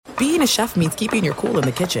being a chef means keeping your cool in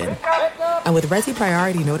the kitchen. And with Resi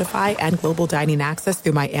Priority Notify and Global Dining Access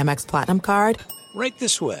through my Amex Platinum card, right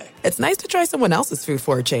this way. It's nice to try someone else's food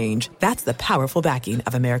for a change. That's the powerful backing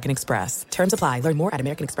of American Express. Terms apply. Learn more at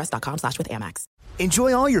americanexpress.com/withAmex.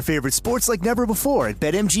 Enjoy all your favorite sports like never before at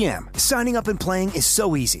BetMGM. Signing up and playing is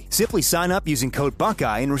so easy. Simply sign up using code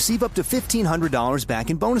Buckeye and receive up to $1,500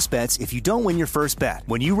 back in bonus bets if you don't win your first bet.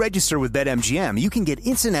 When you register with BetMGM, you can get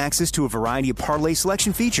instant access to a variety of parlay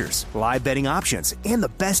selection features, live betting options, and the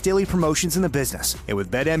best daily promotions in the business. And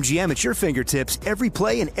with BetMGM at your fingertips, every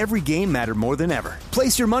play and every game matter more than ever.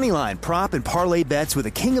 Place your moneyline, prop, and parlay bets with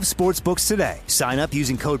the king of sportsbooks today. Sign up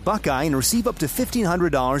using code Buckeye and receive up to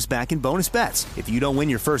 $1,500 back in bonus bets if you don't win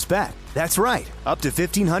your first bet. That's right, up to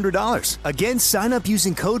 $1,500. Again, sign up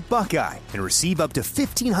using code Buckeye and receive up to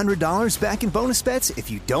 $1,500 back in bonus bets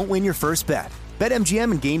if you don't win your first bet.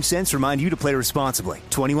 BetMGM and GameSense remind you to play responsibly.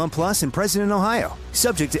 21 plus and present in Ohio.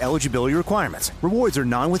 Subject to eligibility requirements. Rewards are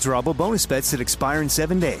non-withdrawable bonus bets that expire in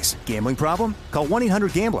 7 days. Gambling problem? Call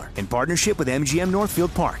 1-800-GAMBLER in partnership with MGM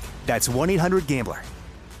Northfield Park. That's 1-800-GAMBLER.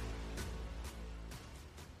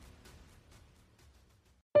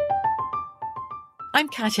 I'm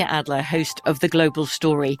Katya Adler, host of The Global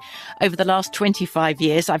Story. Over the last 25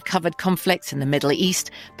 years, I've covered conflicts in the Middle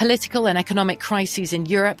East, political and economic crises in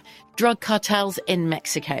Europe, drug cartels in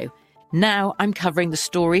Mexico. Now I'm covering the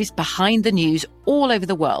stories behind the news all over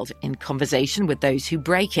the world in conversation with those who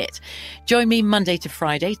break it. Join me Monday to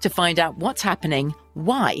Friday to find out what's happening,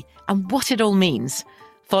 why, and what it all means.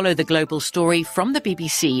 Follow The Global Story from the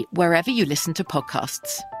BBC wherever you listen to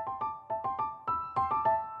podcasts.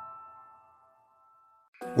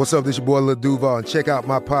 What's up, this your boy Lil Duval, and check out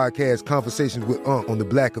my podcast, Conversations with Unc, on the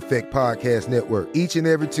Black Effect Podcast Network. Each and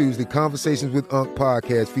every Tuesday, Conversations with Unc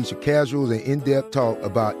podcast feature casual and in-depth talk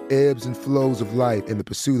about ebbs and flows of life and the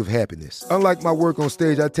pursuit of happiness. Unlike my work on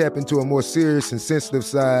stage, I tap into a more serious and sensitive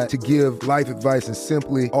side to give life advice and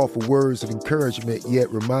simply offer words of encouragement, yet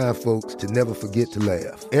remind folks to never forget to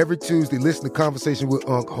laugh. Every Tuesday, listen to Conversations with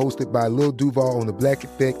Unc, hosted by Lil Duval on the Black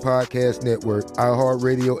Effect Podcast Network,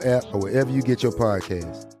 iHeartRadio app, or wherever you get your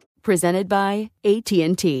podcasts. Presented by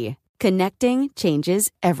AT&T. Connecting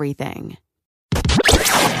changes everything.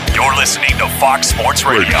 You're listening to Fox Sports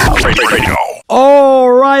Radio.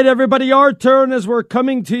 All right, everybody, our turn as we're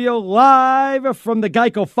coming to you live from the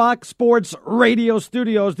Geico Fox Sports Radio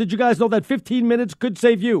studios. Did you guys know that 15 minutes could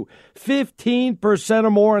save you 15%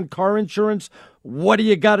 or more on car insurance? What do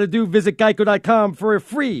you got to do? Visit geico.com for a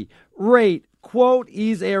free rate quote.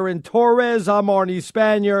 He's Aaron Torres. I'm Arnie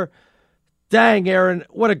Spanier. Dang, Aaron,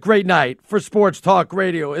 what a great night for Sports Talk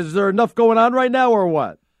Radio. Is there enough going on right now or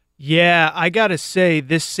what? Yeah, I got to say,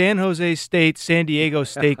 this San Jose State, San Diego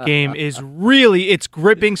State game is really, it's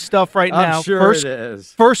gripping stuff right now. I'm sure it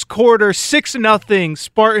is. First quarter, 6-0,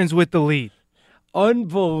 Spartans with the lead.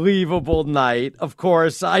 Unbelievable night, of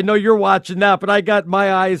course. I know you're watching that, but I got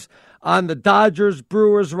my eyes on the Dodgers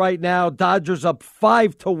Brewers right now. Dodgers up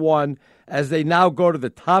 5-1 as they now go to the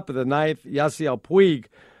top of the ninth. Yasiel Puig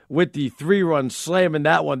with the 3-run slam in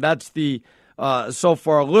that one. That's the, so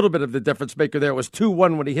far, a little bit of the difference maker there. It was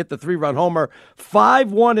 2-1 when he hit the 3-run homer.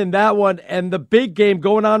 5-1 in that one. And the big game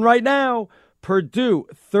going on right now, Purdue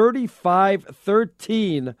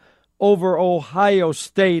 35-13 over Ohio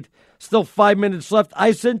State. Still 5 minutes left.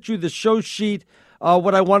 I sent you the show sheet,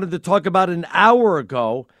 what I wanted to talk about an hour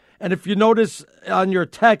ago. And if you notice on your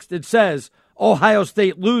text, it says Ohio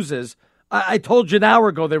State loses. I told you an hour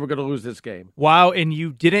ago they were going to lose this game. Wow, and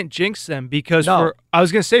you didn't jinx them because No. I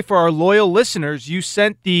was going to say for our loyal listeners, you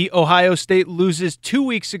sent the Ohio State loses 2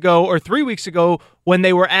 weeks ago or 3 weeks ago when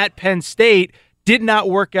they were at Penn State. Did not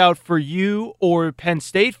work out for you or Penn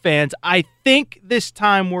State fans. I think this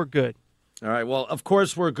time we're good. All right, well, of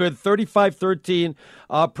course we're good. 35-13.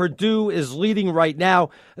 Purdue is leading right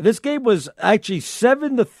now. This game was actually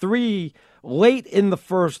 7-3 late in the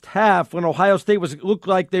first half when Ohio State looked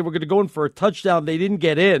like they were going to go in for a touchdown. They didn't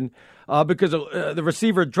get in because the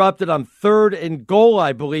receiver dropped it on 3rd and goal,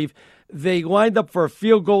 I believe. They lined up for a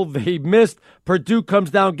field goal. They missed. Purdue comes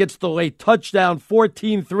down, gets the late touchdown,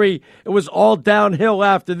 14-3. It was all downhill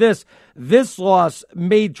after this. This loss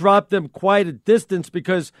may drop them quite a distance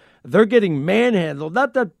because they're getting manhandled.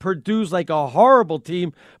 Not that Purdue's like a horrible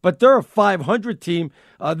team, but they're a 500 team.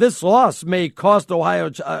 This loss may cost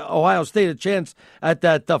Ohio State a chance at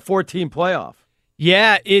that 14 playoff.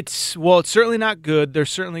 Yeah, it's certainly not good. They're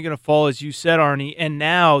certainly going to fall, as you said, Arnie. And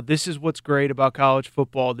now this is what's great about college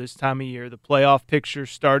football this time of year. The playoff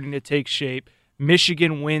picture's starting to take shape.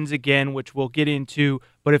 Michigan wins again, which we'll get into.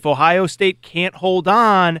 But if Ohio State can't hold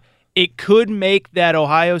on, it could make that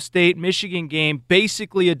Ohio State-Michigan game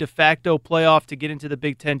basically a de facto playoff to get into the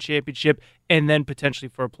Big Ten championship and then potentially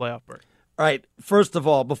for a playoff berth. All right, first of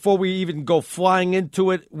all, before we even go flying into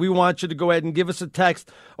it, we want you to go ahead and give us a text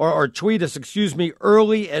or tweet us,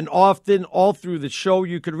 early and often all through the show.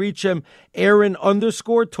 You could reach him,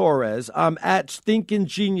 Aaron_Torres. I'm at Stinkin'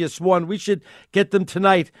 Genius 1. We should get them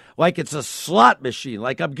tonight like it's a slot machine,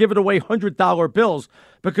 like I'm giving away $100 bills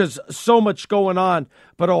because so much going on.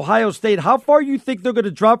 But Ohio State, how far you think they're going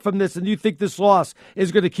to drop from this, and you think this loss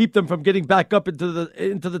is going to keep them from getting back up into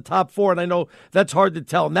the top four? And I know that's hard to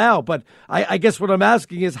tell now, but I guess what I'm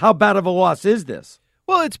asking is how bad of a loss is this?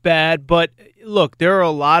 Well, it's bad, but look, there are a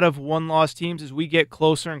lot of one-loss teams as we get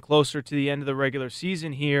closer and closer to the end of the regular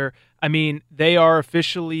season here. I mean, they are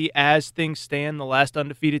officially, as things stand, the last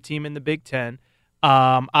undefeated team in the Big Ten.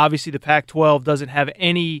 Obviously, the Pac-12 doesn't have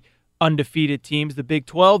any undefeated teams. The Big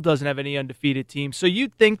 12 doesn't have any undefeated teams. So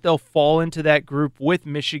you'd think they'll fall into that group with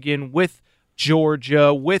Michigan, with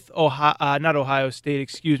Georgia, with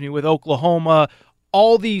with Oklahoma,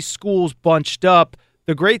 all these schools bunched up.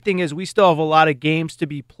 The great thing is we still have a lot of games to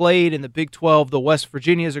be played in the Big 12. The West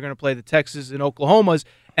Virginias are going to play the Texas and Oklahomas.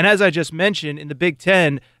 And as I just mentioned, in the Big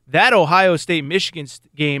 10, that Ohio State-Michigan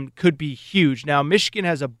game could be huge. Now, Michigan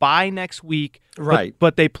has a bye next week, right?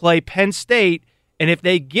 But they play Penn State. And if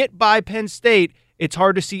they get by Penn State, it's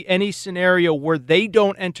hard to see any scenario where they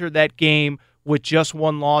don't enter that game with just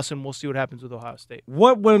one loss, and we'll see what happens with Ohio State.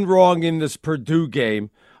 What went wrong in this Purdue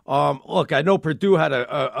game? Look, I know Purdue had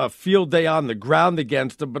a field day on the ground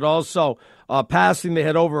against them, but also passing. They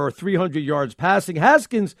had over 300 yards passing.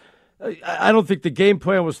 Haskins, I don't think the game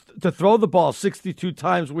plan was to throw the ball 62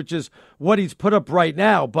 times, which is what he's put up right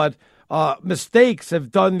now, but mistakes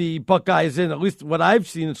have done the Buckeyes in, at least what I've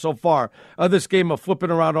seen so far, of this game of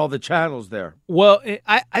flipping around all the channels there. Well,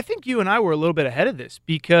 I think you and I were a little bit ahead of this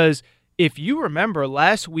because if you remember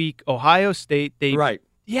last week, Ohio State,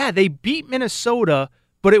 they beat Minnesota,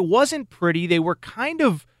 but it wasn't pretty. They were kind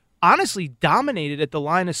of honestly dominated at the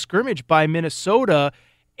line of scrimmage by Minnesota.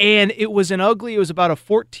 And it was about a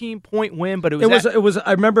 14-point win, but it was.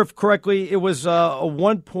 I remember correctly, it was a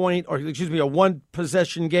 1 point, or a one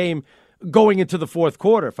possession game going into the fourth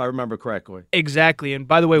quarter, if I remember correctly. Exactly. And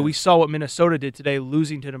by the way, we saw what Minnesota did today,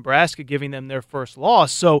 losing to Nebraska, giving them their first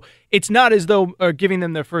loss. So it's not as though, or giving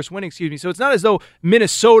them their first win, So it's not as though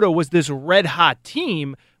Minnesota was this red hot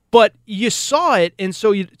team, but you saw it. And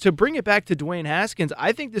so to bring it back to Dwayne Haskins,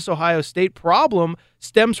 I think this Ohio State problem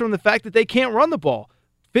stems from the fact that they can't run the ball.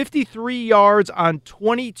 53 yards on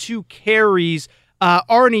 22 carries.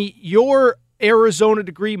 Arnie, your Arizona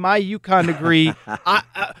degree, my UConn degree,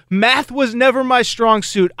 math was never my strong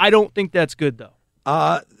suit. I don't think that's good, though.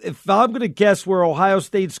 If I'm going to guess where Ohio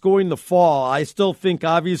State's going to fall, I still think,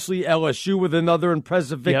 obviously, LSU with another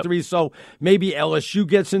impressive victory. Yep. So maybe LSU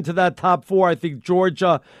gets into that top four. I think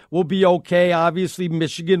Georgia will be okay. Obviously,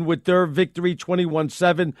 Michigan with their victory,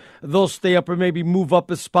 21-7, they'll stay up or maybe move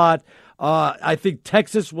up a spot. I think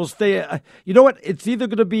Texas will stay. You know what? It's either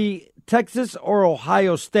going to be Texas or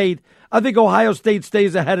Ohio State. I think Ohio State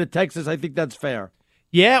stays ahead of Texas. I think that's fair.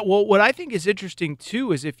 Yeah, well, what I think is interesting,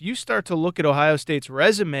 too, is if you start to look at Ohio State's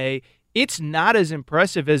resume, it's not as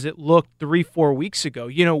impressive as it looked 3-4 weeks ago.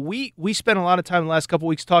 You know, we spent a lot of time the last couple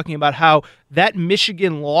weeks talking about how that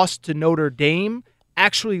Michigan loss to Notre Dame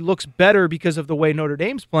actually looks better because of the way Notre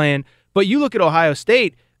Dame's playing. But you look at Ohio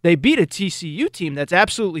State, they beat a TCU team that's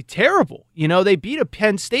absolutely terrible. You know, they beat a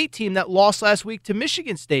Penn State team that lost last week to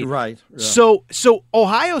Michigan State. Right. Yeah. So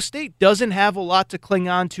Ohio State doesn't have a lot to cling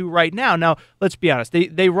on to right now. Now, let's be honest.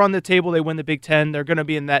 They run the table. They win the Big Ten. They're going to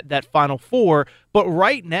be in that Final Four. But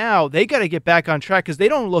right now, they got to get back on track because they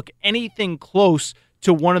don't look anything close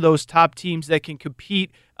to one of those top teams that can compete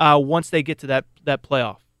once they get to that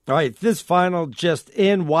playoff. All right, this final just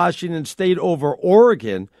in, Washington State over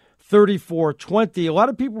Oregon. 34-20. A lot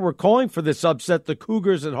of people were calling for this upset. The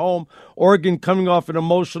Cougars at home. Oregon coming off an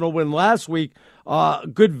emotional win last week.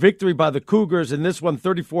 Good victory by the Cougars. And this one,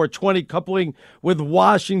 34-20, coupling with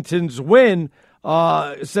Washington's win,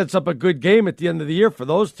 sets up a good game at the end of the year for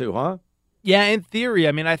those two, huh? Yeah, in theory.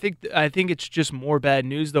 I mean, I think it's just more bad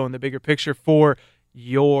news, though, in the bigger picture for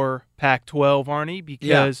your Pac-12, Arnie,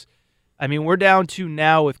 because, I mean, we're down to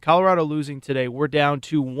now, with Colorado losing today, we're down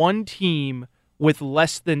to one team with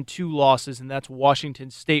less than 2 losses, and that's Washington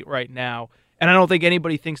State right now. And I don't think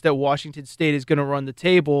anybody thinks that Washington State is going to run the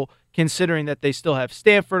table considering that they still have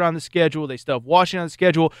Stanford on the schedule, they still have Washington on the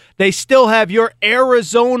schedule, they still have your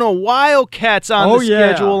Arizona Wildcats on the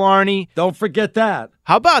schedule, Arnie. Don't forget that.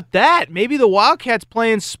 How about that? Maybe the Wildcats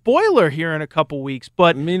playing spoiler here in a couple weeks.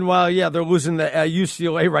 But meanwhile, they're losing the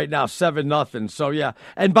UCLA right now, 7-0. So,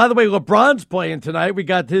 And by the way, LeBron's playing tonight. We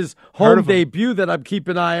got his home debut that I'm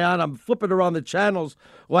keeping an eye on. I'm flipping around the channels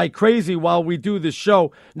like crazy while we do this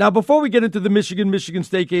show. Now, before we get into the Michigan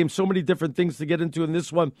State game, so many different things to get into in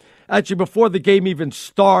this one. Actually, before the game even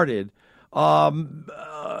started,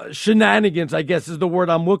 shenanigans, I guess is the word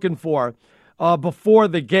I'm looking for. Before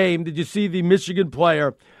the game, did you see the Michigan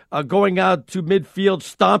player going out to midfield,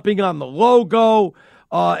 stomping on the logo?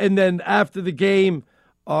 And then after the game,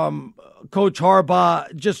 Coach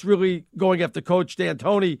Harbaugh just really going after Coach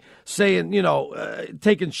D'Antoni, saying,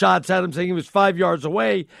 taking shots at him, saying he was 5 yards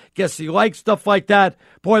away. Guess he likes stuff like that.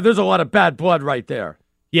 Boy, there's a lot of bad blood right there.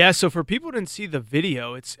 Yeah, so for people who didn't see the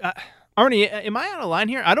video, it's Arnie, am I out of line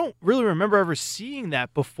here? I don't really remember ever seeing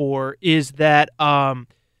that before. Is that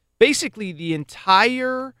basically the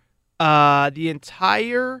entire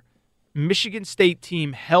Michigan State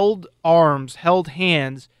team held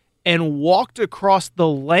hands, and walked across the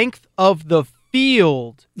length of the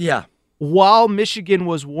field while Michigan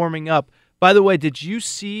was warming up. By the way, did you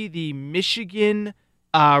see the Michigan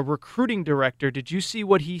recruiting director? Did you see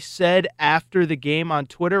what he said after the game on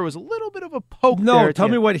Twitter? It was a little bit of a poke. No, tell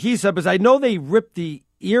me what he said, because I know they ripped the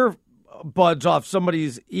earbuds off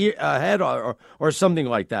somebody's head or something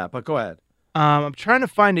like that, but go ahead. I'm trying to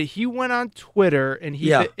find it. He went on Twitter, and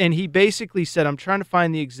he basically said, I'm trying to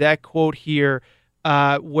find the exact quote here,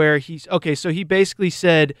 where so he basically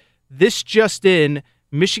said, this just in,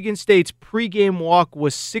 Michigan State's pregame walk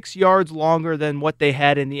was 6 yards longer than what they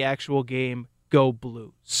had in the actual game. Go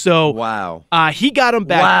Blue. So wow, he got him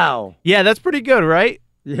back. Wow, yeah, that's pretty good, right?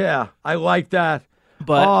 Yeah, I like that.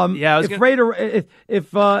 But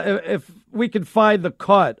if we can find the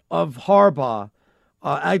cut of Harbaugh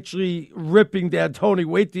actually ripping D'Antoni,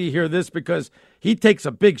 wait till you hear this, because he takes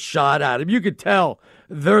a big shot at him. You could tell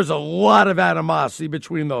there's a lot of animosity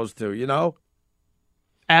between those two,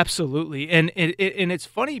 Absolutely. And it's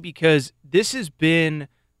funny because this has been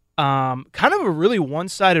kind of a really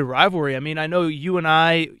one-sided rivalry. I mean, I know you and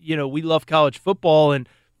I, we love college football, and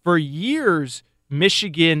for years,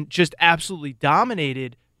 Michigan just absolutely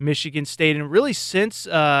dominated Michigan State. And really since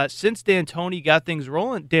D'Antoni got things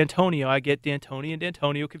rolling, D'Antonio, I get D'Antoni and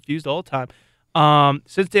D'Antonio confused all the time.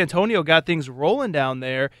 Since D'Antonio got things rolling down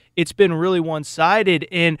there, it's been really one-sided,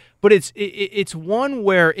 but it's one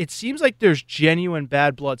where it seems like there's genuine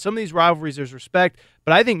bad blood. Some of these rivalries, there's respect,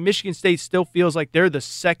 but I think Michigan State still feels like they're the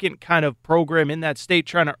second kind of program in that state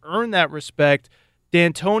trying to earn that respect.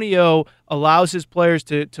 D'Antonio allows his players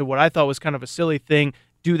to what I thought was kind of a silly thing,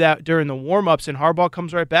 do that during the warm-ups, and Harbaugh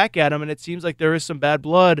comes right back at him, and it seems like there is some bad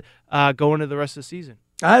blood going into the rest of the season.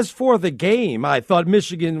 As for the game, I thought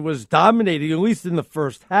Michigan was dominating, at least in the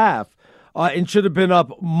first half, and should have been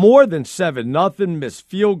up more than 7-0, missed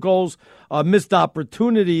field goals, missed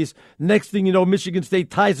opportunities. Next thing you know, Michigan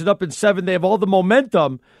State ties it up in 7. They have all the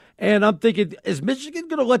momentum, and I'm thinking, is Michigan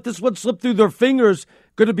going to let this one slip through their fingers?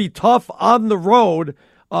 Going to be tough on the road.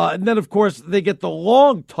 And then, of course, they get the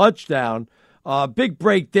long touchdown. Big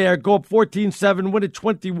break there, go up 14-7, win it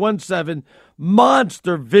 21-7.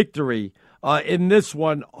 Monster victory in this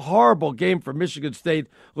one. Horrible game for Michigan State.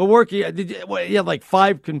 Lewerke, he had like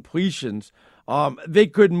 5 completions. They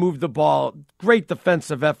couldn't move the ball. Great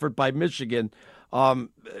defensive effort by Michigan.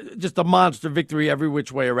 Just a monster victory every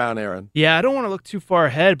which way around, Aaron. Yeah, I don't want to look too far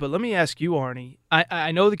ahead, but let me ask you, Arnie.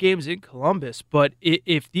 I know the game's in Columbus, but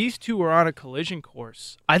if these two are on a collision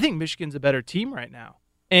course, I think Michigan's a better team right now.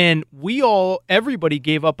 And everybody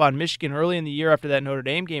gave up on Michigan early in the year after that Notre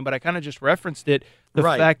Dame game, but I kind of just referenced it, the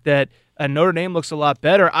fact that Notre Dame looks a lot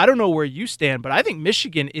better. I don't know where you stand, but I think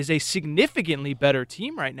Michigan is a significantly better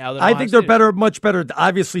team right now than Ohio State. I think they're much better,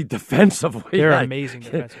 obviously, defensively. They're amazing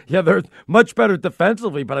defensively. Yeah, they're much better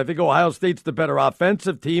defensively, but I think Ohio State's the better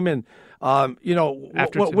offensive team. And, what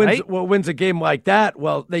wins a game like that?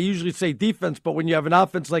 Well, they usually say defense, but when you have an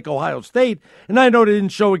offense like Ohio State, and I know they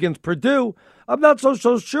didn't show against Purdue, I'm not so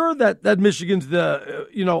sure that Michigan's the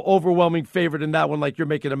overwhelming favorite in that one, like you're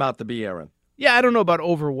making them out to be, Aaron. Yeah, I don't know about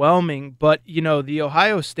overwhelming, but the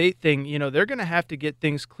Ohio State thing, they're going to have to get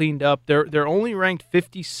things cleaned up. They're only ranked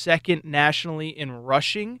 52nd nationally in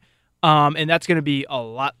rushing, and that's going to be a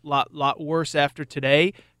lot worse after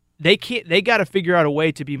today. They got to figure out a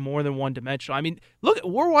way to be more than one-dimensional. I mean, look,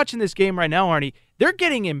 we're watching this game right now, Arnie. They're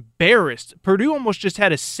getting embarrassed. Purdue almost just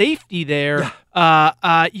had a safety there. They're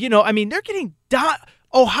getting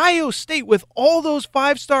Ohio State, with all those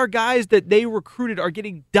 5-star guys that they recruited, are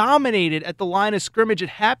getting dominated at the line of scrimmage. It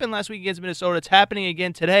happened last week against Minnesota. It's happening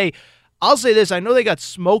again today. I'll say this. I know they got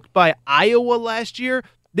smoked by Iowa last year.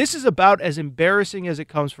 This is about as embarrassing as it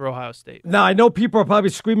comes for Ohio State. Now, I know people are probably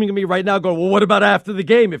screaming at me right now going, well, what about after the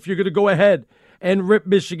game? If you're going to go ahead and rip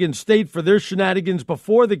Michigan State for their shenanigans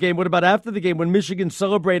before the game, what about after the game when Michigan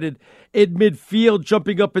celebrated in midfield,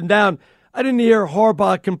 jumping up and down? I didn't hear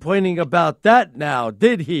Harbaugh complaining about that now,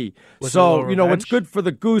 did he? So, what's good for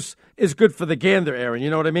the goose is good for the gander, Aaron. You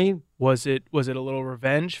know what I mean? Was it a little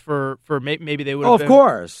revenge for maybe they would have been... of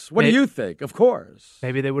course. What do you think? Of course.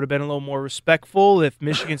 Maybe they would have been a little more respectful if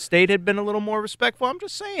Michigan State had been a little more respectful. I'm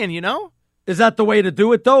just saying, Is that the way to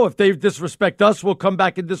do it, though? If they disrespect us, we'll come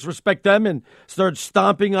back and disrespect them and start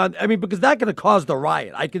stomping on. I mean, because that's going to cause the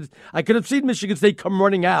riot. I could have seen Michigan State come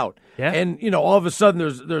running out, and all of a sudden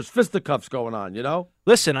there's fisticuffs going on.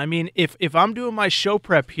 Listen, I mean, if I'm doing my show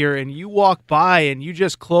prep here and you walk by and you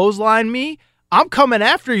just clothesline me, I'm coming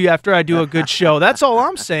after you after I do a good show. That's all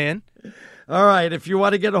I'm saying. All right, if you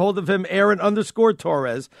want to get a hold of him,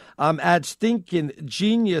 Aaron_Torres, at Stinkin'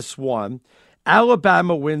 Genius One.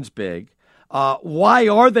 Alabama wins big. Why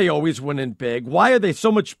are they always winning big? Why are they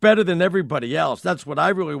so much better than everybody else? That's what I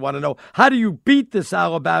really want to know. How do you beat this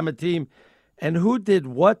Alabama team? And who did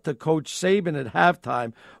what to Coach Saban at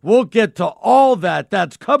halftime? We'll get to all that.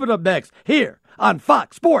 That's coming up next here on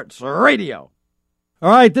Fox Sports Radio. All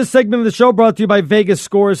right, this segment of the show brought to you by Vegas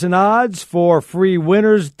Scores and Odds. For free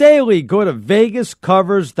winners daily, go to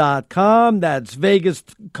VegasCovers.com. That's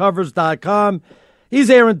VegasCovers.com. He's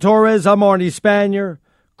Aaron Torres. I'm Arnie Spanier.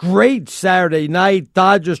 Great Saturday night.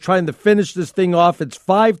 Dodgers trying to finish this thing off. It's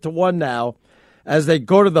 5-1 now as they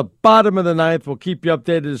go to the bottom of the ninth. We'll keep you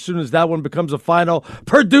updated as soon as that one becomes a final.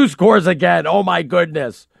 Purdue scores again. Oh, my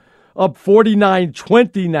goodness. Up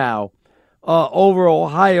 49-20 now over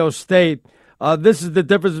Ohio State. This is the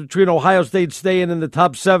difference between Ohio State staying in the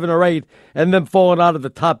top 7 or 8 and then falling out of the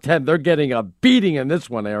top 10. They're getting a beating in this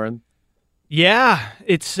one, Aaron. Yeah,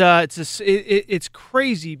 it's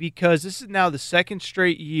crazy because this is now the second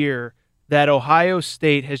straight year that Ohio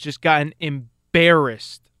State has just gotten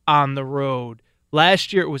embarrassed on the road.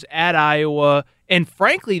 Last year it was at Iowa, and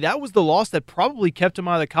frankly, that was the loss that probably kept them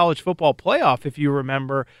out of the college football playoff, if you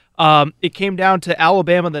remember. It came down to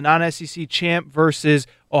Alabama, the non-SEC champ, versus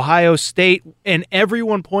Ohio State, and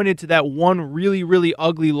everyone pointed to that one really, really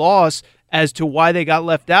ugly loss as to why they got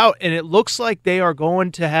left out, and it looks like they are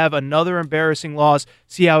going to have another embarrassing loss.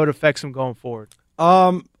 See how it affects them going forward.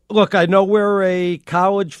 Look, I know we're a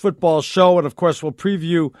college football show, and of course we'll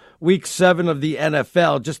preview Week 7 of the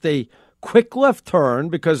NFL. Just a quick left turn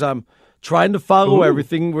because I'm trying to follow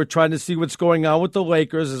everything. We're trying to see what's going on with the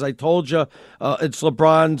Lakers. As I told you, it's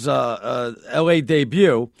LeBron's L.A.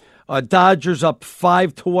 debut. Dodgers up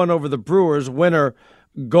 5-1 over the Brewers. Winner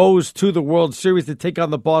goes to the World Series to take on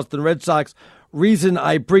the Boston Red Sox. Reason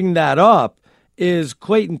I bring that up is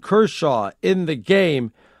Clayton Kershaw in the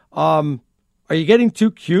game. Are you getting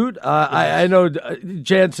too cute? I know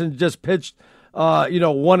Jansen just pitched, 1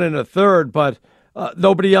 1/3, but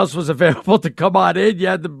nobody else was available to come on in. You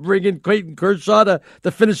had to bring in Clayton Kershaw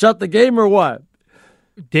to finish out the game, or what?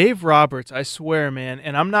 Dave Roberts, I swear, man,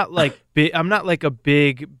 and I'm not like I'm not like a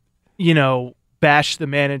big, bash the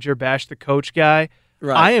manager, bash the coach guy.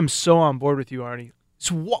 Right. I am so on board with you, Arnie.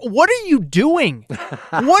 So what are you doing?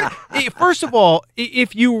 First of all,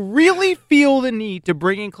 if you really feel the need to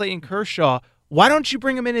bring in Clayton Kershaw, why don't you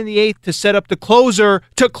bring him in the 8th to set up the closer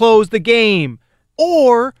to close the game?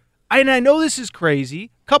 Or, and I know this is crazy,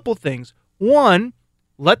 couple things. One,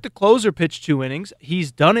 let the closer pitch 2 innings.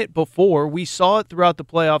 He's done it before. We saw it throughout the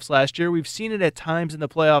playoffs last year. We've seen it at times in the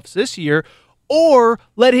playoffs this year. Or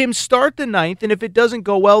let him start the 9th, and if it doesn't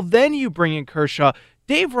go well, then you bring in Kershaw.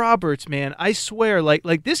 Dave Roberts, man, I swear,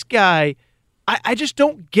 like this guy, I just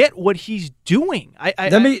don't get what he's doing.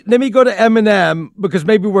 Let me go to Eminem because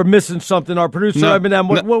maybe we're missing something. Our producer, Eminem,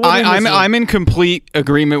 what I'm in complete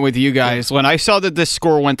agreement with you guys. When I saw that this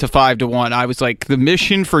score went to 5-1, I was like, the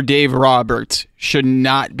mission for Dave Roberts should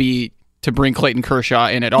not be to bring Clayton Kershaw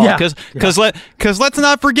in at all. Because let's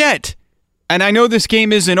not forget, and I know this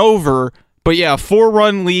game isn't over, but yeah, a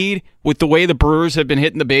 4-run lead with the way the Brewers have been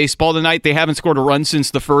hitting the baseball tonight. They haven't scored a run since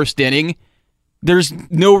the first inning. There's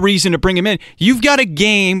no reason to bring him in. You've got a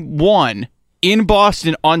game 1 in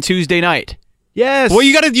Boston on Tuesday night. Yes. Well,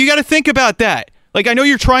 you got to think about that. Like, I know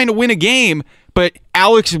you're trying to win a game, but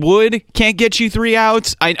Alex Wood can't get you 3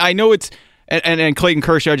 outs. I know it's And Clayton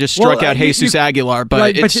Kershaw just struck out Jesus Aguilar, but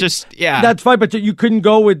right, it's just That's fine, but you couldn't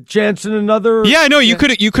go with Jansen another. Yeah, no, you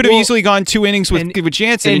could have easily gone 2 innings with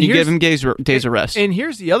Jansen, and you give him days of rest. And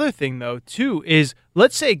here's the other thing, though, too, is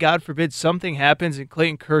let's say, God forbid, something happens and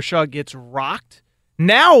Clayton Kershaw gets rocked.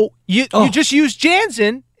 Now you just use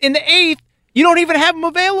Jansen in the 8th. You don't even have him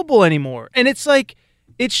available anymore, and it's like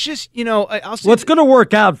it's just I'll say it's going to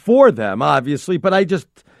work out for them, obviously, but it's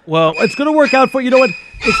going to work out for you know what.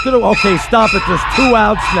 It's going to, okay, stop it. There's 2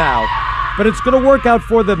 outs now. But it's going to work out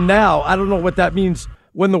for them now. I don't know what that means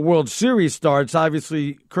when the World Series starts.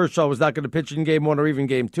 Obviously, Kershaw was not going to pitch in Game 1 or even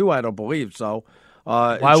Game 2, I don't believe. So,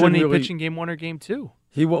 why wouldn't he pitch in Game 1 or Game 2?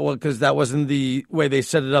 Because that wasn't the way they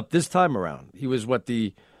set it up this time around. He was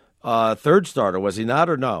the third starter, was he not,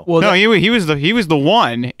 or no? Well, no, he was the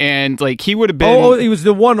one, and like he would have been. Oh, he was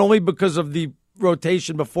the one only because of the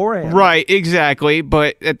rotation beforehand. Right, exactly.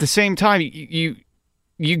 But at the same time, you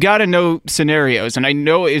got to know scenarios, and I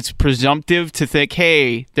know it's presumptive to think,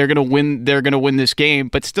 hey, they're gonna win this game,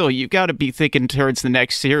 but still, you got to be thinking towards the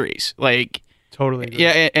next series. Like, totally agree.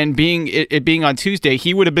 Yeah, and being on Tuesday,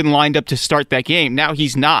 he would have been lined up to start that game. Now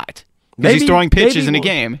he's not because he's throwing pitches in a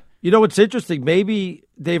game. You know what's interesting? Maybe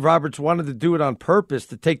Dave Roberts wanted to do it on purpose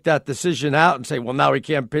to take that decision out and say, well, now he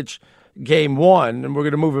can't pitch Game 1, and we're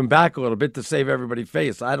going to move him back a little bit to save everybody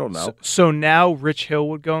face. I don't know. So now Rich Hill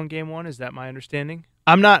would go in Game 1. Is that my understanding?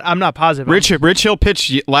 I'm not positive. Rich Hill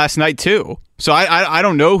pitched last night too, so I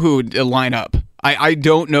don't know who would line up. I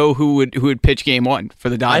don't know who would pitch Game 1 for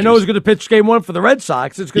the Dodgers. I know who's going to pitch Game 1 for the Red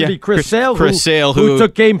Sox. It's going to be Chris Sale. Who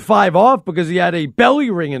took Game 5 off because he had a belly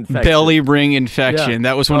ring infection. Yeah.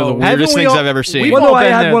 That was one of the weirdest things I've ever seen. Well, no, I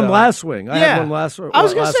had one last swing. I was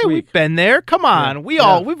going to say we've been there. Come on, we've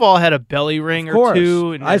all had a belly ring or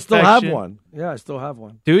two. I still have one. Yeah, I still have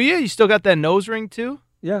one. Do you? You still got that nose ring too?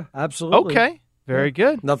 Yeah, absolutely. Okay. Very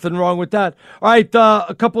good. Nothing wrong with that. All right,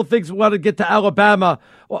 a couple of things we want to get to Alabama.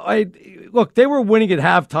 Well, look, they were winning at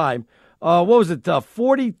halftime. What was it,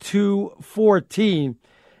 42-14?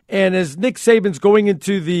 And as Nick Saban's going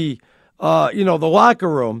into the locker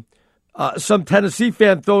room, some Tennessee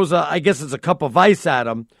fan throws, I guess it's a cup of ice at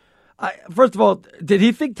him. First of all, did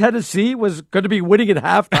he think Tennessee was going to be winning at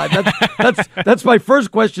halftime? That's my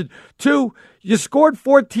first question. 2, you scored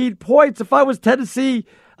 14 points. If I was Tennessee,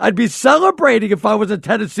 I'd be celebrating if I was a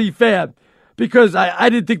Tennessee fan because I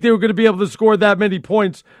didn't think they were going to be able to score that many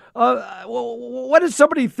points. What is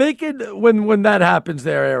somebody thinking when that happens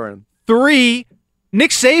there, Aaron? 3, Nick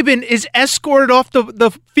Saban is escorted off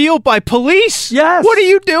the field by police. Yes. What are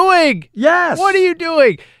you doing? Yes. What are you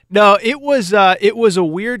doing? No, it was a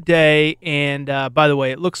weird day, and by the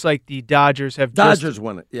way, it looks like the Dodgers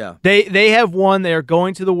won it. Yeah, they have won. They are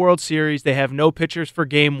going to the World Series. They have no pitchers for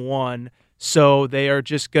Game 1. So they are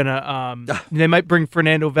just going to they might bring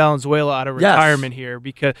Fernando Valenzuela out of retirement here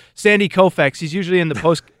because Sandy Koufax, he's usually in the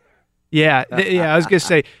post. I was going to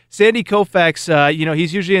say Sandy Koufax,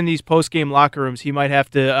 he's usually in these post-game locker rooms. He might have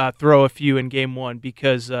to throw a few in Game 1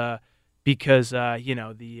 because the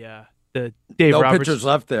Dave no Roberts. pitchers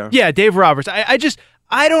left there. Yeah, Dave Roberts.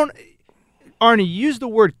 I don't Arnie, use the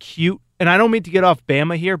word cute, and I don't mean to get off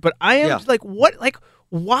Bama here, but I am like, what? Like,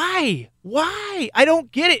 why? I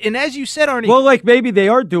don't get it. And as you said, Arnie. Well, like maybe they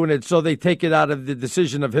are doing it so they take it out of the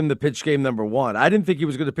decision of him to pitch game number 1. I didn't think he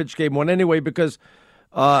was going to pitch Game 1 anyway because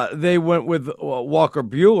they went with Walker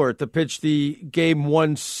Buehler to pitch the Game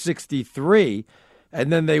 163,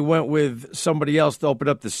 and then they went with somebody else to open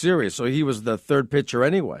up the series. So he was the third pitcher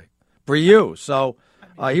anyway. For you. So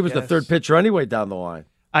he was the third pitcher anyway down the line.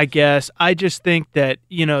 I guess. I just think that,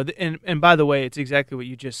 and by the way, it's exactly what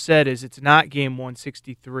you just said, is it's not Game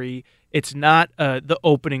 163. It's not the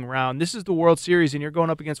opening round. This is the World Series, and you're going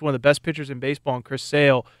up against one of the best pitchers in baseball, and Chris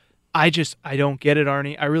Sale. I don't get it,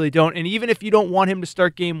 Arnie. I really don't. And even if you don't want him to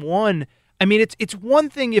start Game 1, I mean, it's one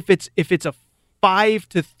thing if it's a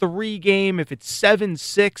 5-3 game, if it's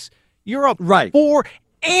 7-6, you're up 4,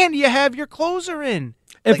 and you have your closer in.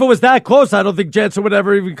 If it was that close, I don't think Jansen would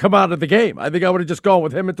ever even come out of the game. I think I would have just gone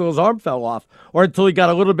with him until his arm fell off or until he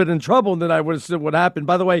got a little bit in trouble, and then I would have said what happened.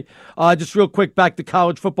 By the way, just real quick, back to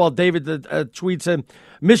college football. David tweets in,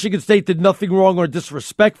 Michigan State did nothing wrong or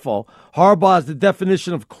disrespectful. Harbaugh is the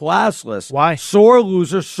definition of classless. Why? Sore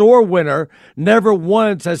loser, sore winner. Never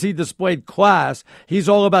once has he displayed class. He's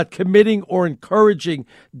all about committing or encouraging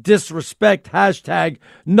disrespect.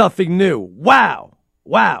 # nothing new. Wow.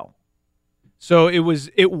 So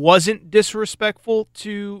it wasn't disrespectful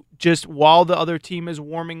to just while the other team is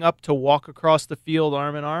warming up to walk across the field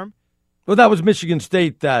arm in arm? Well, that was Michigan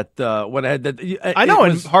State that went ahead. I know,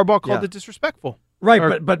 and Harbaugh called it disrespectful.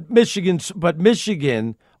 Right, but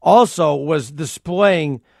Michigan also was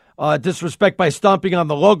displaying disrespect by stomping on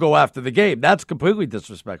the logo after the game. That's completely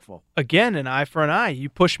disrespectful. Again, an eye for an eye. You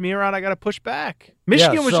push me around, I got to push back.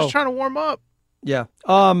 Michigan was just trying to warm up. Yeah.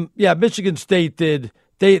 Michigan State did.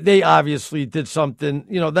 They obviously did something.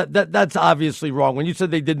 That's obviously wrong. When you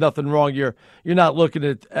said they did nothing wrong, you're not looking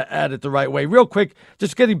at it the right way. Real quick,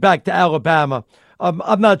 just getting back to Alabama.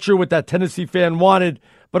 I'm not sure what that Tennessee fan wanted,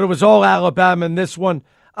 but it was all Alabama in this one.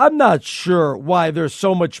 I'm not sure why they're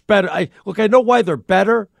so much better. I know why they're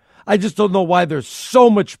better. I just don't know why they're so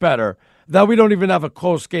much better that we don't even have a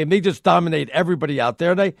close game. They just dominate everybody out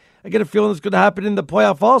there, and I get a feeling it's going to happen in the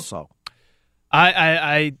playoff also.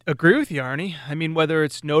 I agree with you, Arnie. I mean, whether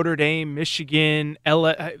it's Notre Dame, Michigan,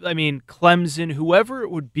 Clemson, whoever it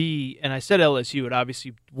would be, and I said LSU, it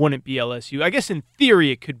obviously wouldn't be LSU. I guess in theory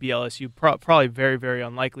it could be LSU, probably very, very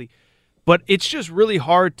unlikely. But it's just really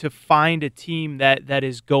hard to find a team that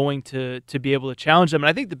is going to be able to challenge them. And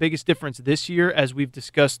I think the biggest difference this year, as we've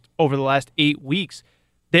discussed over the last 8 weeks,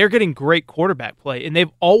 they're getting great quarterback play, and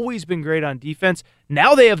they've always been great on defense.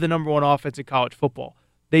 Now they have the number one offense in college football.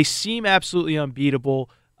 They seem absolutely unbeatable.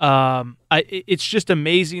 It's just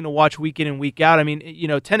amazing to watch week in and week out. I mean,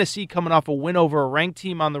 Tennessee coming off a win over a ranked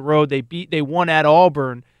team on the road. They won at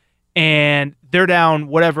Auburn, and they're down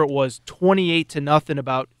whatever it was, 28-0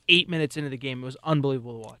 about 8 minutes into the game. It was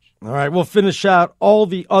unbelievable to watch. All right, we'll finish out all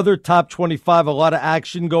the other top 25. A lot of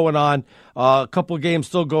action going on. A couple of games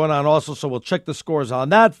still going on also, so we'll check the scores on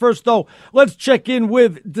that. First, though, let's check in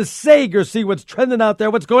with DeSager, see what's trending out there.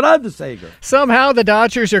 What's going on, DeSager? Somehow the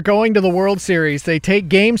Dodgers are going to the World Series. They take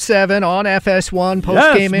Game 7 on FS1.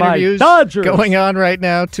 Post-game interviews going on right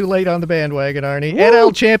now. Too late on the bandwagon, Arnie. Woo!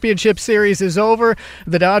 NL Championship Series is over.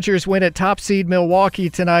 The Dodgers win at top seed Milwaukee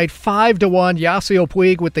tonight, 5-1. Yasiel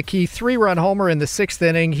Puig with the key 3-run homer in the 6th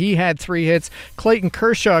inning. He had 3 hits. Clayton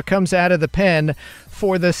Kershaw comes out of the pen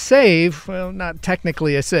for the save, well, not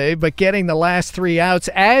technically a save, but getting the last 3 outs,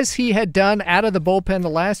 as he had done out of the bullpen the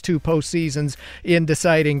last 2 postseasons in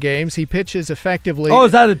deciding games. He pitches effectively. Oh,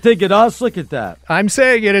 is that a dig at us? Look at that. I'm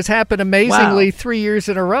saying it has happened amazingly 3 years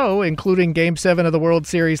in a row, including Game 7 of the World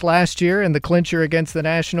Series last year and the clincher against the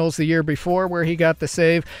Nationals the year before where he got the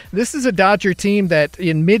save. This is a Dodger team that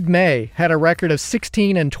in mid-May had a record of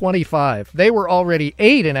 16-25. They were already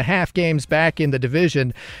 8.5 games back in the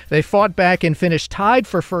division. They fought back and finished tied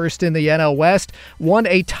for first in the NL West, won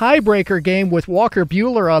a tiebreaker game with Walker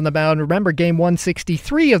Buehler on the mound. Remember, game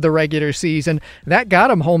 163 of the regular season. That got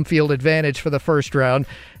him home field advantage for the first round.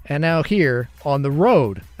 And now here on the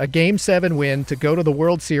road, a Game 7 win to go to the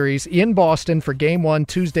World Series in Boston for Game 1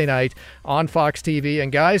 Tuesday night on Fox TV.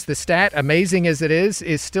 And guys, the stat, amazing as it is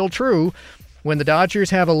still true. When the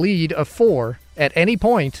Dodgers have a lead of 4 at any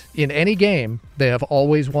point in any game, they have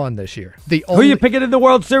always won this year. Who are you picking in the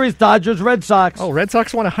World Series? Dodgers, Red Sox. Oh, Red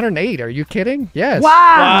Sox won 108. Are you kidding? Yes.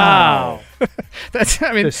 Wow.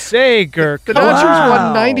 DeSager. The Dodgers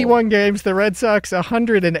won 91 games. The Red Sox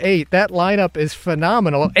 108. That lineup is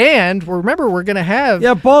phenomenal. And remember, we're going to have.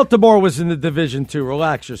 Yeah, Baltimore was in the division too.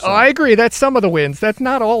 Relax yourself. Oh, I agree. That's some of the wins. That's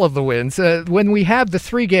not all of the wins. When we have the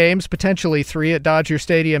 3 games, potentially 3 at Dodger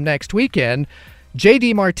Stadium next weekend,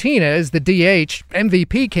 J.D. Martinez, the DH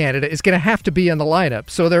MVP candidate, is going to have to be in the lineup.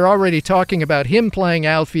 So they're already talking about him playing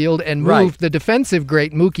outfield and move the defensive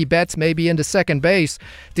great Mookie Betts maybe into second base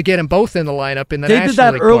to get them both in the lineup in the National League. They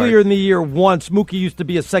did that earlier in the year once. Mookie used to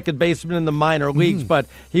be a second baseman in the minor leagues, but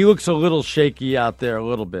he looks a little shaky out there a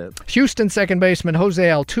little bit. Houston second baseman Jose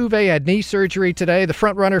Altuve had knee surgery today. The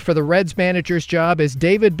front runner for the Reds manager's job is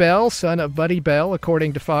David Bell, son of Buddy Bell,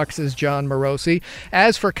 according to Fox's John Morosi.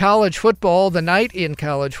 As for college football, the night in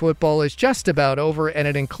college football is just about over, and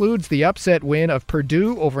it includes the upset win of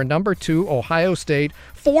Purdue over number 2 Ohio State,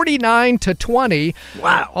 49-20.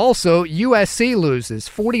 Wow. Also, USC loses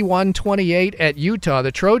 41-28 at Utah.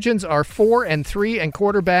 The Trojans are 4-3, and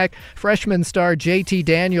quarterback freshman star JT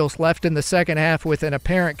Daniels left in the second half with an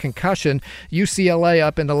apparent concussion. UCLA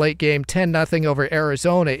up in the late game 10-0 over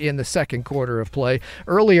Arizona in the second quarter of play.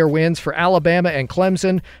 Earlier wins for Alabama and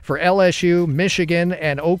Clemson, for LSU, Michigan,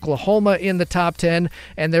 and Oklahoma in the top 10.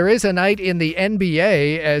 And there is a night in the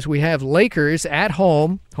NBA as we have Lakers at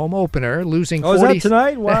home opener, losing 40. Is that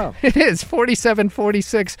tonight? Wow. It is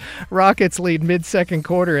 47-46. Rockets lead mid-second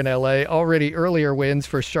quarter in L.A. Already earlier wins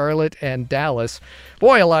for Charlotte and Dallas.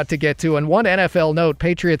 Boy, a lot to get to. And one NFL note,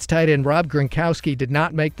 Patriots tight end Rob Gronkowski did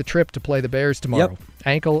not make the trip to play the Bears tomorrow.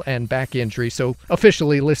 Ankle and back injury, so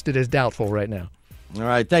officially listed as doubtful right now. All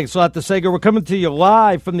right, thanks a lot, DeSager. We're coming to you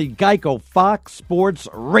live from the Geico Fox Sports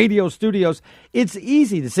Radio studios. It's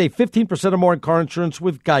easy to save 15% or more in car insurance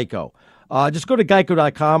with Geico. Just go to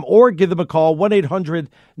Geico.com or give them a call,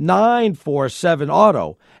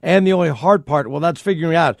 1-800-947-AUTO. And the only hard part, well, that's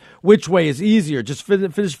figuring out which way is easier. Just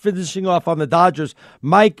finishing off on the Dodgers.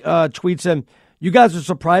 Mike tweets in, you guys are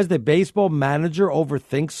surprised that baseball manager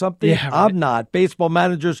overthinks something? Yeah, right. I'm not. Baseball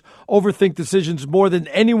managers overthink decisions more than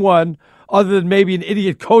anyone other than maybe an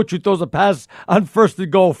idiot coach who throws a pass on first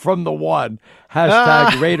and goal from the one.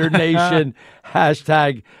 Hashtag Raider Nation.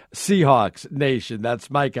 Hashtag Seahawks Nation. That's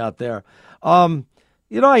Mike out there.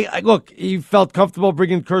 Look, he felt comfortable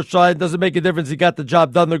bringing Kershaw. It doesn't make a difference. He got the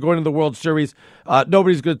job done. They're going to the World Series.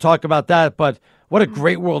 Nobody's going to talk about that, but what a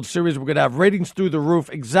great World Series we're going to have. Ratings through the roof.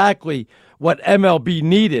 Exactly what MLB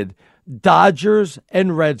needed. Dodgers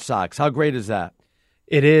and Red Sox. How great is that?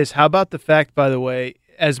 It is. How about the fact, by the way,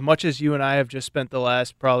 as much as you and I have just spent the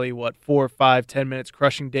last probably, 4, 5, 10 minutes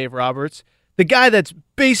crushing Dave Roberts, the guy that's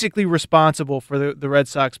basically responsible for the Red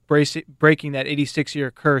Sox breaking that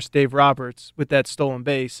 86-year curse, Dave Roberts, with that stolen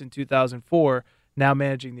base in 2004, now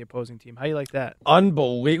managing the opposing team. How you like that?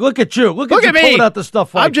 Unbelievable. Look at you. Look at you me. pulling out the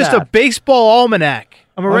stuff like that. I'm just a baseball almanac.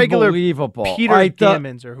 I'm a regular Unbelievable. Peter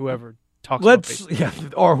Gammons or whoever talks about baseball. Yeah,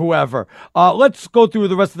 or whoever. Let's go through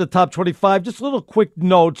the rest of the top 25. Just little quick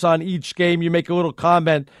notes on each game. You make a little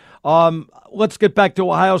comment. Let's get back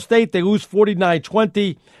to Ohio State. They lose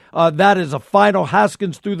 49-20. That is a final.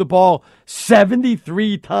 Haskins threw the ball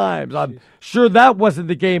 73 times. I'm sure that wasn't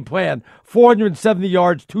the game plan. 470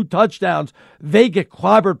 yards, 2 touchdowns. They get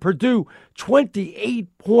clobbered. Purdue,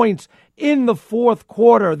 28 points in the fourth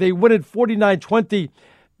quarter. They win it 49-20.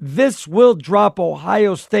 This will drop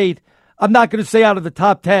Ohio State, I'm not going to say out of the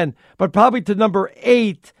top 10, but probably to number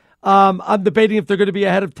 8. I'm debating if they're going to be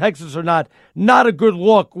ahead of Texas or not. Not a good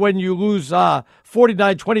look when you lose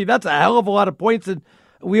 49-20. That's a hell of a lot of points, and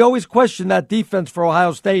we always question that defense for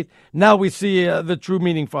Ohio State. Now we see the true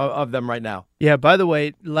meaning of them right now. Yeah, by the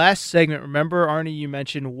way, last segment, remember, Arnie, you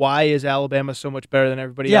mentioned why is Alabama so much better than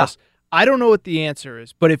everybody else? I don't know what the answer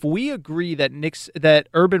is, but if we agree that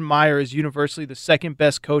Urban Meyer is universally the second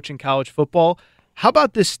best coach in college football, how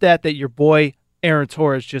about this stat that your boy Aaron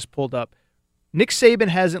Torres just pulled up? Nick Saban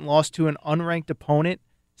hasn't lost to an unranked opponent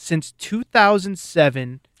since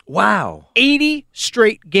 2007. Wow. 80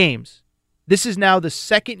 straight games. This is now the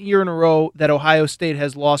second year in a row that Ohio State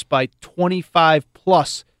has lost by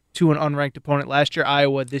 25-plus to an unranked opponent. Last year,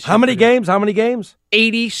 Iowa. This year, How many games?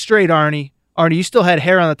 80 straight, Arnie. Arnie, you still had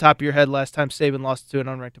hair on the top of your head last time Saban lost to an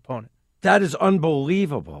unranked opponent. That is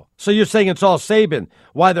unbelievable. So you're saying it's all Saban,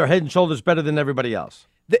 why they're head and shoulders better than everybody else?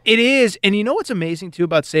 It is, and you know what's amazing, too,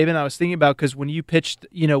 about Saban? I was thinking about, because when you pitched,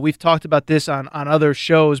 we've talked about this on other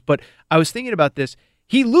shows, but I was thinking about this.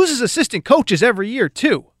 He loses assistant coaches every year,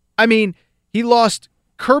 too. I mean, he lost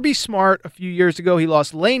Kirby Smart a few years ago. He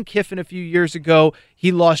lost Lane Kiffin a few years ago.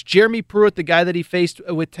 He lost Jeremy Pruitt, the guy that he faced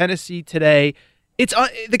with Tennessee today.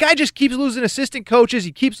 The guy just keeps losing assistant coaches.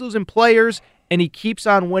 He keeps losing players, and he keeps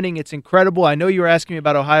on winning. It's incredible. I know you were asking me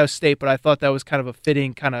about Ohio State, but I thought that was kind of a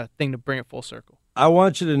fitting kind of thing to bring it full circle. I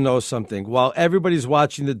want you to know something. While everybody's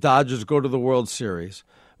watching the Dodgers go to the World Series,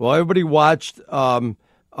 while everybody watched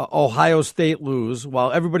Ohio State lose,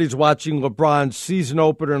 while everybody's watching LeBron's season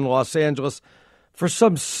opener in Los Angeles, for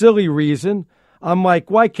some silly reason, I'm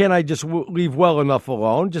like, why can't I just leave well enough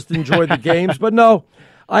alone, just enjoy the games? But no,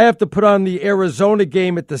 I have to put on the Arizona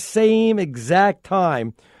game at the same exact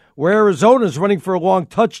time where Arizona's running for a long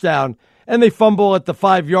touchdown, and they fumble at the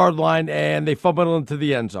 5-yard line, and they fumble into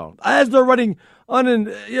the end zone. As they're running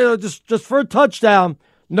just for a touchdown,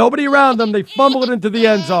 nobody around them, they fumble it into the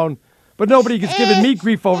end zone, but nobody is giving me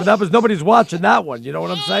grief over that because nobody's watching that one. You know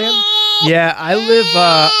what I'm saying? Yeah, I live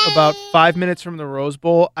about 5 minutes from the Rose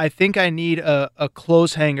Bowl. I think I need a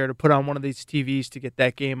clothes hanger to put on one of these TVs to get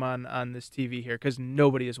that game on this TV here, because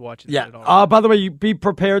nobody is watching it at all. By the way, you be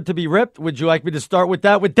prepared to be ripped. Would you like me to start with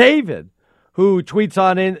that with David, who tweets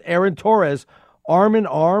on in Aaron Torres, arm in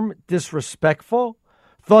arm, disrespectful?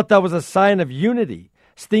 Thought that was a sign of unity.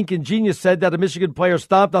 Stinking Genius said that a Michigan player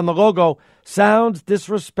stomped on the logo. Sounds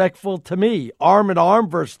disrespectful to me. Arm in arm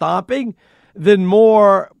versus stomping? Then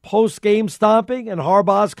more post-game stomping and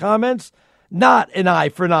Harbaugh's comments? Not an eye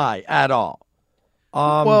for an eye at all.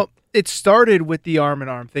 Well, it started with the arm in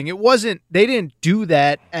arm thing. It wasn't. They didn't do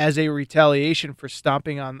that as a retaliation for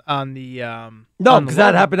stomping on the. No, because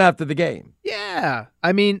that happened after the game. Yeah,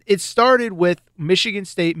 I mean, it started with Michigan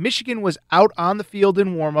State. Michigan was out on the field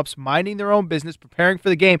in warm-ups, minding their own business, preparing for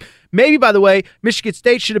the game. Maybe, by the way, Michigan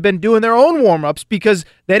State should have been doing their own warm-ups because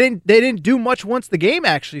they didn't do much once the game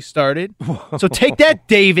actually started. So take that,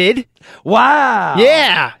 David. Wow.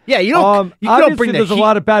 Yeah. You don't bring there's a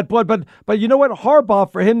lot of bad blood, but you know what?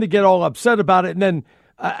 Harbaugh, for him to get all upset about it, and then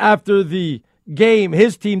after the game.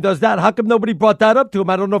 His team does that. How come nobody brought that up to him?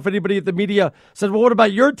 I don't know if anybody at the media said, well, what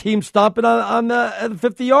about your team stomping on the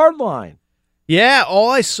 50-yard line? Yeah, all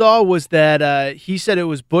I saw was that he said it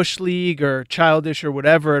was Bush League or childish or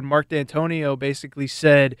whatever, and Mark D'Antonio basically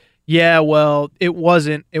said, yeah, well, it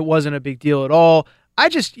wasn't a big deal at all. I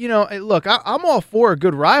just, look, I'm all for a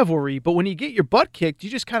good rivalry, but when you get your butt kicked, you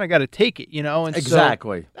just kind of got to take it, And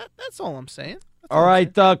exactly. So that's all I'm saying. All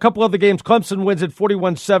right, a couple other games. Clemson wins at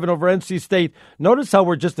 41-7 over NC State. Notice how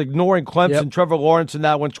we're just ignoring Clemson. Yep. Trevor Lawrence in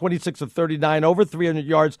that one, 26 of 39, over 300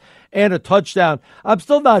 yards and a touchdown. I'm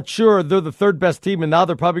still not sure they're the third best team, and now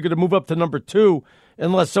they're probably going to move up to number 2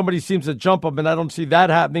 unless somebody seems to jump them, and I don't see that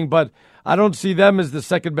happening, but I don't see them as the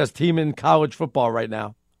second best team in college football right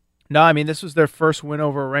now. No, I mean, this was their first win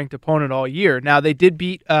over a ranked opponent all year. Now, they did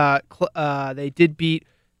beat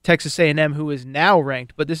Texas A&M, who is now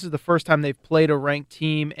ranked, but this is the first time they've played a ranked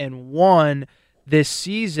team and won this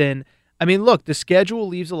season. I mean, look, the schedule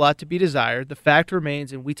leaves a lot to be desired. The fact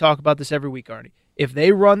remains, and we talk about this every week, Arnie, if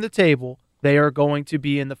they run the table, they are going to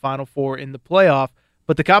be in the Final Four in the playoff,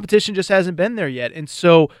 but the competition just hasn't been there yet. And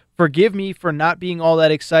so forgive me for not being all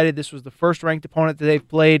that excited. This was the first ranked opponent that they've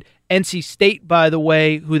played. NC State, by the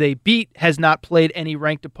way, who they beat, has not played any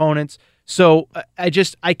ranked opponents. So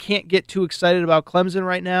I can't get too excited about Clemson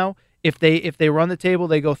right now. If they run the table,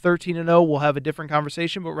 they go 13-0, we'll have a different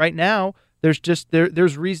conversation. But right now,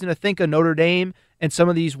 there's reason to think a Notre Dame and some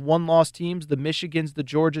of these one-loss teams, the Michigans, the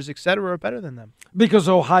Georgias, et cetera, are better than them. Because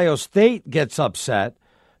Ohio State gets upset,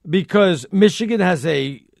 because Michigan has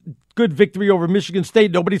a good victory over Michigan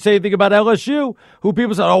State. Nobody say anything about LSU, who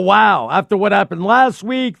people said, oh, wow, after what happened last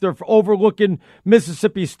week, they're overlooking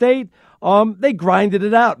Mississippi State. They grinded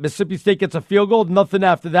it out. Mississippi State gets a field goal, nothing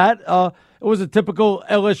after that. It was a typical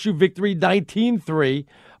LSU victory, 19-3.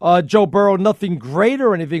 Joe Burrow, nothing great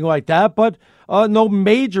or anything like that, but no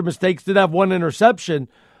major mistakes. Did have one interception.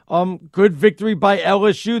 Good victory by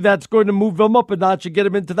LSU. That's going to move them up a notch and get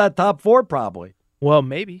them into that top 4 probably. Well,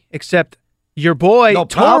 maybe, except your boy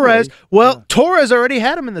Torres. Well, Torres already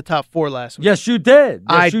had him in the top 4 last week. Yes, you did.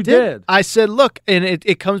 Yes, you did. I said, look, and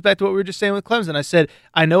it comes back to what we were just saying with Clemson. I said,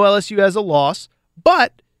 I know LSU has a loss,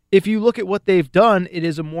 but if you look at what they've done, it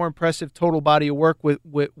is a more impressive total body of work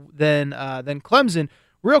than Clemson.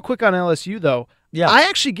 Real quick on LSU, though. Yeah. I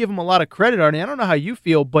actually give them a lot of credit, Arnie. I don't know how you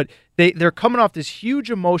feel, but they're coming off this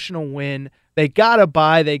huge emotional win. They got a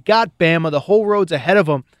bye. They got Bama. The whole road's ahead of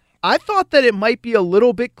them. I thought that it might be a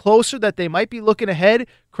little bit closer, that they might be looking ahead.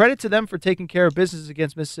 Credit to them for taking care of business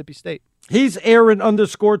against Mississippi State. He's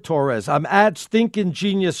Aaron_Torres. I'm at Stinkin'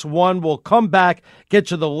 Genius 1. We'll come back,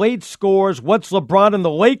 get you the late scores, what's LeBron and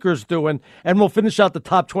the Lakers doing, and we'll finish out the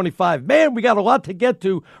top 25. Man, we got a lot to get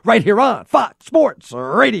to right here on Fox Sports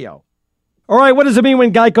Radio. All right, what does it mean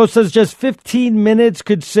when Geico says just 15 minutes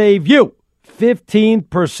could save you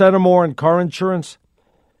 15% or more in car insurance?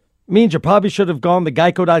 Means you probably should have gone to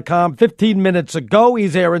Geico.com 15 minutes ago.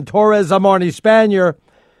 He's Aaron Torres. I'm Arnie Spanier.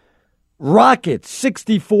 Rockets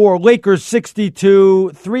 64, Lakers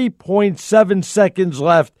 62, 3.7 seconds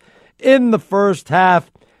left in the first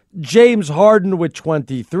half. James Harden with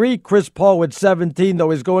 23, Chris Paul with 17,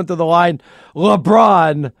 though he's going to the line.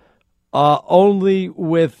 LeBron only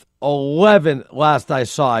with 11 last I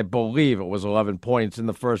saw. I believe it was 11 points in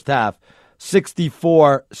the first half.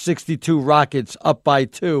 64-62 Rockets up by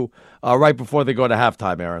 2 right before they go to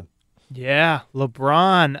halftime, Aaron. Yeah,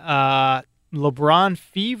 LeBron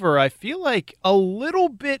fever. I feel like a little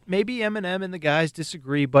bit, maybe Eminem and the guys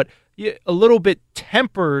disagree, but a little bit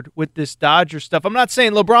tempered with this Dodger stuff. I'm not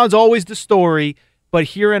saying LeBron's always the story, but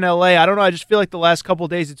here in L.A., I don't know, I just feel like the last couple of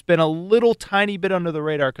days it's been a little tiny bit under the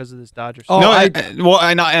radar because of this Dodger stuff.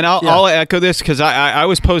 I'll echo this because I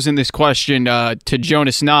was posing this question to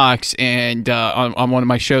Jonas Knox and on one of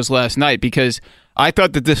my shows last night, because I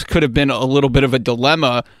thought that this could have been a little bit of a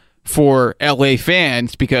dilemma for LA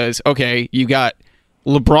fans because, okay, you got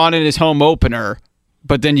LeBron in his home opener,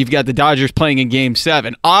 but then you've got the Dodgers playing in Game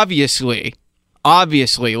 7. Obviously,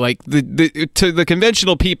 like to the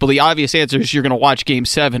conventional people, the obvious answer is you're going to watch Game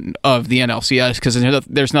 7 of the NLCS because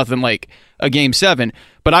there's nothing like a Game 7.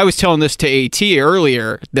 But I was telling this to AT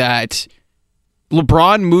earlier that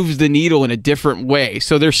LeBron moves the needle in a different way.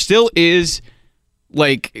 So there still is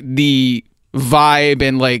like the vibe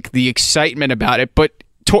and like the excitement about it, but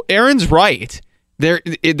Aaron's right.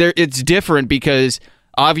 It's different because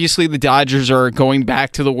obviously the Dodgers are going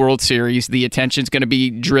back to the World Series. The attention's going to be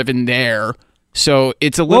driven there. So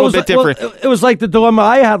it's a little bit different. It was like the dilemma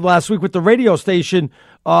I had last week with the radio station,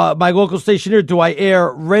 my local station here. Do I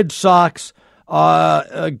air Red Sox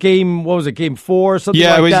game, what was it, game 4 or something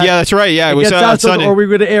yeah, like it was, that? Yeah, that's right. Yeah, it was on Sunday. Or we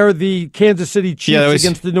were going to air the Kansas City Chiefs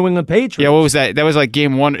against the New England Patriots. Yeah, what was that? That was like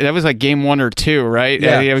game 1. That was like game 1 or 2, right?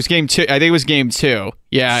 Yeah, it was game 2. I think it was game 2.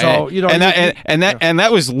 Yeah. So, and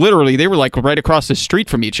that was literally, they were like right across the street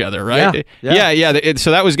from each other, right? Yeah.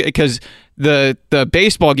 So that was because the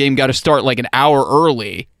baseball game got to start like an hour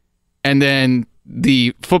early, and then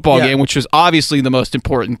the football game, which was obviously the most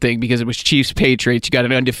important thing because it was Chiefs Patriots. You got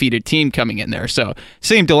an undefeated team coming in there, so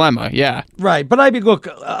same dilemma. Yeah, right. But I mean, look,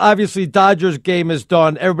 obviously Dodgers game is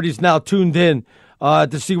done. Everybody's now tuned in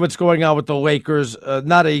to see what's going on with the Lakers.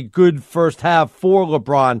 Not a good first half for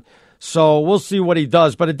LeBron. So we'll see what he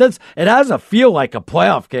does, but it has a feel like a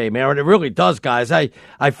playoff game, Aaron. It really does, guys. I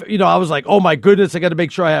was like, oh my goodness, I got to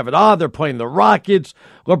make sure I have it on. They're playing the Rockets,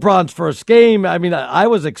 LeBron's first game. I mean, I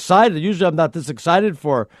was excited. Usually I'm not this excited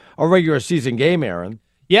for a regular season game, Aaron.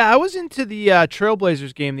 Yeah, I was into the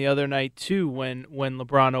Trailblazers game the other night too when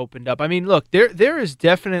LeBron opened up. I mean, look, there is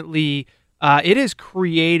definitely it has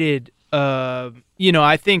created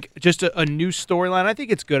I think just a new storyline. I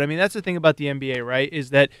think it's good. I mean, that's the thing about the NBA, right? Is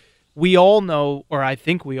that we all know, or I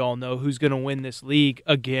think we all know, who's going to win this league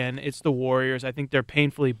again. It's the Warriors. I think they're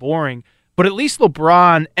painfully boring. But at least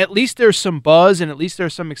LeBron, at least there's some buzz and at least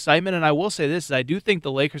there's some excitement. And I will say this, I do think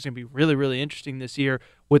the Lakers are going to be really, really interesting this year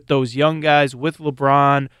with those young guys, with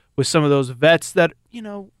LeBron, with some of those vets that,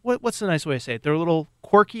 what's the nice way to say it? They're a little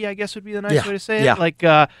quirky, I guess would be the nice way to say it. Yeah. Like,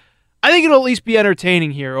 I think it'll at least be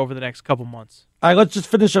entertaining here over the next couple months. All right, let's just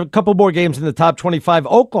finish a couple more games in the top 25.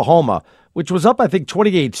 Oklahoma, which was up, I think,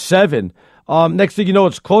 28-7. Next thing you know,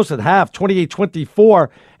 it's close at half, 28-24.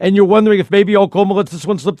 And you're wondering if maybe Oklahoma lets this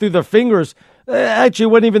one slip through their fingers. Actually, it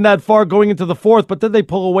wasn't even that far going into the fourth, but then they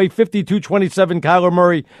pull away 52-27. Kyler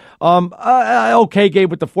Murray, okay game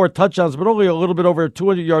with the 4 touchdowns, but only a little bit over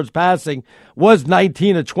 200 yards passing, was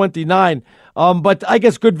 19-29. But I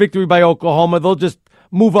guess good victory by Oklahoma. They'll just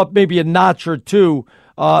move up maybe a notch or two.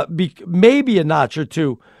 Because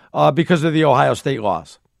of the Ohio State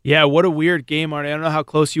loss. Yeah, what a weird game, Arnie. I don't know how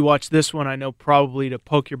close you watched this one. I know probably to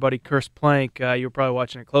poke your buddy Curse Plank, you were probably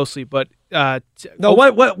watching it closely. But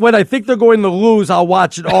when I think they're going to lose, I'll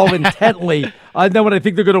watch it all intently. And then when I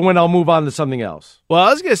think they're going to win, I'll move on to something else. Well,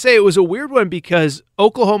 I was going to say it was a weird one because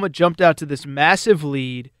Oklahoma jumped out to this massive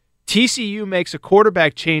lead. TCU makes a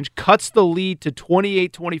quarterback change, cuts the lead to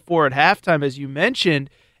 28-24 at halftime, as you mentioned.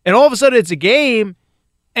 And all of a sudden it's a game.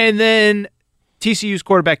 And then TCU's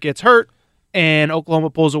quarterback gets hurt, and Oklahoma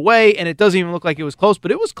pulls away, and it doesn't even look like it was close. But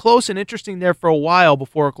it was close and interesting there for a while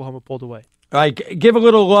before Oklahoma pulled away. All right, give a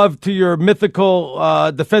little love to your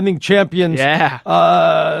mythical defending champions,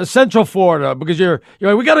 Central Florida, because you're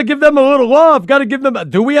we got to give them a little love. Got to give them.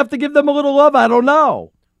 Do we have to give them a little love? I don't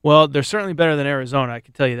know. Well, they're certainly better than Arizona. I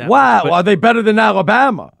can tell you that. Wow, are they better than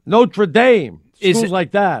Alabama, Notre Dame? Schools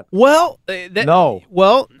like that. Well, no.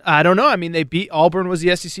 Well, I don't know. I mean, they beat Auburn. Was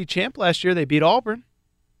the SEC champ last year? They beat Auburn.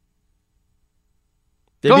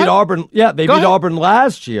 They beat Auburn. Yeah, they beat Auburn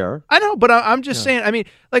last year. I know, but I'm just saying. I mean,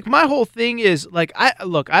 like my whole thing is like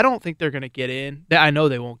I don't think they're going to get in. I know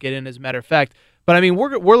they won't get in, as a matter of fact. But I mean,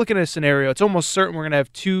 we're looking at a scenario. It's almost certain we're going to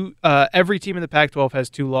have two. Every team in the Pac-12 has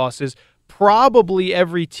 2 losses. Probably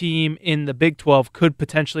every team in the Big 12 could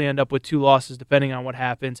potentially end up with 2 losses, depending on what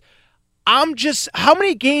happens. How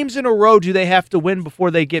many games in a row do they have to win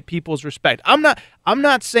before they get people's respect? I'm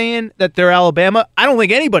not saying that they're Alabama. I don't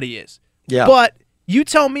think anybody is. Yeah. But you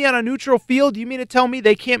tell me on a neutral field, you mean to tell me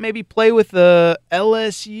they can't maybe play with the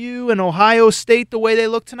LSU and Ohio State the way they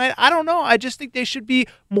look tonight? I don't know. I just think they should be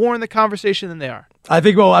more in the conversation than they are. I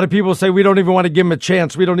think a lot of people say we don't even want to give them a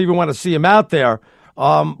chance. We don't even want to see them out there.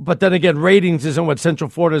 But then again, ratings isn't what Central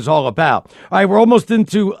Florida is all about. All right, we're almost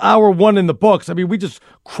into hour 1 in the books. I mean, we just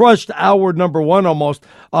crushed hour number 1 almost.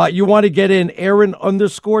 You want to get in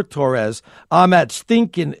Aaron_Torres. I'm at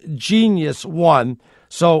Stinkin' Genius 1.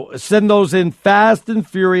 So send those in fast and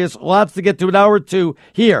furious. Lots to get to in hour 2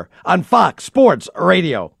 here on Fox Sports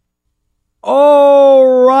Radio.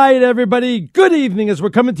 All right, everybody. Good evening as we're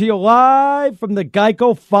coming to you live from the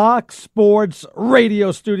Geico Fox Sports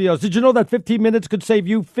Radio studios. Did you know that 15 minutes could save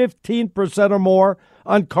you 15% or more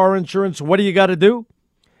on car insurance? What do you got to do?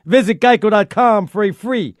 Visit geico.com for a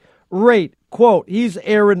free rate quote. He's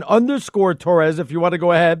Aaron_Torres. If you want to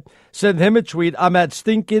go ahead, send him a tweet. I'm at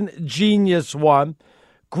Stinkin' Genius 1.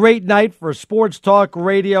 Great night for sports talk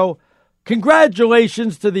radio.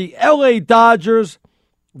 Congratulations to the LA Dodgers.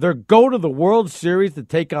 Their go to the World Series to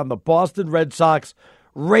take on the Boston Red Sox.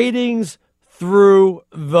 Ratings through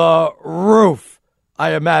the roof.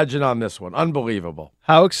 I imagine, on this one. Unbelievable.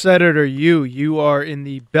 How excited are you? You are in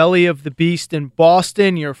the belly of the beast in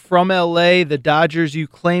Boston. You're from L.A. The Dodgers, you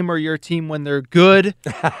claim, are your team when they're good.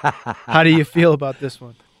 How do you feel about this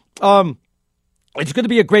one? It's going to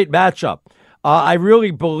be a great matchup. I really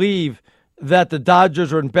believe that the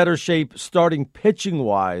Dodgers are in better shape starting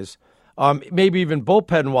pitching-wise, maybe even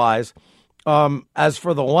bullpen-wise. As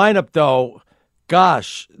for the lineup, though,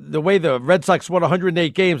 gosh, the way the Red Sox won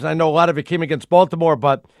 108 games, and I know a lot of it came against Baltimore,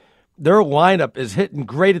 but their lineup is hitting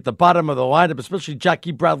great at the bottom of the lineup, especially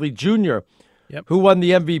Jackie Bradley Jr., who won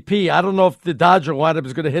the MVP. I don't know if the Dodger lineup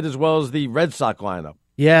is going to hit as well as the Red Sox lineup.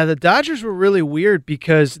 Yeah, the Dodgers were really weird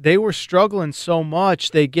because they were struggling so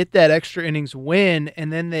much. They get that extra innings win,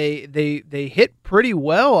 and then they hit pretty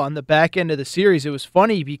well on the back end of the series. It was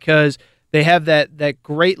funny because they have that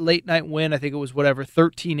great late-night win. I think it was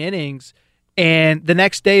 13 innings. And the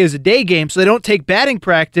next day is a day game, so they don't take batting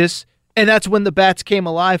practice, and that's when the bats came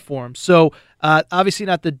alive for them. So obviously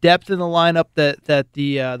not the depth in the lineup that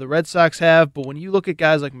the Red Sox have, but when you look at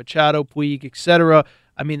guys like Machado, Puig, etc.,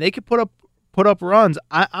 I mean, they could put up runs.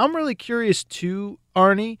 I'm really curious too,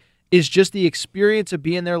 Arnie, is just the experience of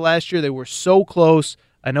being there last year. They were so close.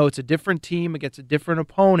 I know it's a different team against a different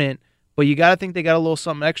opponent, but you got to think they got a little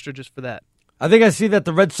something extra just for that. I think I see that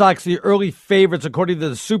the Red Sox, the early favorites, according to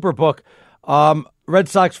the Superbook, Red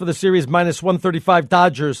Sox for the series minus 135,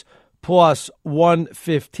 Dodgers plus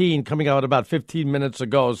 115, coming out about 15 minutes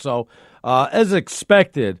ago. So, as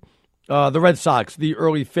expected, the Red Sox, the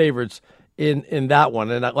early favorites in that one.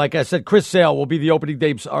 And like I said, Chris Sale will be the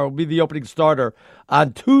opening starter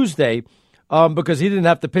on Tuesday because he didn't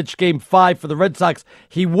have to pitch Game 5 for the Red Sox.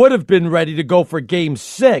 He would have been ready to go for Game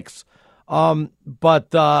 6. But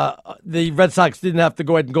the Red Sox didn't have to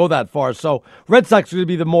go ahead and go that far. So Red Sox are going to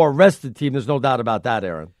be the more rested team. There's no doubt about that,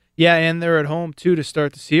 Aaron. Yeah, and they're at home, too, to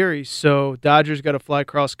start the series. So Dodgers got to fly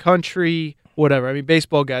cross country, whatever. I mean,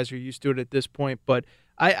 baseball guys are used to it at this point. But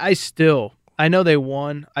I know they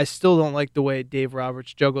won. I still don't like the way Dave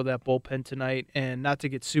Roberts juggled that bullpen tonight. And not to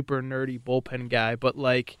get super nerdy bullpen guy, but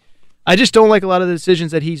I just don't like a lot of the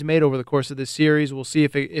decisions that he's made over the course of this series. We'll see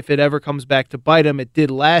if it ever comes back to bite him. It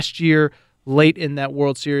did last year, late in that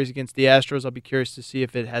World Series against the Astros. I'll be curious to see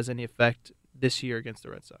if it has any effect this year against the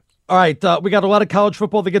Red Sox. All right, we got a lot of college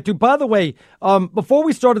football to get to. By the way, before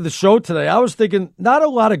we started the show today, I was thinking not a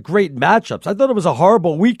lot of great matchups. I thought it was a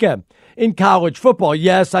horrible weekend in college football.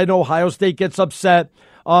 Yes, I know Ohio State gets upset.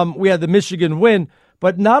 We had the Michigan win,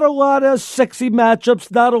 but not a lot of sexy matchups,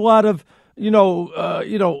 not a lot of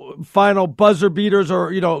final buzzer beaters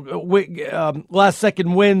or, last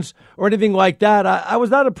second wins or anything like that. I was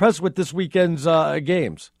not impressed with this weekend's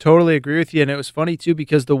games. Totally agree with you. And it was funny, too,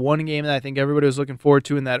 because the one game that I think everybody was looking forward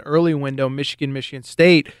to in that early window, Michigan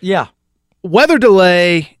State. Yeah. Weather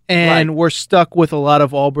delay, and we're stuck with a lot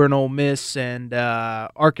of Auburn, Ole Miss, and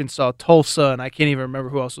Arkansas, Tulsa, and I can't even remember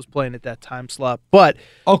who else was playing at that time slot. But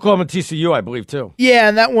Oklahoma, TCU, I believe, too. Yeah,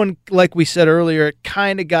 and that one, like we said earlier, it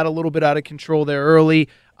kind of got a little bit out of control there early.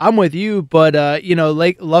 I'm with you, but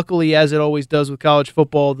luckily, as it always does with college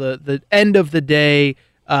football, the end of the day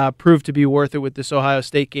proved to be worth it with this Ohio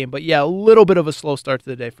State game. But, yeah, a little bit of a slow start to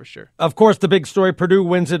the day for sure. Of course, the big story, Purdue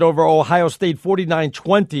wins it over Ohio State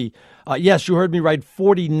 49-20. Yes, you heard me right,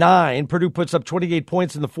 49. Purdue puts up 28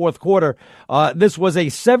 points in the fourth quarter. This was a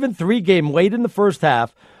 7-3 game late in the first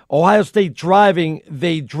half. Ohio State driving.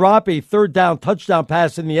 They drop a third down touchdown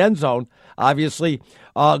pass in the end zone. Obviously,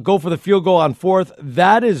 go for the field goal on fourth.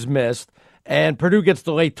 That is missed. And Purdue gets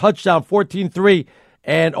the late touchdown, 14-3.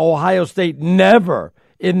 And Ohio State never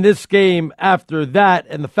in this game after that.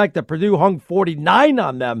 And the fact that Purdue hung 49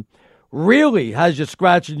 on them really has you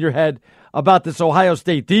scratching your head about this Ohio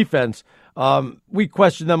State defense. We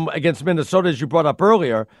questioned them against Minnesota, as you brought up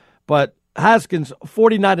earlier, but Haskins,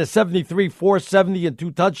 49-73, 470 and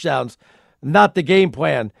 2 touchdowns. Not the game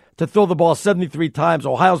plan to throw the ball 73 times.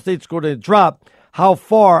 Ohio State's going to drop. How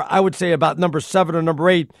far? I would say about number 7 or number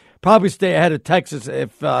 8. Probably stay ahead of Texas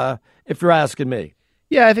if you're asking me.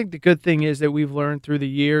 Yeah, I think the good thing is that we've learned through the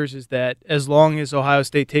years is that as long as Ohio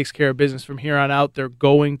State takes care of business from here on out, they're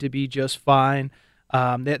going to be just fine.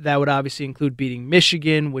 That would obviously include beating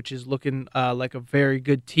Michigan, which is looking like a very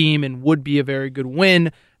good team and would be a very good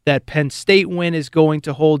win. That Penn State win is going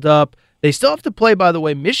to hold up. They still have to play, by the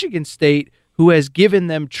way, Michigan State, who has given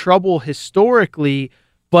them trouble historically.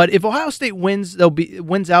 But if Ohio State wins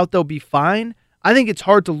out, they'll be fine. I think it's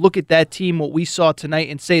hard to look at that team, what we saw tonight,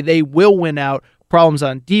 and say they will win out. Problems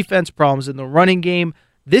on defense, problems in the running game.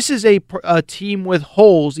 This is a team with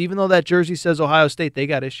holes. Even though that jersey says Ohio State, they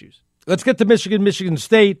got issues. Let's get to Michigan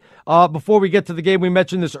State. Before we get to the game, we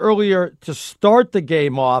mentioned this earlier. To start the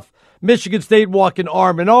game off, Michigan State walking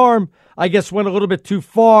arm in arm, I guess went a little bit too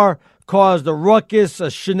far, caused a ruckus, a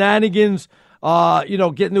shenanigans, get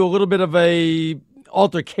into a little bit of a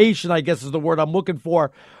altercation, I guess is the word I'm looking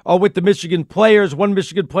for, with the Michigan players. One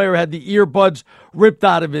Michigan player had the earbuds ripped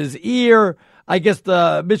out of his ear. I guess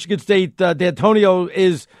the Michigan State D'Antonio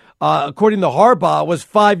is, according to Harbaugh, was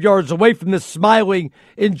 5 yards away from this, smiling,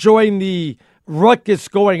 enjoying the ruckus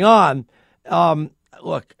going on.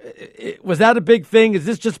 Look, was that a big thing? Is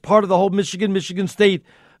this just part of the whole Michigan State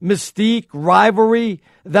mystique, rivalry,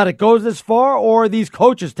 that it goes this far, or are these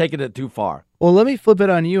coaches taking it too far? Well, let me flip it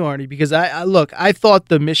on you, Arnie, because I thought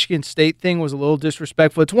the Michigan State thing was a little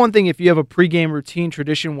disrespectful. It's one thing if you have a pregame routine,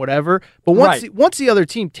 tradition, whatever, but once the other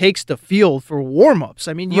team takes the field for warm-ups,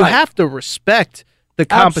 I mean, you have to respect the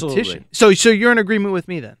competition. Absolutely. So you're in agreement with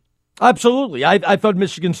me then? Absolutely. I thought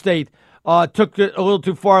Michigan State took it a little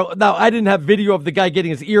too far. Now, I didn't have video of the guy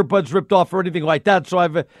getting his earbuds ripped off or anything like that, so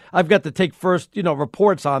I've got to take first,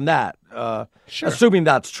 reports on that. Sure. Assuming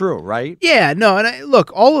that's true, right? Yeah, no, and look,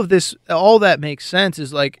 all that makes sense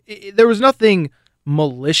is like there was nothing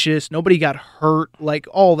malicious, nobody got hurt, like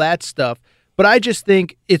all that stuff. But I just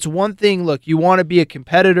think it's one thing, look, you want to be a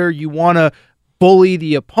competitor, you want to bully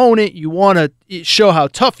the opponent, you want to show how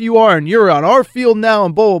tough you are, and you're on our field now,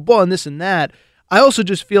 and blah, blah, blah, and this and that. I also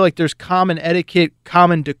just feel like there's common etiquette,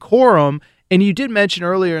 common decorum. And you did mention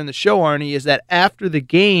earlier in the show, Arnie, is that after the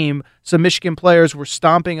game, some Michigan players were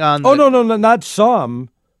stomping on. No, not some.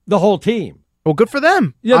 The whole team. Well, good for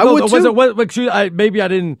them. Yeah, I would too. Maybe I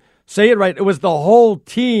didn't say it right. It was the whole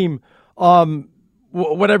team.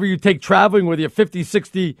 Whatever you take traveling with you, 50,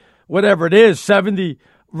 60, whatever it is, 70,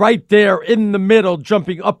 right there in the middle,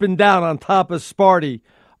 jumping up and down on top of Sparty,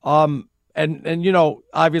 and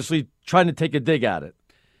obviously trying to take a dig at it.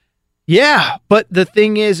 Yeah, but the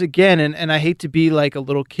thing is, again, and I hate to be like a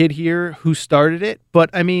little kid here who started it, but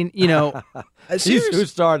I mean, who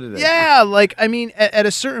started it? Yeah, like, I mean, at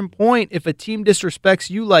a certain point, if a team disrespects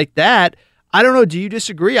you like that, I don't know, do you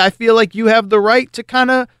disagree? I feel like you have the right to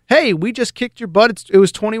kind of, hey, we just kicked your butt. It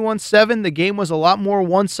was 21-7. The game was a lot more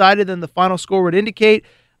one-sided than the final score would indicate.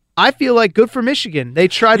 I feel like good for Michigan. They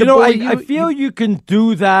tried to bully you. I feel you can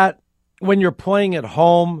do that when you're playing at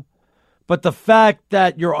home. But the fact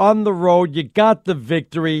that you're on the road, you got the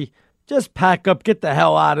victory, just pack up, get the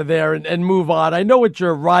hell out of there and move on. I know it's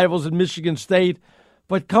your rivals in Michigan State,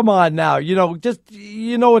 but come on now.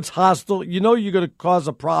 It's hostile. You're going to cause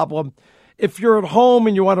a problem. If you're at home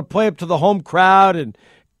and you want to play up to the home crowd and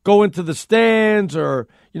go into the stands or,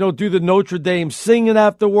 do the Notre Dame singing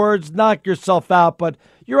afterwards, knock yourself out. But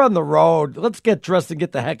you're on the road. Let's get dressed and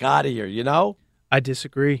get the heck out of here, I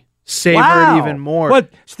disagree. Savor it even more.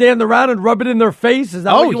 What, stand around and rub it in their face? Is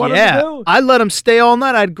that what you want them to do? I'd let them stay all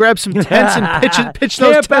night. I'd grab some tents and pitch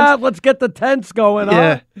those tents. Out. Let's get the tents going.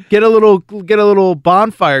 Yeah, huh? Get a little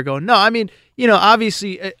bonfire going. No, I mean,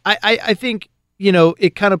 obviously, I think,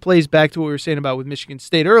 it kind of plays back to what we were saying about with Michigan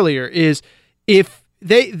State earlier, is if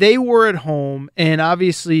they were at home, and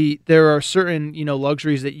obviously there are certain,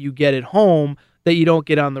 luxuries that you get at home that you don't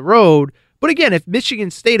get on the road. But again, if Michigan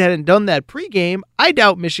State hadn't done that pregame, I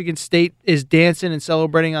doubt Michigan State is dancing and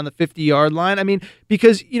celebrating on the 50-yard line. I mean,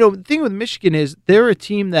 because, the thing with Michigan is they're a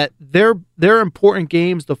team that their important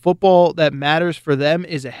games, the football that matters for them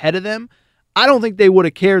is ahead of them. I don't think they would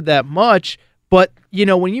have cared that much. But,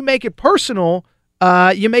 when you make it personal,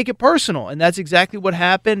 you make it personal. And that's exactly what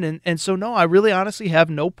happened. And so, no, I really honestly have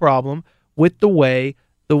no problem with the way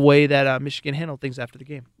that Michigan handled things after the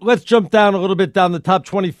game. Let's jump down a little bit down the top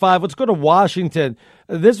 25. Let's go to Washington.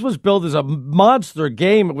 This was billed as a monster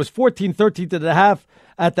game. It was 14-13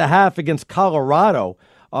 at the half against Colorado.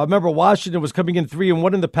 Remember, Washington was coming in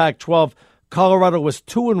 3-1 in the Pac-12. Colorado was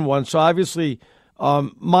 2-1, so obviously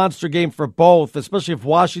monster game for both, especially if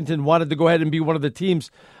Washington wanted to go ahead and be one of the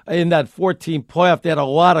teams in that 14 playoff. They had a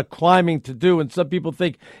lot of climbing to do, and some people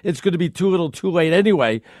think it's going to be too little too late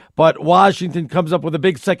anyway. But Washington comes up with a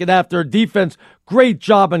big second half. Their defense, great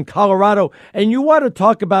job in Colorado. And you want to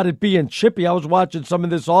talk about it being chippy. I was watching some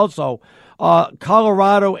of this also.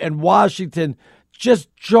 Colorado and Washington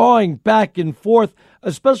just jawing back and forth,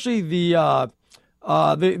 especially the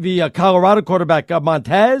Colorado quarterback,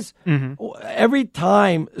 Montez. Mm-hmm. Every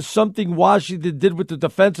time something Washington did with the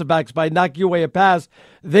defensive backs by knocking away a pass,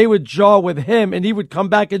 they would jaw with him, and he would come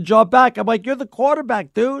back and jaw back. I'm like, you're the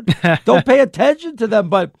quarterback, dude. Don't pay attention to them.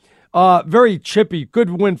 But very chippy.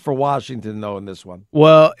 Good win for Washington, though, in this one.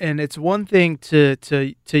 Well, and it's one thing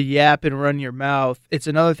to yap and run your mouth. It's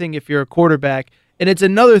another thing if you're a quarterback And it's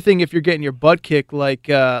another thing if you're getting your butt kicked like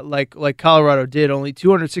Colorado did. Only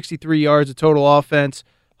 263 yards of total offense,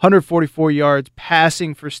 144 yards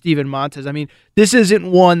passing for Steven Montez. I mean, this isn't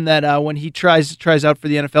one that when he tries out for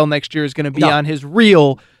the NFL next year is going to be on his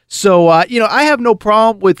reel. So, I have no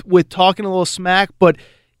problem with talking a little smack, but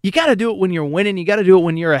you got to do it when you're winning. You got to do it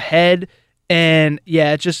when you're ahead. And,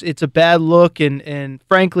 yeah, it's a bad look. And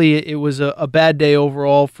frankly, it was a bad day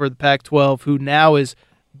overall for the Pac-12, who now is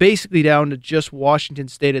basically down to just Washington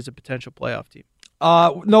State as a potential playoff team.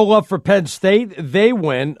 No love for Penn State. They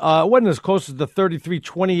win. It wasn't as close as the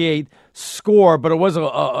 33-28 score, but it was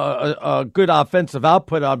a good offensive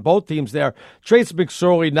output on both teams there. Trace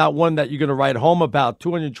McSorley, not one that you're going to write home about.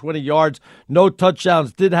 220 yards, no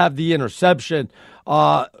touchdowns, did have the interception.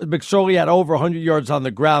 McSorley had over 100 yards on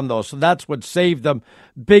the ground, though, so that's what saved them.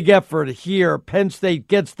 Big effort here. Penn State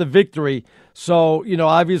gets the victory, so,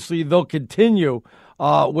 obviously they'll continue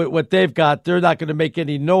with what they've got. They're not going to make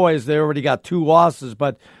any noise. They already got 2 losses,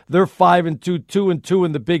 but they're 5-2, 2-2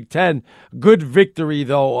 in the Big Ten. Good victory,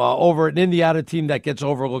 though, over an Indiana team that gets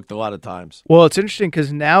overlooked a lot of times. Well, it's interesting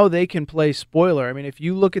because now they can play spoiler. I mean, if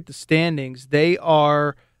you look at the standings, they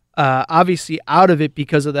are obviously out of it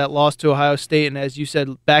because of that loss to Ohio State, and as you said,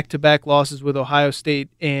 back-to-back losses with Ohio State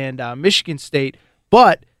and Michigan State.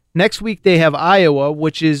 But next week they have Iowa,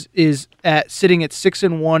 which is sitting at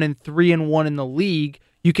 6-1 and 3-1 in the league.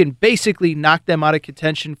 You can basically knock them out of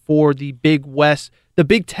contention for the Big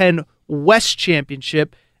Ten West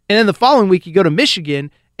Championship. And then the following week you go to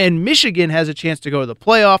Michigan, and Michigan has a chance to go to the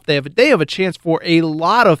playoff. They have a chance for a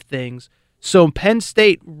lot of things. So Penn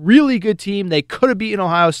State, really good team. They could have beaten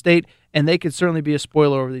Ohio State, and they could certainly be a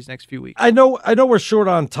spoiler over these next few weeks. I know we're short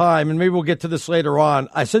on time, and maybe we'll get to this later on.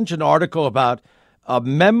 I sent you an article about a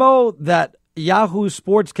memo that Yahoo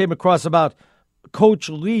Sports came across about Coach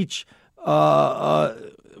Leach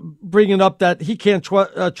bringing up that he can't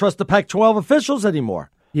trust the Pac-12 officials anymore.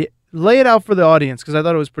 Yeah, lay it out for the audience because I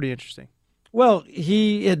thought it was pretty interesting. Well,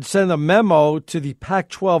 he had sent a memo to the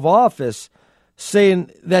Pac-12 office saying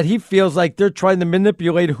that he feels like they're trying to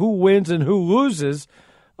manipulate who wins and who loses,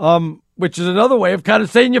 which is another way of kind of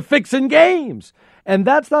saying you're fixing games. And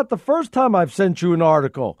that's not the first time I've sent you an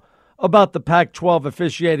article about the Pac-12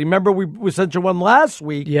 officiating. Remember, we sent you one last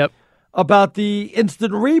week about the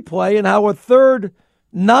instant replay and how a third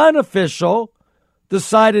non-official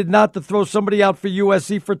decided not to throw somebody out for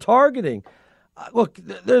USC for targeting. Look,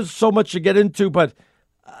 there's so much to get into, but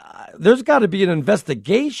there's got to be an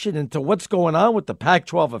investigation into what's going on with the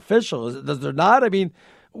Pac-12 officials. Does there not? I mean,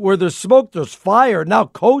 where there's smoke, there's fire. Now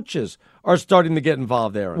coaches are starting to get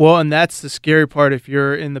involved there. Well, and that's the scary part if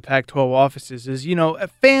you're in the Pac-12 offices is,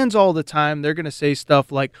 fans all the time, they're going to say stuff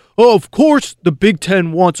like, oh, of course the Big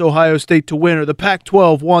Ten wants Ohio State to win or the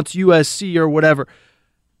Pac-12 wants USC or whatever,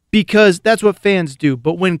 because that's what fans do.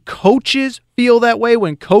 But when coaches feel that way,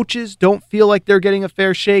 when coaches don't feel like they're getting a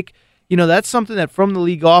fair shake, that's something that from the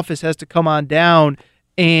league office has to come on down.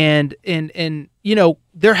 And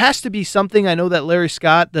there has to be something. I know that Larry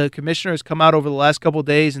Scott, the commissioner, has come out over the last couple of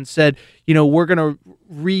days and said, we're going to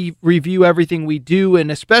review everything we do.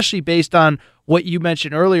 And especially based on what you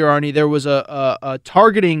mentioned earlier, Arnie, there was a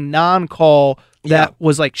targeting non-call that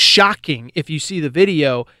was like shocking if you see the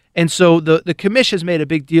video. And so the commission has made a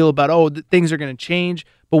big deal about, things are going to change.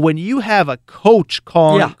 But when you have a coach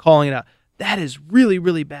calling it out, that is really,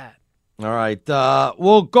 really bad. All right.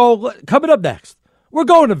 We'll go. Coming up next, we're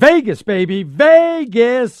going to Vegas, baby.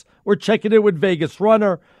 Vegas. We're checking in with Vegas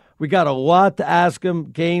Runner. We got a lot to ask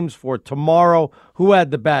him. Games for tomorrow. Who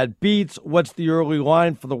had the bad beats? What's the early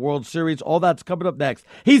line for the World Series? All that's coming up next.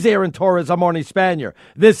 He's Aaron Torres. I'm Arnie Spanier.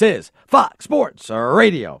 This is Fox Sports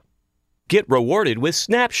Radio. Get rewarded with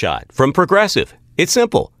Snapshot from Progressive. It's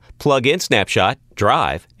simple. Plug in Snapshot,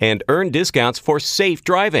 drive, and earn discounts for safe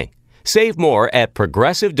driving. Save more at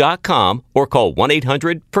Progressive.com or call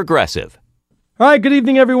 1-800-PROGRESSIVE. All right, good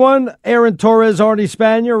evening, everyone. Aaron Torres, Arnie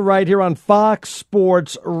Spanier, right here on Fox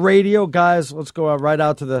Sports Radio. Guys, let's go right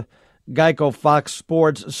out to the Geico Fox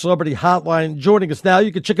Sports Celebrity Hotline. Joining us now,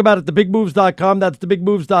 you can check him out at thebigmoves.com. That's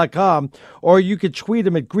thebigmoves.com. Or you can tweet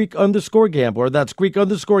him at Greek_Gambler. That's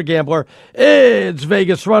Greek_Gambler. It's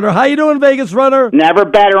Vegas Runner. How you doing, Vegas Runner? Never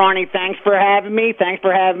better, Arnie. Thanks for having me. Thanks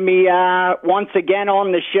for having me once again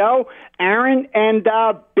on the show, Aaron. And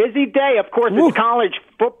busy day. Of course, it's college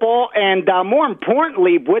football. And more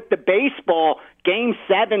importantly, with the baseball, Game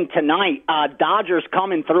 7 tonight, Dodgers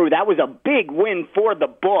coming through. That was a big win for the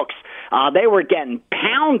books. They were getting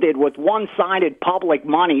pounded with one-sided public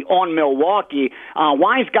money on Milwaukee.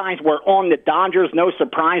 Wise guys were on the Dodgers. No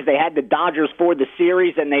surprise. They had the Dodgers for the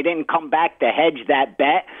series, and they didn't come back to hedge that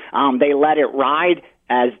bet. They let it ride.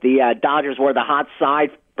 as the Dodgers were the hot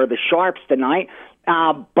side for the Sharps tonight.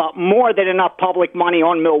 But more than enough public money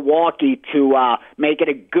on Milwaukee to make it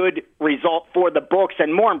a good result for the books.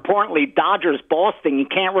 And more importantly, Dodgers-Boston, you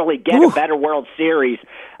can't really get a better World Series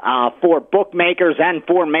for bookmakers and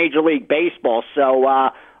for Major League Baseball. So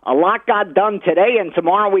a lot got done today, and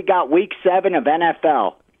tomorrow we got Week 7 of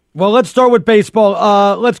NFL. Well, let's start with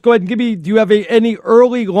baseball. Let's go ahead and do you have any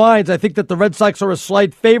early lines? I think that the Red Sox are a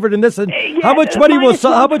slight favorite in this. And how much money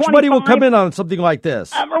will come in on something like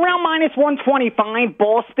this? Around minus 125.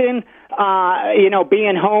 Boston,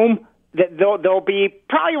 being home, they'll be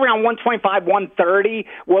probably around 125, 130.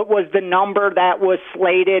 What was the number that was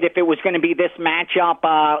slated if it was going to be this matchup?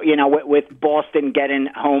 With Boston getting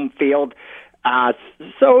home field. I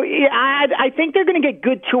think they're going to get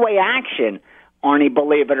good two-way action, Arnie,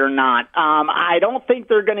 believe it or not. I don't think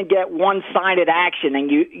they're going to get one-sided action, and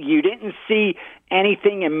you didn't see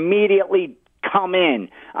anything immediately come in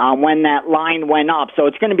when that line went up. So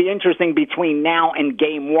it's going to be interesting between now and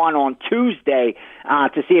Game 1 on Tuesday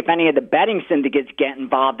to see if any of the betting syndicates get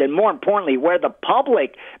involved, and more importantly, where the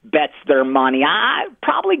public bets their money. I'm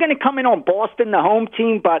probably going to come in on Boston, the home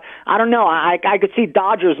team, but I don't know. I could see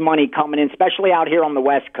Dodgers money coming in, especially out here on the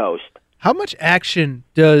West Coast. How much action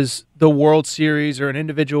does the World Series or an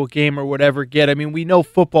individual game or whatever get? I mean, we know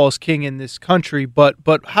football is king in this country, but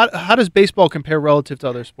how does baseball compare relative to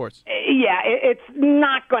other sports? Yeah, it's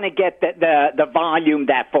not going to get the volume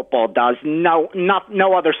that football does. No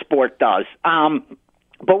other sport does.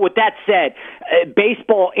 But with that said,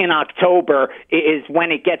 baseball in October is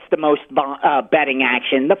when it gets the most betting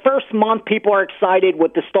action. The first month, people are excited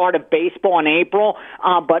with the start of baseball in April,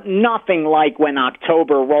 but nothing like when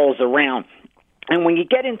October rolls around. And when you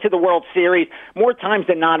get into the World Series, more times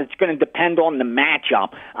than not, it's going to depend on the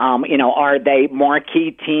matchup. Are they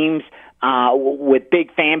marquee teams with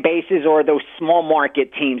big fan bases, or are those small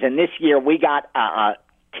market teams? And this year, we got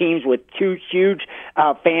teams with two huge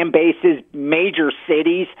fan bases, major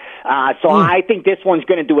cities. I think this one's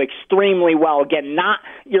going to do extremely well. Again, not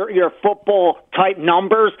your football-type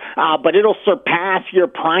numbers, but it'll surpass your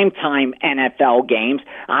primetime NFL games.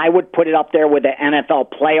 I would put it up there with the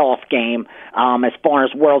NFL playoff game as far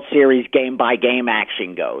as World Series game-by-game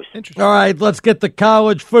action goes. All right, let's get to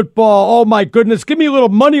college football. Oh, my goodness. Give me a little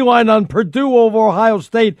money line on Purdue over Ohio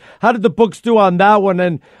State. How did the books do on that one?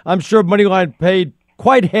 And I'm sure money line paid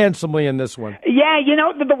quite handsomely in this one. Yeah,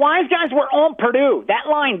 the wise guys were on Purdue. That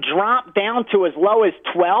line dropped down to as low as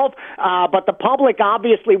 12, but the public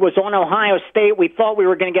obviously was on Ohio State. We thought we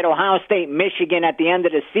were going to get Ohio State, Michigan at the end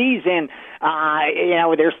of the season.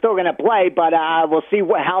 They're still going to play, but we'll see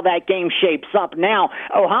how that game shapes up. Now,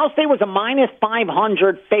 Ohio State was a minus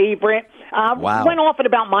 500 favorite. Wow. Went off at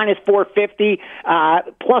about minus 450,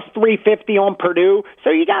 plus 350 on Purdue. So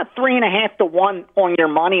you got 3.5 to 1 on your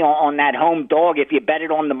money on that home dog if you bet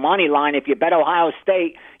it on the money line. If you bet Ohio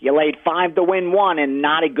State, you laid 5 to win 1, and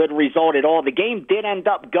not a good result at all. The game did end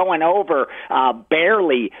up going over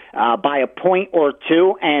barely by a point or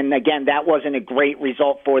two, and again, that wasn't a great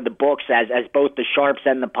result for the books as both the Sharps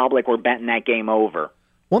and the public were betting that game over.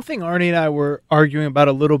 One thing Arnie and I were arguing about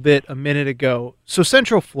a little bit a minute ago. So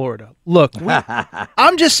Central Florida, look,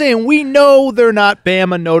 I'm just saying we know they're not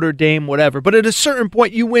Bama, Notre Dame, whatever, but at a certain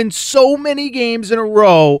point you win so many games in a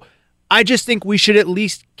row, I just think we should at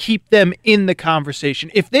least keep them in the conversation.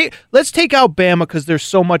 Let's take out Bama because they're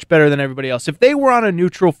so much better than everybody else. If they were on a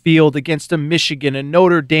neutral field against a Michigan, a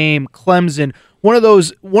Notre Dame, Clemson, one of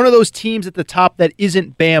those teams at the top that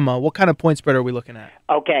isn't Bama, what kind of point spread are we looking at?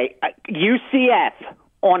 Okay, UCF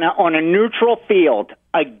on a neutral field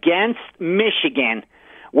against Michigan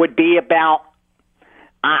would be about,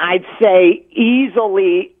 I'd say,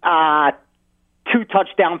 easily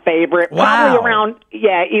 2-touchdown favorite. Wow. Probably around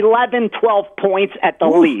 11, 12 points at the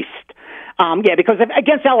least. Because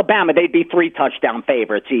against Alabama, they'd be 3-touchdown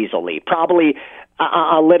favorites easily. Probably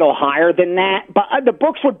a little higher than that. But the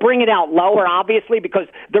books would bring it out lower, obviously, because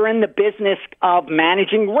they're in the business of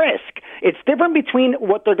managing risk. It's different between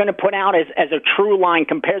what they're going to put out as a true line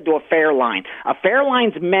compared to a fair line. A fair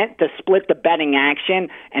line's meant to split the betting action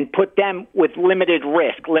and put them with limited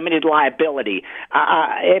risk, limited liability.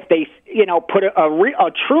 If they put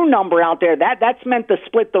a true number out there, that's meant to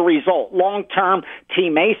split the result. Long term,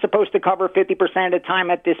 Team A is supposed to cover 50% of the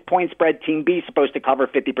time at this point spread. Team B is supposed to cover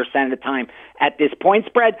 50% of the time at this point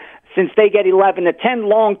spread. Since they get 11 to 10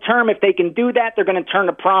 long term, if they can do that, they're going to turn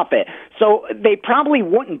a profit. So they probably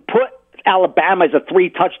wouldn't put Alabama as a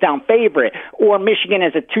 3-touchdown favorite or Michigan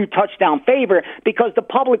as a 2-touchdown favorite because the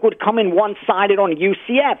public would come in one-sided on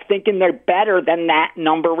UCF thinking they're better than that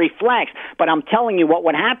number reflects. But I'm telling you, what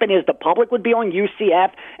would happen is the public would be on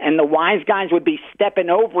UCF and the wise guys would be stepping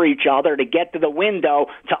over each other to get to the window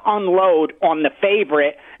to unload on the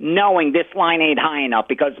favorite, knowing this line ain't high enough.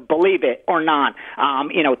 Because believe it or not,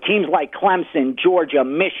 teams like Clemson, Georgia,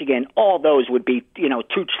 Michigan, all those would be,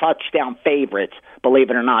 2-touchdown favorites, believe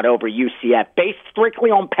it or not, over UCF, based strictly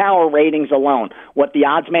on power ratings alone, what the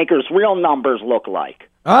odds makers' real numbers look like.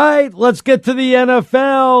 All right, let's get to the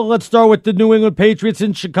NFL. Let's start with the New England Patriots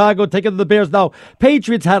in Chicago taking the Bears. Now,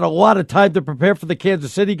 Patriots had a lot of time to prepare for the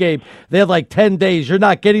Kansas City game. They had like 10 days. You're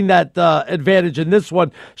not getting that advantage in this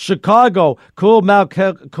one. Chicago, Khalil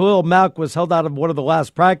Mack was held out of one of the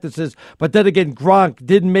last practices, but then again, Gronk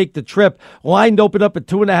didn't make the trip. Line opened up at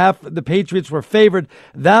 2.5. The Patriots were favored.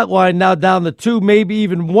 That line now down to 2, maybe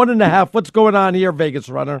even 1.5. What's going on here, Vegas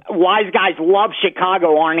runner? Wise guys love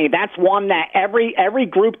Chicago, Arnie. That's one that every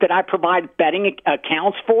group that I provide betting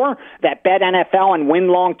accounts for that bet NFL and win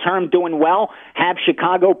long-term doing well have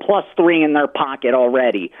Chicago +3 in their pocket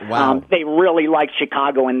already. Wow. They really like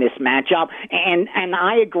Chicago in this matchup. And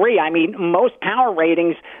I agree. I mean, most power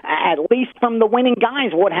ratings, at least from the winning guys,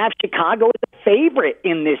 would have Chicago as a favorite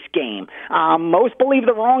in this game. Most believe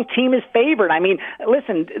the wrong team is favored. I mean,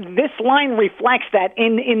 listen, this line reflects that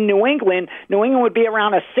in New England would be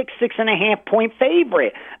around a 6.5 point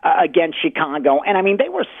favorite against Chicago. And I mean, they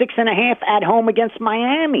were 6.5 at home against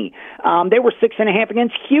Miami. They were 6.5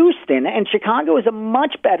 against Houston, and Chicago is a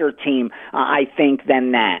much better team, I think,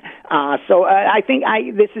 than that. So I think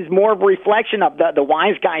this is more of a reflection of the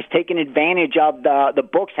wise guys taking advantage of the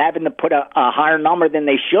books having to put a higher number than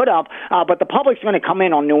they should have. But the public's going to come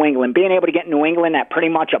in on New England, being able to get New England at pretty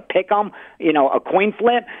much a pick-em, a coin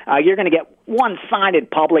flip. You're going to get one-sided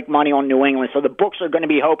public money on New England. So the books are going to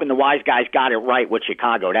be hoping the wise guys got it right with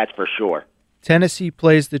Chicago. That's for sure. Tennessee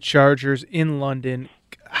plays the Chargers in London.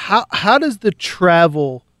 How does the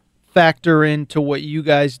travel factor into what you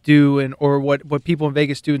guys do or what people in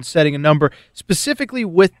Vegas do in setting a number, specifically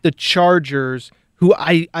with the Chargers, who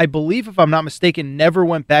I believe, if I'm not mistaken, never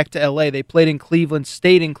went back to L.A. They played in Cleveland,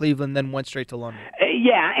 stayed in Cleveland, then went straight to London.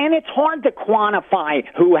 Yeah, and it's hard to quantify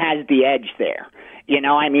who has the edge there.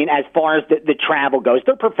 As far as the travel goes,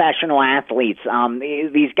 they're professional athletes.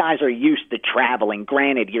 These guys are used to traveling.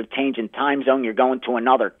 Granted, you're changing time zone. You're going to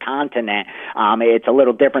another continent. It's a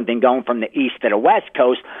little different than going from the east to the west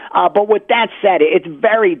coast. But with that said, it's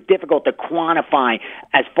very difficult to quantify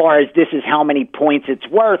as far as this is how many points it's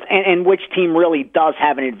worth and which team really does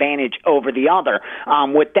have an advantage over the other.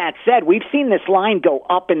 With that said, we've seen this line go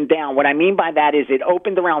up and down. What I mean by that is it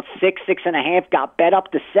opened around 6.5, got bet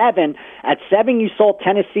up to 7. At 7, you saw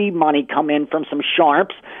Tennessee money come in from some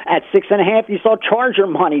sharps. At 6.5, you saw Charger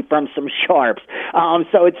money from some sharps.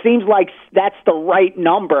 So it seems like that's the right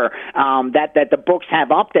number that the books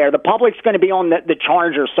have up there. The public's going to be on the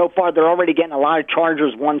Chargers. So far, they're already getting a lot of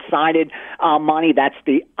Chargers one-sided money. That's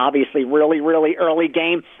the obviously really, really early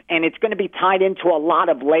game. And it's going to be tied into a lot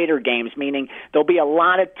of later games, meaning there'll be a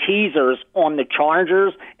lot of teasers on the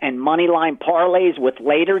Chargers and moneyline parlays with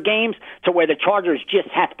later games to where the Chargers just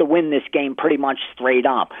have to win this game pretty much straight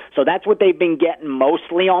up. So that's what they've been getting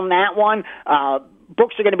mostly on that one.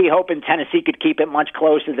 Books are going to be hoping Tennessee could keep it much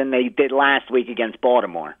closer than they did last week against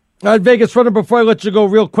Baltimore. All right, Vegas runner, before I let you go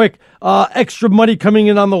real quick, extra money coming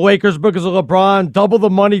in on the Lakers because of LeBron, double the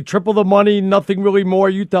money, triple the money, nothing really more,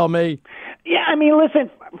 you tell me. Yeah, I mean, listen,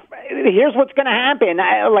 here's what's going to happen.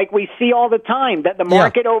 Like we see all the time, that the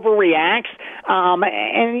market overreacts,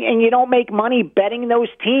 and you don't make money betting those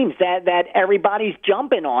teams that everybody's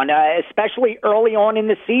jumping on, especially early on in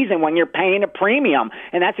the season when you're paying a premium.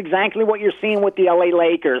 And that's exactly what you're seeing with the LA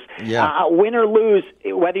Lakers. Yeah. Win or lose,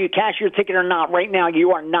 whether you cash your ticket or not, right now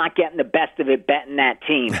you are not getting the best of it betting that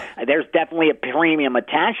team. There's definitely a premium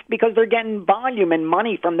attached because they're getting volume and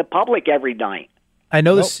money from the public every night. I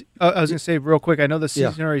know this. I was going to say real quick. I know the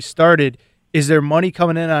season already started. Is there money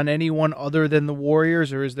coming in on anyone other than the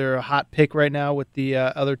Warriors, or is there a hot pick right now with the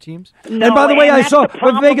other teams? No, and by the way, I saw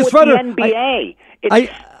with Vegas Runner. NBA.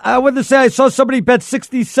 I wanted to say I saw somebody bet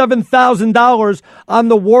 $67,000 on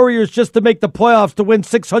the Warriors just to make the playoffs to win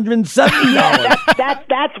 $670. Yeah,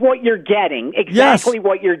 that's what you're getting. Exactly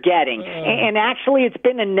what you're getting. And actually, it's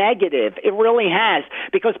been a negative. It really has,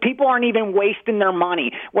 because people aren't even wasting their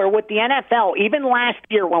money. Where with the NFL, even last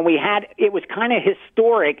year when it was kind of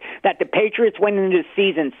historic that the Patriots went into the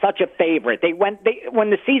season such a favorite. When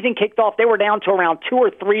the season kicked off, they were down to around 2 or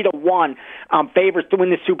 3 to 1 favorites to win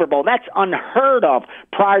the Super Bowl. That's unheard of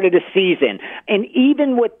prior prior to the season. And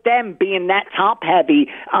even with them being that top-heavy,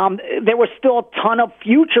 there was still a ton of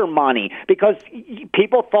future money because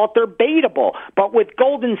people thought they're baitable. But with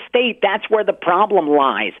Golden State, that's where the problem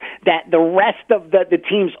lies, that the rest of the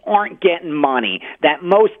teams aren't getting money, that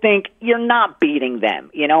most think you're not beating them.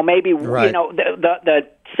 Maybe, right. The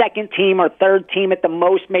second team or third team at the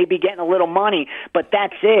most may be getting a little money, but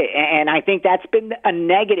that's it. And I think that's been a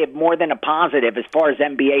negative more than a positive as far as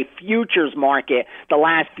NBA futures market the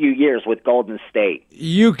last few years with Golden State.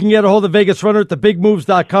 You can get a hold of Vegas Runner at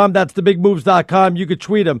thebigmoves.com. That's thebigmoves.com. You could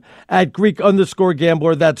tweet him at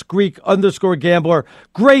Greek_Gambler. That's Greek_Gambler.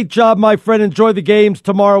 Great job, my friend. Enjoy the games.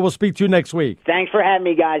 Tomorrow we'll speak to you next week. Thanks for having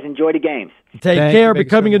me, guys. Enjoy the games. Take care.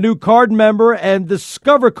 Becoming a new card member, and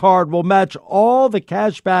Discover Card will match all the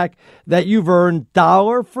cash back that you've earned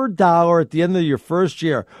dollar for dollar at the end of your first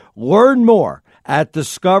year. Learn more at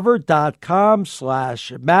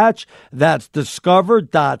discover.com/match. That's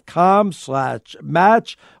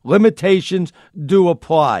discover.com/match. Limitations do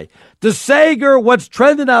apply. DeSager, what's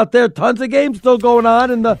trending out there? Tons of games still going on,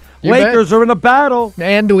 and the Lakers are in a battle.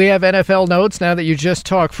 And we have NFL notes now that you just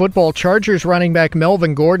talked football. Chargers running back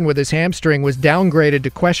Melvin Gordon with his hamstring was downgraded to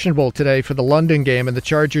questionable today for the London game, and the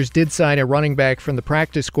Chargers did sign a running back from the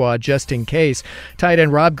practice squad just in case. Tight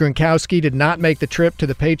end Rob Gronkowski did not make the trip to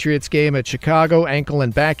the Patriots game at Chicago, ankle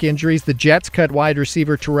and back injuries. The Jets cut wide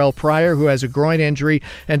receiver Terrell Pryor, who has a groin injury,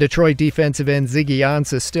 and Detroit defensive end Ziggy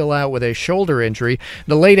Ansah still out with a shoulder injury.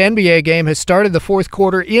 The late NBA game has started the fourth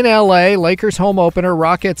quarter in L.A. Lakers home opener.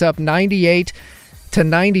 Rockets up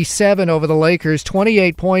 98-97 over the Lakers.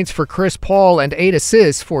 28 points for Chris Paul and 8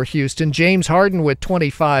 assists for Houston. James Harden with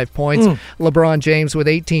 25 points. LeBron James with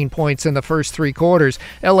 18 points in the first three quarters.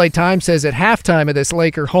 LA Times says at halftime of this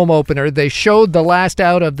Laker home opener, they showed the last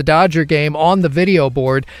out of the Dodger game on the video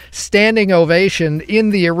board. Standing ovation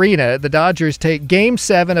in the arena. The Dodgers take Game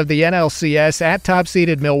 7 of the NLCS at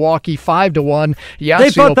top-seeded Milwaukee 5-1.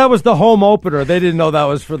 They thought that was the home opener. They didn't know that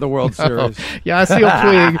was for the World Series. Yasiel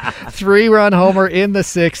Puig, 3-run homer in the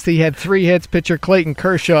sixth. He had 3 hits. Pitcher Clayton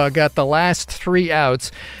Kershaw got the last 3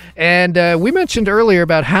 outs. And we mentioned earlier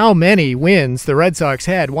about how many wins the Red Sox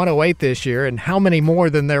had, 108 this year, and how many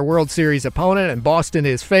more than their World Series opponent, and Boston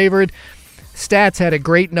is favored. Stats had a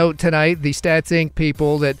great note tonight, the Stats Inc.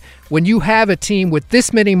 people, that when you have a team with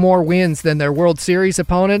this many more wins than their World Series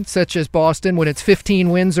opponent, such as Boston, when it's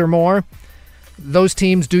 15 wins or more, those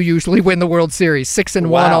teams do usually win the World Series,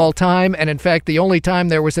 6-1 all time. And in fact, the only time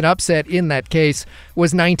there was an upset in that case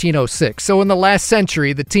was 1906. So in the last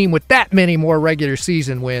century, the team with that many more regular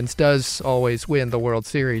season wins does always win the World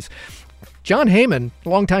Series. John Heyman,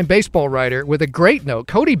 longtime baseball writer, with a great note.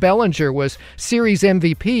 Cody Bellinger was Series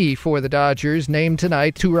MVP for the Dodgers, named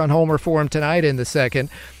tonight, 2-run homer for him tonight in the second.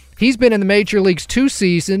 He's been in the major leagues 2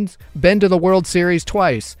 seasons, been to the World Series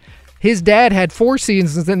twice. His dad had 4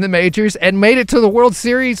 seasons in the majors and made it to the World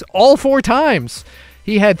Series all 4 times.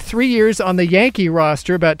 He had 3 years on the Yankee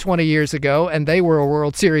roster about 20 years ago, and they were a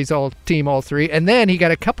World Series team all 3. And then he got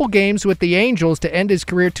a couple games with the Angels to end his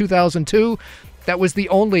career 2002. That was the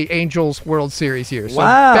only Angels World Series year. So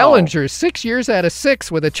Bellinger, 6 years out of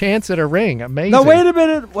 6 with a chance at a ring. Amazing. Now, wait a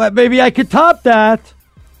minute. Well, maybe I could top that.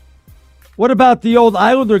 What about the old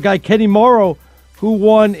Islander guy, Kenny Morrow, who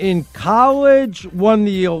won in college, won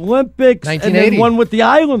the Olympics, and then won with the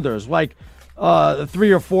Islanders, like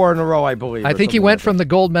 3 or 4 in a row, I believe. I think he went from the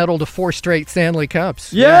gold medal to 4 straight Stanley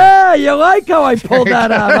Cups. Yeah, you like how I pulled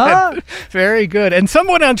that out, huh? Very good. And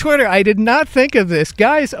someone on Twitter, I did not think of this.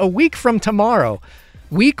 Guys, a week from tomorrow,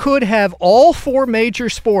 we could have all 4 major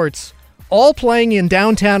sports all playing in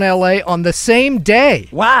downtown L.A. on the same day.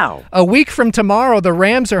 Wow. A week from tomorrow, the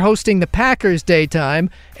Rams are hosting the Packers daytime,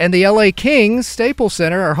 and the L.A. Kings, Staples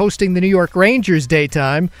Center, are hosting the New York Rangers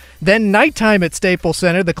daytime. Then nighttime at Staples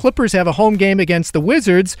Center, the Clippers have a home game against the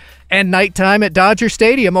Wizards, and nighttime at Dodger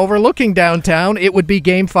Stadium overlooking downtown, it would be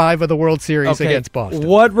Game 5 of the World Series against Boston.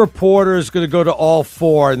 What reporter is going to go to all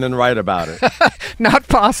 4 and then write about it? Not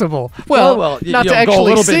possible. Well, not to actually go a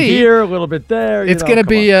little see. Bit here, a little bit there. It's going to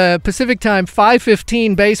be Pacific time,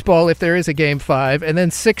 5:15 baseball if there is a Game 5, and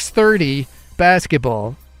then 6:30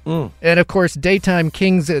 basketball. And, of course, daytime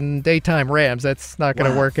Kings and daytime Rams. That's not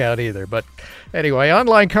going to work out either. But anyway,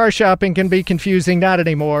 online car shopping can be confusing. Not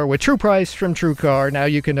anymore. With True Price from TrueCar, now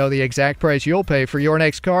you can know the exact price you'll pay for your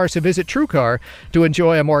next car. So visit TrueCar to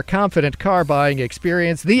enjoy a more confident car buying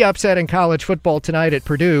experience. The upset in college football tonight at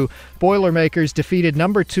Purdue. Boilermakers defeated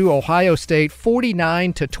number 2 Ohio State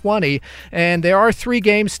 49-20. And there are 3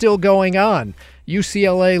 games still going on.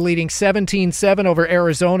 UCLA leading 17-7 over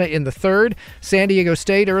Arizona in the third. San Diego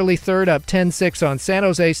State early third up 10-6 on San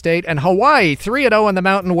Jose State. And Hawaii 3-0 in the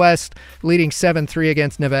Mountain West leading 7-3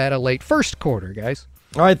 against Nevada late first quarter, guys.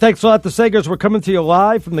 All right, thanks a lot, the Sagers. We're coming to you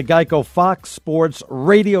live from the Geico Fox Sports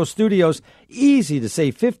Radio Studios. Easy to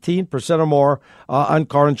save 15% or more on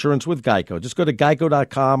car insurance with Geico. Just go to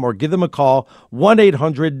geico.com or give them a call,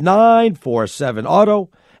 1-800-947-AUTO.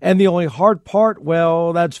 And the only hard part,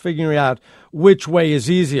 well, that's figuring out which way is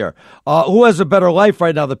easier. Who has a better life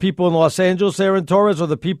right now, the people in Los Angeles, Aaron Torres, or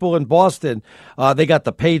the people in Boston? They got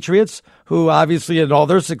the Patriots, who obviously in all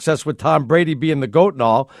their success with Tom Brady being the GOAT and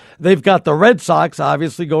all. They've got the Red Sox,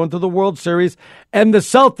 obviously going to the World Series. And the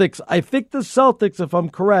Celtics, I think the Celtics, if I'm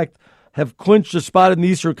correct, have clinched a spot in the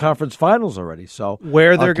Eastern Conference Finals already. So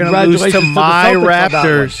where they're going to lose to my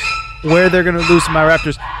Raptors. Where they're going to lose to my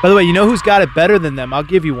Raptors. By the way, you know who's got it better than them? I'll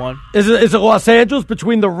give you one. Is it Los Angeles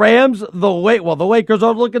between the Rams, the Lakers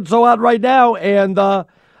aren't looking so hot right now, and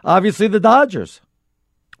obviously the Dodgers?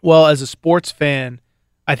 Well, as a sports fan,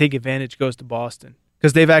 I think advantage goes to Boston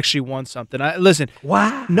because they've actually won something.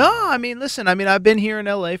 Wow. I've been here in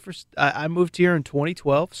L.A. I moved here in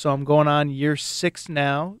 2012, so I'm going on year 6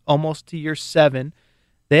 now, almost to year 7.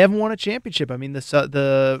 They haven't won a championship. I mean,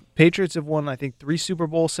 the Patriots have won, I think, 3 Super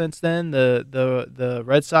Bowls since then. The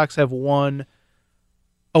Red Sox have won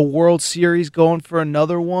a World Series, going for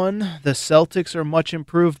another one. The Celtics are much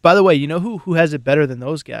improved. By the way, you know who has it better than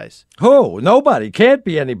those guys? Who? Nobody. Can't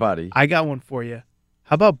be anybody. I got one for you.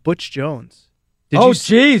 How about Butch Jones?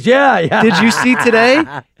 Jeez, yeah. Did you see today?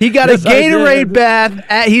 He got a Gatorade bath.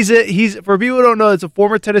 He's for people who don't know, it's a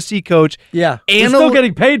former Tennessee coach. Yeah, he's still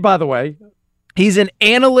getting paid, by the way. He's an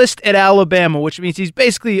analyst at Alabama, which means he's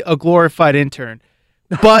basically a glorified intern.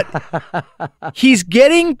 But he's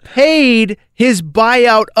getting paid his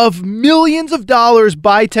buyout of millions of dollars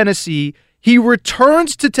by Tennessee. He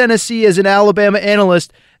returns to Tennessee as an Alabama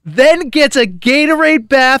analyst, then gets a Gatorade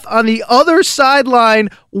bath on the other sideline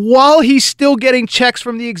while he's still getting checks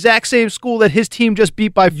from the exact same school that his team just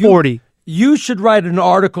beat by 40. You should write an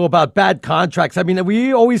article about bad contracts. I mean,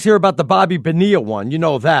 we always hear about the Bobby Bonilla one. You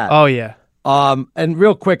know that. Oh, yeah. And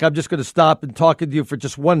real quick, I'm just going to stop and talk to you for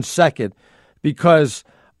just 1 second because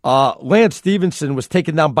Lance Stevenson was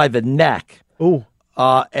taken down by the neck. Ooh.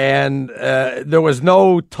 And there was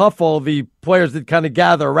no tuffle. The players that kind of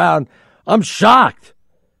gather around. I'm shocked.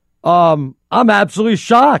 I'm absolutely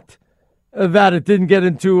shocked that it didn't get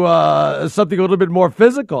into something a little bit more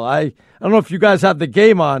physical. I don't know if you guys have the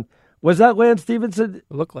game on. Was that Lance Stevenson? It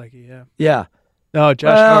looked like it, yeah. Yeah. No,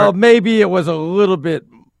 Josh Hart. Maybe it was a little bit.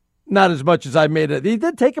 Not as much as I made it. He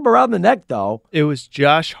did take him around the neck, though. It was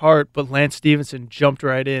Josh Hart, but Lance Stevenson jumped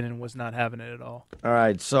right in and was not having it at all. All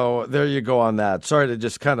right, so there you go on that. Sorry to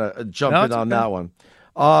just kind of jump in on that one.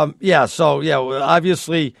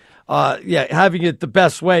 Obviously, having it the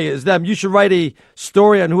best way is them. You should write a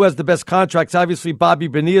story on who has the best contracts. Obviously, Bobby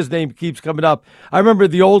Bonilla's name keeps coming up. I remember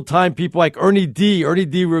the old-time people like Ernie D.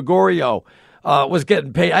 Gregorio was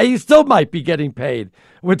getting paid. He still might be getting paid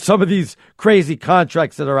with some of these crazy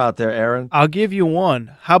contracts that are out there, Aaron. I'll give you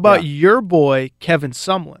one. How about your boy, Kevin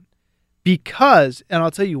Sumlin? Because, and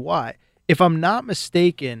I'll tell you why, if I'm not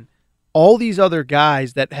mistaken, all these other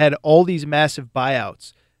guys that had all these massive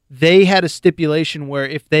buyouts, they had a stipulation where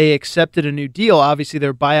if they accepted a new deal, obviously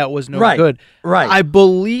their buyout was no good. Right. I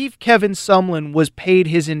believe Kevin Sumlin was paid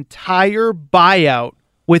his entire buyout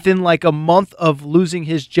within like a month of losing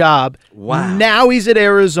his job. Wow. Now he's at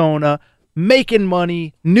Arizona, making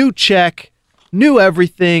money, new check, new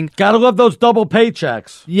everything. Gotta love those double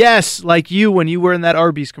paychecks. Yes, like you when you were in that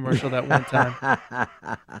Arby's commercial that one time. All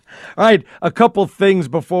right, a couple things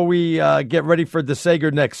before we get ready for the Sager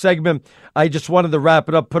next segment. I just wanted to wrap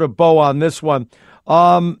it up, put a bow on this one.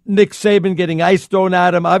 Nick Saban getting ice thrown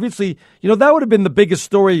at him. Obviously, that would have been the biggest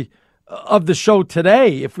story of the show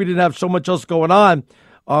today if we didn't have so much else going on.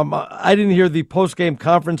 I didn't hear the post-game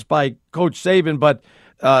conference by Coach Saban, but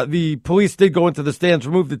the police did go into the stands,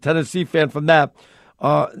 remove the Tennessee fan from that.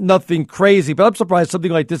 Nothing crazy, but I'm surprised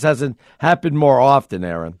something like this hasn't happened more often,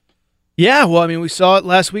 Aaron. Yeah, well, I mean, we saw it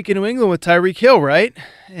last week in New England with Tyreek Hill, right?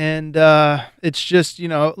 And it's just,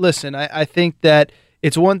 listen, I think that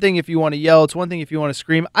it's one thing if you want to yell. It's one thing if you want to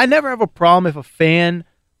scream. I never have a problem if a fan,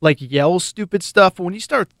 yells stupid stuff. But when you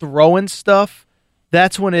start throwing stuff,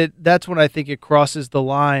 that's when I think it crosses the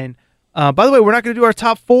line. By the way, we're not going to do our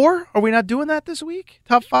top 4. Are we not doing that this week?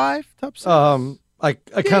 Top 5? Top 6?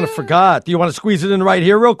 I kind of forgot. Do you want to squeeze it in right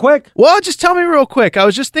here real quick? Well, just tell me real quick. I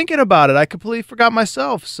was just thinking about it. I completely forgot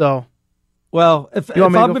myself. So, well, if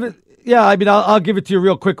I'm going to, I'll give it to you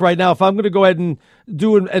real quick right now. If I'm going to go ahead and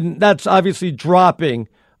do it, and that's obviously dropping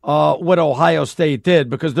what Ohio State did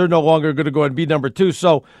because they're no longer going to go and be number 2.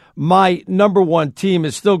 So my number 1 team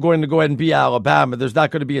is still going to go ahead and be Alabama. There's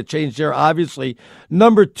not going to be a change there, obviously.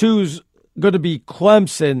 Number 2's going to be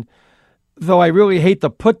Clemson, though I really hate to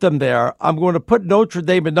put them there. I'm going to put Notre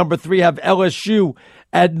Dame at number 3, have LSU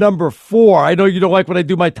at number 4. I know you don't like when I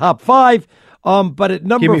do my top 5, but at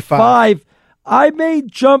number 5, I may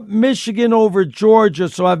jump Michigan over Georgia,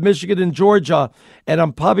 so I have Michigan and Georgia, and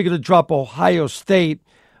I'm probably going to drop Ohio State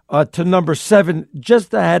to number 7,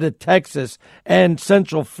 just ahead of Texas and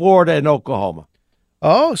Central Florida and Oklahoma.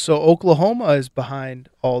 Oh, so Oklahoma is behind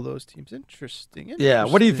all those teams. Interesting. Yeah,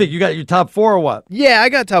 what do you think? You got your top 4 or what? Yeah, I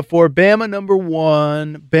got top 4. Bama number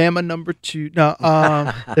 1, Bama number 2. No,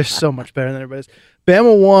 they're so much better than everybody's.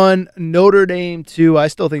 Bama 1, Notre Dame 2. I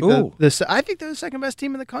still think I think they're the second best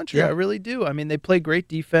team in the country. Yeah. I really do. I mean, they play great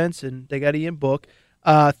defense, and they got Ian Book.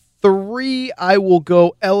 3, I will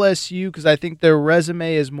go LSU because I think their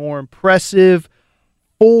resume is more impressive.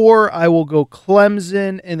 4, I will go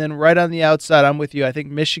Clemson, and then right on the outside, I'm with you. I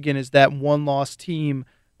think Michigan is that one-loss team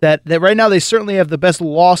that right now they certainly have the best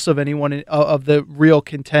loss of anyone of the real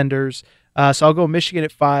contenders. So I'll go Michigan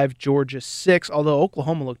at 5, Georgia 6, although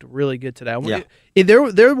Oklahoma looked really good today.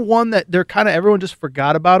 They're one that they're kind of everyone just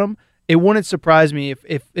forgot about them. It wouldn't surprise me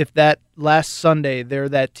if that last Sunday they're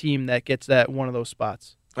that team that gets that one of those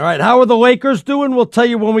spots. All right, how are the Lakers doing? We'll tell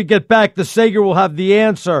you when we get back. The Sager will have the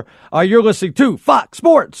answer. You're listening to Fox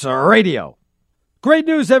Sports Radio. Great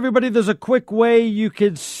news, everybody. There's a quick way you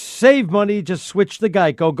can save money. Just switch to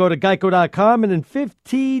Geico. Go to geico.com, and in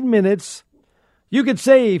 15 minutes, you can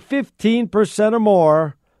save 15% or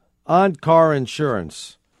more on car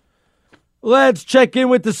insurance. Let's check in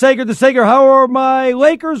with the Sager. The Sager, how are my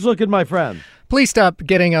Lakers looking, my friend? Please stop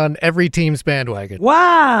getting on every team's bandwagon.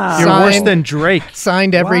 Wow. You're worse than Drake.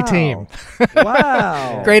 Signed every team.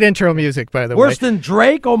 Wow. Great intro music, by the way. Worse than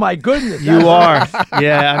Drake? Oh, my goodness. You are.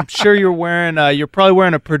 Yeah, I'm sure you're wearing, you're probably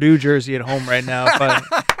wearing a Purdue jersey at home right now.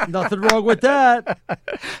 But nothing wrong with that.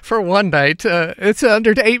 For one night, it's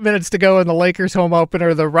under 8 minutes to go in the Lakers home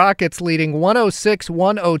opener. The Rockets leading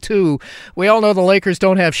 106-102. We all know the Lakers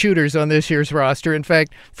don't have shooters on this year's roster. In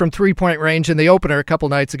fact, from three-point range in the opener a couple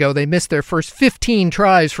nights ago, they missed their first 15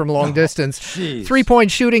 tries from long distance. Geez.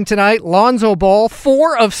 3-point shooting tonight. Lonzo Ball,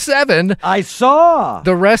 4 of 7. I saw.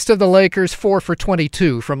 The rest of the Lakers, 4 for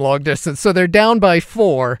 22 from long distance. So they're down by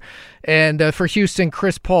 4. And for Houston,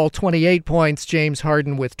 Chris Paul, 28 points. James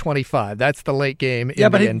Harden with 25. That's the late game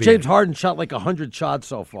in the NBA. James Harden shot like 100 shots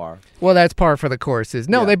so far. Well, that's par for the course.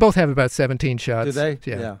 They both have about 17 shots. Do they?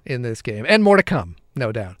 Yeah, in this game. And more to come.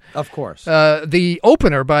 No doubt. Of course. The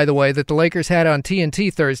opener, by the way, that the Lakers had on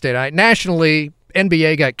TNT Thursday night, nationally,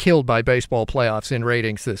 NBA got killed by baseball playoffs in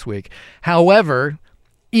ratings this week. However,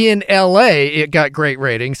 in L.A., it got great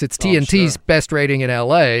ratings. It's TNT's best rating in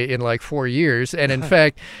L.A. in like 4 years. And in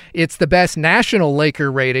fact, it's the best national Laker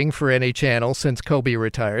rating for any channel since Kobe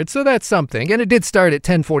retired. So that's something. And it did start at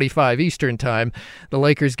 10:45 Eastern Time. The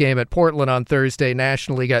Lakers game at Portland on Thursday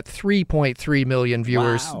nationally got 3.3 million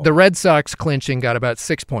viewers. Wow. The Red Sox clinching got about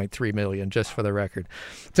 6.3 million, just for the record.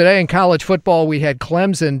 Today in college football, we had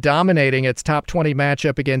Clemson dominating its top 20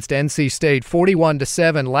 matchup against NC State,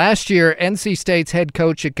 41-7. Last year, NC State's head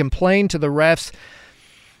coach had complained to the refs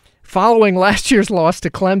following last year's loss to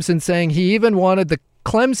Clemson, saying he even wanted the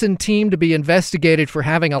Clemson team to be investigated for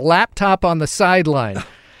having a laptop on the sideline.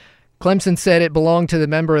 Clemson said it belonged to the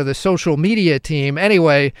member of the social media team.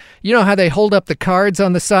 Anyway, you know how they hold up the cards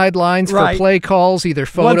on the sidelines for play calls, either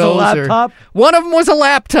photos or... laptop? One of them was a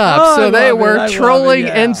laptop, so they were trolling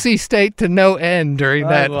NC State to no end during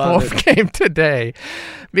that game today.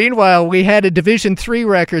 Meanwhile, we had a Division III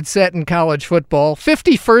record set in college football.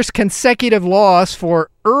 51st consecutive loss for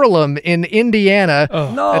Earlham in Indiana,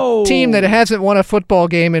 a team that hasn't won a football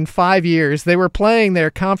game in 5 years. They were playing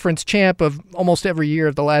their conference champ of almost every year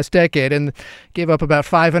of the last decade and gave up about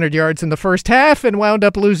 500 yards in the first half and wound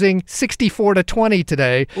up losing 64-20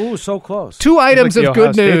 today. Ooh, so close. 2 items of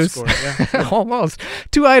good news. Score, yeah. Almost.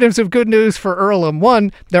 2 items of good news for Earlham.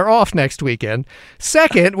 One, they're off next weekend.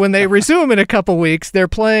 Second, when they resume in a couple weeks, they're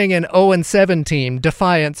playing an 0-7 team,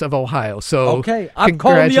 Defiance of Ohio. So, I'm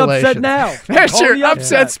calling the upset now. There's your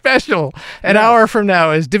upset special. An hour from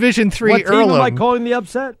now is Division III Earlham. What team am I calling the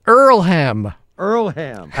upset? Earlham.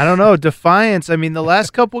 I don't know. Defiance. I mean, the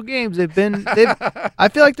last couple games I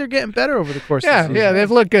feel like they're getting better over the course of the season. Yeah,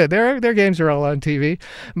 they've looked good. Their games are all on TV.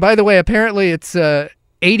 By the way, apparently it's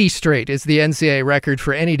 80 straight is the NCAA record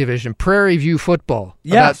for any division. Prairie View football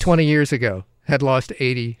about 20 years ago had lost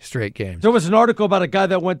 80 straight games. There was an article about a guy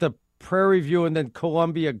that went to Prairie View and then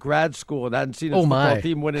Columbia grad school and hadn't seen his football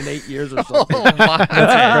team win in 8 years or something. That's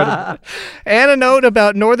incredible. And a note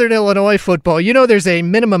about Northern Illinois football. You know there's a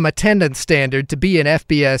minimum attendance standard to be an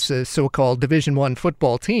FBS so-called Division I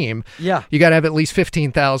football team. Yeah. You got to have at least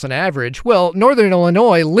 15,000 average. Well, Northern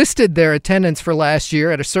Illinois listed their attendance for last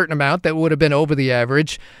year at a certain amount that would have been over the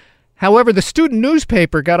average. However, the student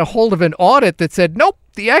newspaper got a hold of an audit that said, nope,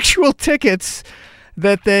 the actual tickets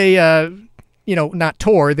that they not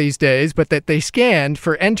tore these days, but that they scanned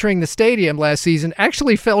for entering the stadium last season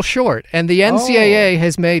actually fell short. And the NCAA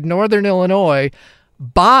has made Northern Illinois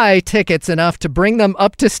buy tickets enough to bring them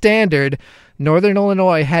up to standard. Northern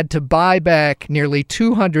Illinois had to buy back nearly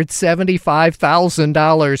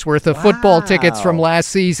 $275,000 worth of football tickets from last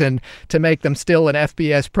season to make them still an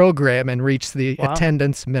FBS program and reach the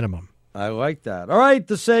attendance minimum. I like that. All right,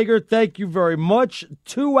 DeSager, thank you very much.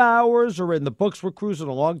 2 hours are in the books. We're cruising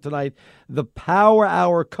along tonight. The Power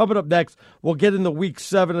Hour coming up next. We'll get into Week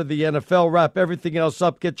 7 of the NFL, wrap everything else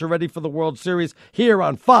up, get you ready for the World Series here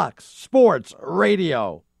on Fox Sports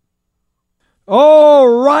Radio. All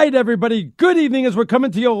right, everybody. Good evening as we're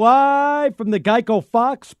coming to you live from the Geico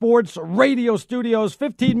Fox Sports Radio studios.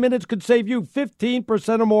 15 minutes could save you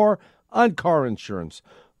 15% or more on car insurance.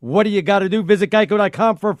 What do you got to do? Visit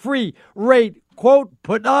Geico.com for a free rate quote.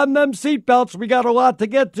 Put on them seatbelts. We got a lot to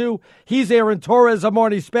get to. He's Aaron Torres. I'm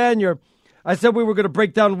Arnie Spanier. I said we were going to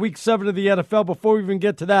break down Week 7 of the NFL. Before we even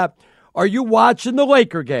get to that, are you watching the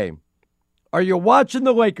Laker game? Are you watching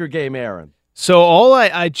the Laker game, Aaron? So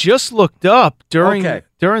I just looked up during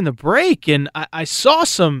the break, and I saw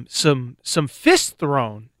some fists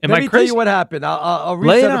thrown. Let me tell you what happened. I'll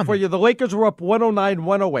reset it for you. The Lakers were up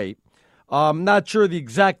 109-108. Not sure the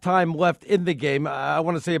exact time left in the game. I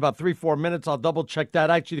want to say about 3-4 minutes. I'll double-check that.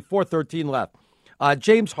 Actually, 4:13 left.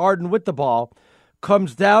 James Harden with the ball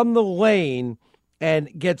comes down the lane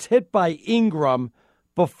and gets hit by Ingram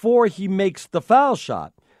before he makes the foul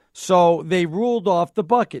shot. So they ruled off the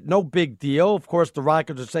bucket. No big deal. Of course, the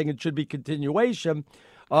Rockets are saying it should be continuation.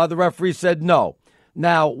 The referee said no.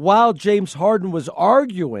 Now, while James Harden was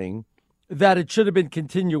arguing that it should have been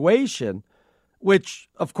continuation, which,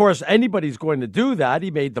 of course, anybody's going to do that.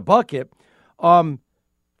 He made the bucket.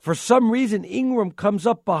 For some reason, Ingram comes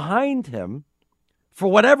up behind him, for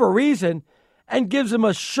whatever reason, and gives him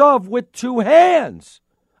a shove with two hands.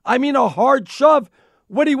 I mean, a hard shove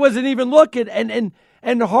when he wasn't even looking. And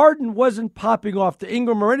Harden wasn't popping off to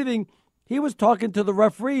Ingram or anything. He was talking to the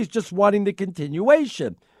referees, just wanting the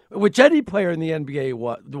continuation, which any player in the NBA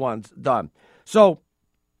wants done. So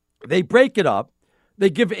they break it up. They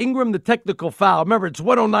give Ingram the technical foul. Remember, it's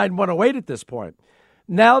 109-108 at this point.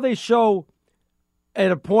 Now they show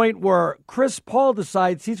at a point where Chris Paul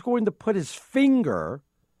decides he's going to put his finger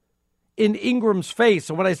in Ingram's face.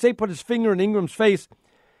 And when I say put his finger in Ingram's face,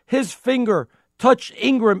 his finger touched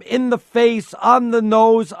Ingram in the face, on the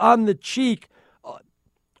nose, on the cheek.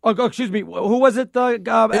 Excuse me. Who was it,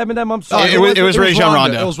 Eminem? I'm sorry. It was Rajon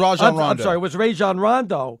Rondo. It was Rajon Rondo. I'm sorry. It was Rajon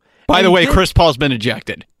Rondo. By the way, Chris Paul's been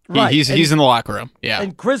ejected. Right. He's in the locker room. Yeah.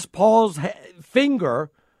 And Chris Paul's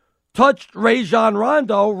finger touched Rajon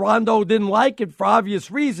Rondo. Rondo didn't like it for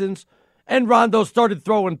obvious reasons, and Rondo started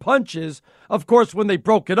throwing punches. Of course, when they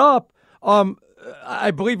broke it up,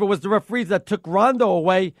 I believe it was the referees that took Rondo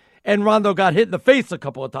away, and Rondo got hit in the face a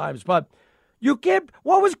couple of times. But you can't.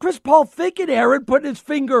 What was Chris Paul thinking, Aaron, putting his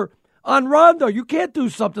finger on Rondo? You can't do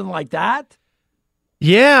something like that.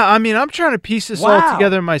 Yeah, I mean, I'm trying to piece this all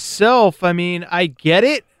together myself. I mean, I get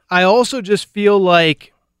it. I also just feel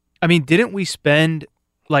like, I mean, didn't we spend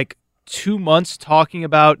like 2 months talking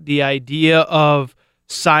about the idea of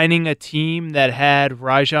signing a team that had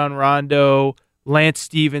Rajon Rondo, Lance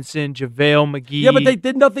Stevenson, JaVale McGee? Yeah, but they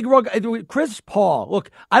did nothing wrong. Chris Paul,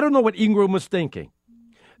 look, I don't know what Ingram was thinking.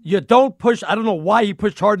 You don't push. I don't know why he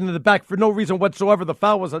pushed Harden in the back for no reason whatsoever. The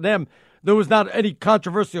foul was on them. There was not any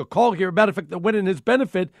controversial call here. Matter of fact, that went in his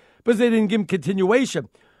benefit because they didn't give him continuation.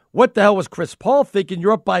 What the hell was Chris Paul thinking?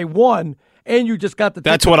 You're up by one, and you just got the.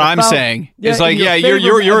 That's what I'm saying. It's like,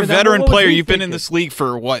 you're a veteran player. You've been in this league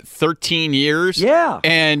for 13 years. Yeah,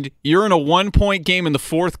 and you're in a 1-point game in the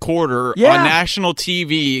fourth quarter on national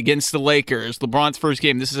TV against the Lakers. LeBron's first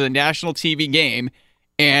game. This is a national TV game,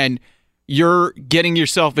 and you're getting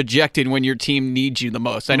yourself ejected when your team needs you the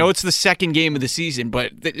most. I know it's the second game of the season,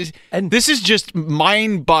 but this is just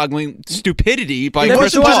mind-boggling stupidity by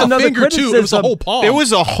Chris Paul. It wasn't just a finger, too. It was a whole palm. It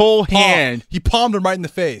was a whole hand. He palmed him right in the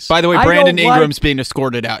face. By the way, Brandon Ingram's being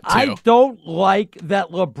escorted out, too. I don't like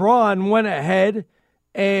that LeBron went ahead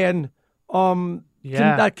and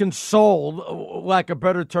not consoled, lack of a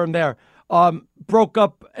better term there, broke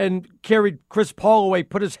up and carried Chris Paul away,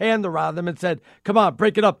 put his hand around him and said, come on,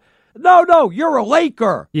 break it up. No, you're a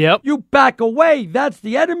Laker. Yep. You back away. That's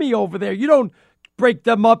the enemy over there. You don't break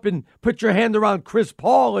them up and put your hand around Chris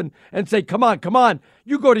Paul and say, come on.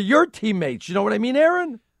 You go to your teammates. You know what I mean,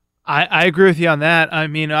 Aaron? I agree with you on that. I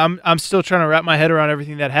mean, I'm still trying to wrap my head around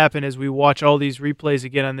everything that happened as we watch all these replays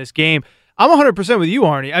again on this game. I'm 100% with you,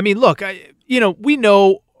 Arnie. I mean, look, we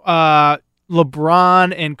know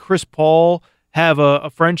LeBron and Chris Paul have a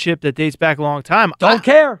friendship that dates back a long time. Don't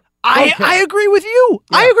care. I agree with you.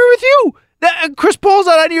 Yeah. I agree with you. Chris Paul's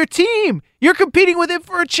not on your team. You're competing with him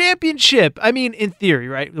for a championship. I mean, in theory,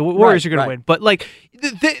 right? The Warriors are going to win, but like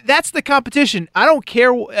that's the competition. I don't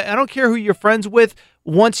care who you're friends with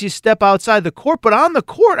once you step outside the court, but on the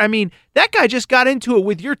court, I mean, that guy just got into it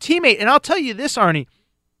with your teammate. And I'll tell you this, Arnie,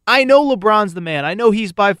 I know LeBron's the man. I know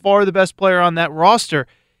he's by far the best player on that roster.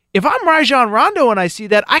 If I'm Rajon Rondo and I see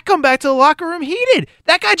that, I come back to the locker room heated.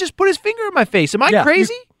 That guy just put his finger in my face. Am I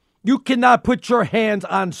crazy? You cannot put your hands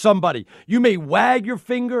on somebody. You may wag your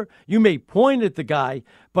finger, you may point at the guy,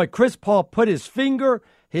 but Chris Paul put his finger,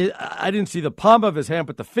 I didn't see the palm of his hand,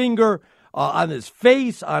 but the finger on his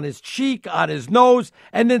face, on his cheek, on his nose,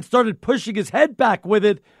 and then started pushing his head back with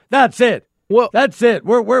it. That's it. Well, that's it.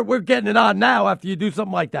 We're getting it on now after you do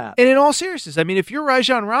something like that. And in all seriousness, I mean, if you're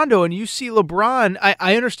Rajon Rondo and you see LeBron,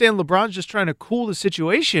 I understand LeBron's just trying to cool the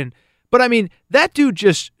situation. But, I mean, that dude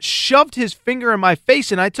just shoved his finger in my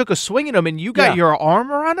face, and I took a swing at him, and you got your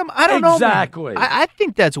arm around him? I don't know, Exactly. I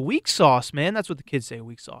think that's weak sauce, man. That's what the kids say,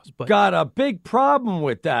 weak sauce. But got a big problem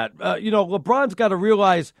with that. LeBron's got to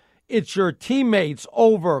realize it's your teammates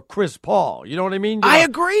over Chris Paul. You know what I mean? I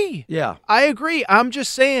agree. Yeah. I agree. I'm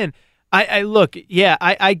just saying, I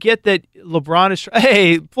get that LeBron is –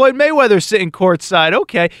 hey, Floyd Mayweather's sitting courtside.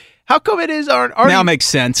 Okay. How come it is Arnie? Now makes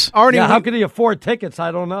sense. Arnie, how can he afford tickets? I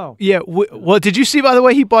don't know. Yeah. Well, did you see, by the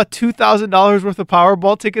way, he bought $2,000 worth of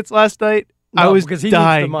Powerball tickets last night? No, I was because he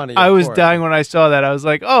dying. needs the money. I was dying when I saw that. I was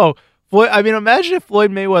like, oh, Floyd. I mean, imagine if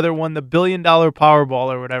Floyd Mayweather won the $1 billion Powerball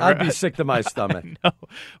or whatever. I'd be sick to my stomach. No.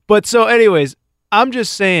 But so, anyways, I'm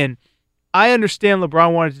just saying, I understand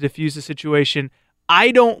LeBron wanted to defuse the situation.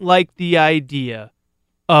 I don't like the idea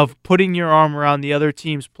of putting your arm around the other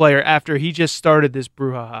team's player after he just started this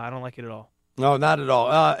brouhaha. I don't like it at all. No, not at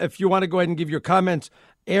all. If you want to go ahead and give your comments,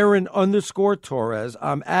 Aaron_Torres.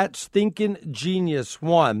 I'm at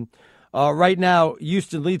StinkinGenius1. Right now,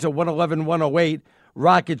 Houston leads at 111-108.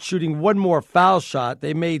 Rockets shooting one more foul shot.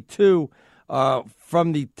 They made two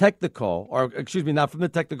from the technical, not from the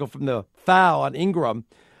technical, from the foul on Ingram.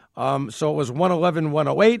 So it was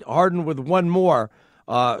 111-108. Harden with one more.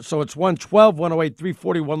 So it's 112-108,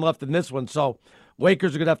 3:41 left in this one. So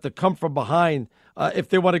Lakers are going to have to come from behind if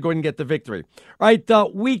they want to go ahead and get the victory. All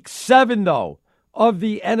right, week 7, though, of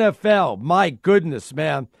the NFL. My goodness,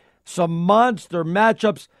 man. Some monster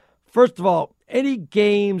matchups. First of all, any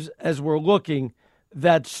games as we're looking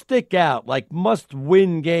that stick out, like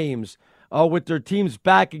must-win games with their teams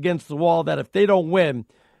back against the wall, that if they don't win,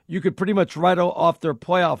 you could pretty much write off their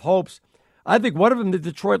playoff hopes. I think one of them, the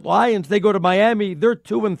Detroit Lions, they go to Miami. They're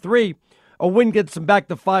 2-3. A win gets them back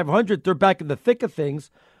to 500. They're back in the thick of things.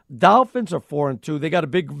 Dolphins are 4-2. They got a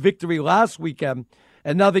big victory last weekend,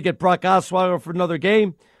 and now they get Brock Osweiler for another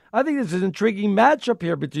game. I think this is an intriguing matchup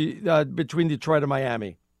here between Detroit and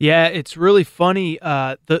Miami. Yeah, it's really funny.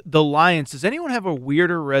 The Lions. Does anyone have a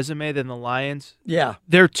weirder resume than the Lions? Yeah,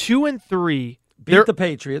 they're 2-3. Beat the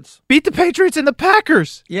Patriots. Beat the Patriots and the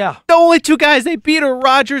Packers. Yeah, the only two guys they beat are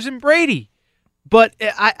Rodgers and Brady. But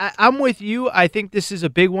I'm with you. I think this is a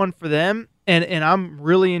big one for them, and I'm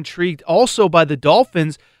really intrigued also by the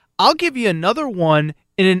Dolphins. I'll give you another one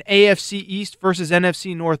in an AFC East versus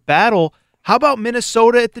NFC North battle. How about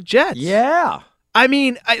Minnesota at the Jets? Yeah. I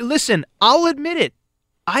mean, listen, I'll admit it.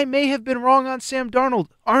 I may have been wrong on Sam Darnold.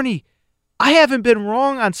 Arnie, I haven't been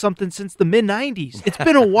wrong on something since the mid-'90s. It's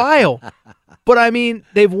been a while. But, I mean,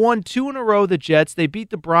 they've won 2 in a row, the Jets. They beat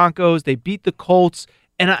the Broncos. They beat the Colts.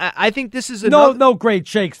 And I think this is another... No great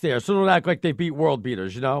shakes there, so don't act like they beat world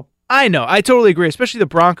beaters, you know? I know. I totally agree, especially the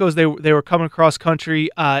Broncos. They were coming across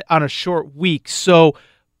country on a short week. So,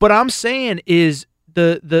 but I'm saying is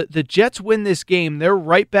the Jets win this game. They're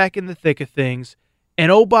right back in the thick of things.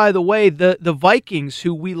 And oh, by the way, the Vikings,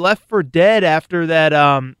 who we left for dead after that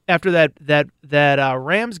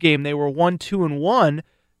Rams game, they were 1-2-1.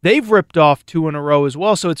 They've ripped off 2 in a row as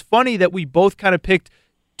well. So it's funny that we both kind of picked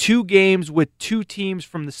 2 games with 2 teams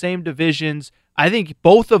from the same divisions. I think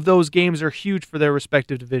both of those games are huge for their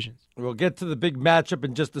respective divisions. We'll get to the big matchup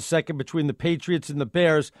in just a second between the Patriots and the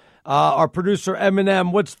Bears. Our producer,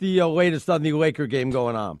 Eminem, what's the latest on the Laker game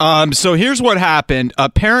going on? So here's what happened.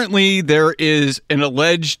 Apparently, there is an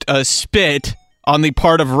alleged spit on the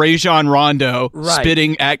part of Rajon Rondo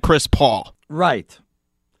spitting at Chris Paul. Right.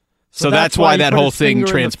 So that's why that whole thing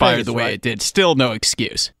transpired the way it did. Still no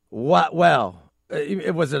excuse. What? Well,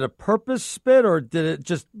 was it a purpose spit, or did it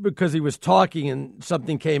just because he was talking and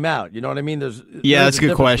something came out? You know what I mean? That's a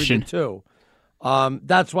good question too.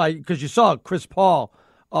 That's why, because you saw Chris Paul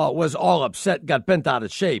was all upset, got bent out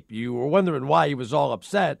of shape. You were wondering why he was all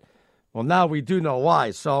upset. Well, now we do know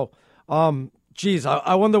why. So,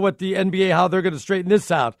 I wonder what the NBA, how they're going to straighten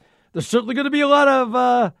this out. There's certainly going to be a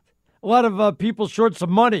lot of people short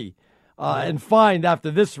some money and fined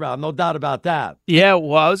after this round, no doubt about that. Yeah,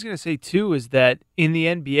 well, I was going to say, too, is that in the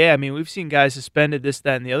NBA, I mean, we've seen guys suspended, this,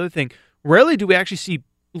 that, and the other thing. Rarely do we actually see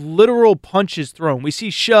literal punches thrown. We see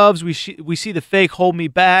shoves, we see the fake hold me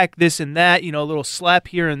back, this and that, a little slap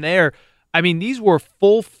here and there. I mean, these were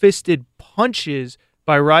full-fisted punches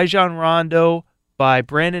by Rajon Rondo, by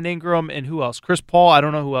Brandon Ingram, and who else? Chris Paul, I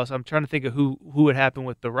don't know who else. I'm trying to think of who it happened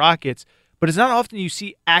with the Rockets. But it's not often you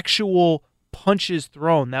see actual punches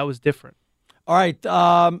thrown. That was different. All right,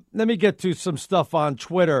 let me get to some stuff on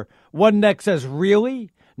Twitter. One next says,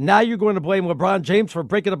 really? Now you're going to blame LeBron James for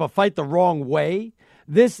breaking up a fight the wrong way?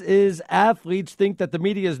 This is athletes think that the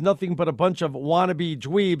media is nothing but a bunch of wannabe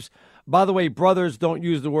dweebs. By the way, brothers, don't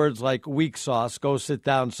use the words like weak sauce. Go sit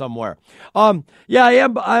down somewhere. I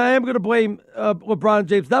am going to blame LeBron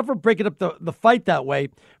James, not for breaking up the fight that way,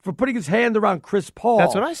 for putting his hand around Chris Paul.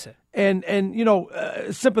 That's what I said. And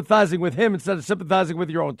sympathizing with him instead of sympathizing with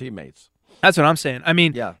your own teammates. That's what I'm saying. I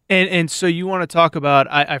mean, yeah. And so you want to talk about,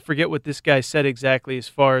 I forget what this guy said exactly as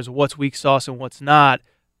far as what's weak sauce and what's not.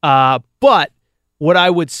 But what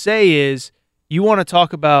I would say is you want to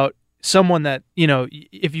talk about someone that,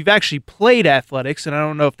 if you've actually played athletics, and I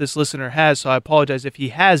don't know if this listener has, so I apologize if he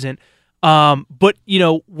hasn't. But,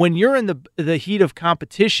 when you're in the heat of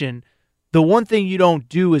competition, the one thing you don't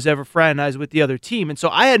do is ever fraternize with the other team. And so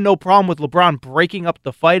I had no problem with LeBron breaking up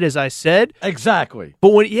the fight, as I said. Exactly.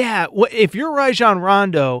 But if you're Rajon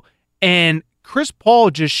Rondo and Chris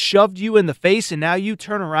Paul just shoved you in the face and now you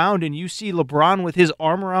turn around and you see LeBron with his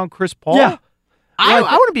arm around Chris Paul, yeah. I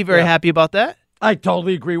wouldn't be very happy about that. I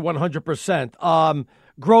totally agree 100%.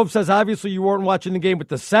 Grove says, obviously you weren't watching the game with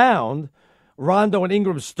the sound. Rondo and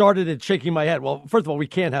Ingram started it, shaking my head. Well, first of all, we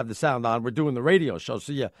can't have the sound on. We're doing the radio show,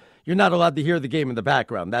 so you're not allowed to hear the game in the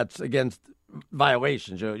background. That's against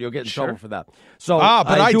violations. You'll get in trouble for that. So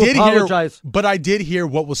I do apologize. But I did hear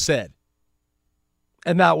what was said.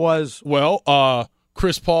 And that was? Well,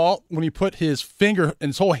 Chris Paul, when he put his finger and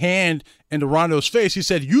his whole hand into Rondo's face, he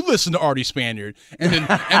said, "You listen to Artie Spaniard." And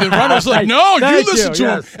then Rondo's like, "No, you listen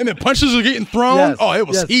to him." And then punches are getting thrown. Yes, oh, it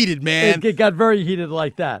was heated, man. It got very heated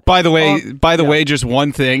like that. By the way, just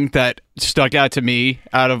one thing that stuck out to me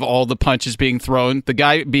out of all the punches being thrown, the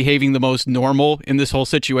guy behaving the most normal in this whole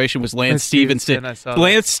situation was Lance Stevenson.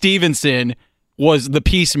 Lance Stevenson was the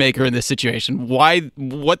peacemaker in this situation. Why?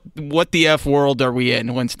 What the F world are we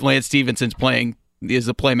in when Lance Stevenson's playing is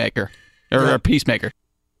a playmaker or a peacemaker?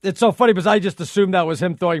 It's so funny because I just assumed that was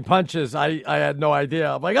him throwing punches. I had no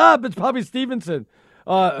idea. I'm like, it's probably Stevenson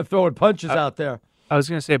throwing punches out there. I was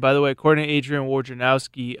going to say, by the way, according to Adrian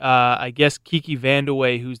Wojnarowski, I guess Kiki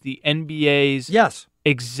Vandeweghe, who's the NBA's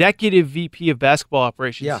executive VP of basketball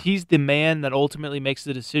operations, he's the man that ultimately makes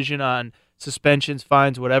the decision on suspensions,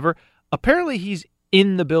 fines, whatever. Apparently, he's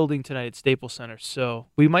in the building tonight at Staples Center, so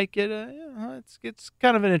we might get it's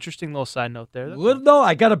kind of an interesting little side note there. No,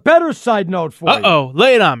 I got a better side note for you. Uh-oh,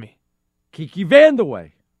 lay it on me. Kiki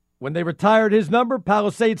Vandeweghe, when they retired his number,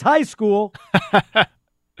 Palisades High School,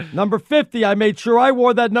 number 50, I made sure I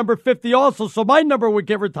wore that number 50 also, so my number would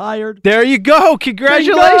get retired. There you go.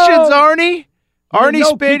 Congratulations, Arnie. Arnie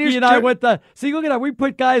Spaniard. Kiki and I went see, look at that. We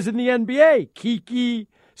put guys in the NBA. Kiki,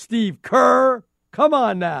 Steve Kerr. Come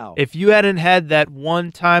on now. If you hadn't had that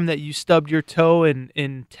one time that you stubbed your toe in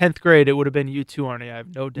 10th grade, it would have been you too, Arnie. I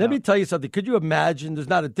have no doubt. Let me tell you something. Could you imagine? There's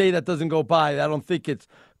not a day that doesn't go by. I don't think it's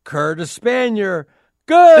Curtis Spanier.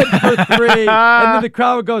 Good for 3. And then the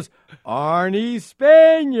crowd goes, Arnie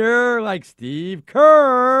Spanier, like Steve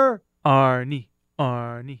Kerr. Arnie.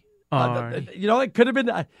 It could have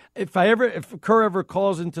been if Kerr ever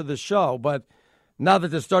calls into the show, but now that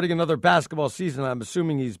they're starting another basketball season, I'm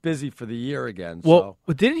assuming he's busy for the year again. Well,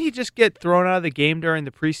 didn't he just get thrown out of the game during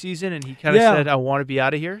the preseason, and he kind of said, I want to be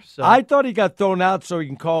out of here? So I thought he got thrown out so he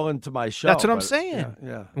can call into my show. That's what I'm saying.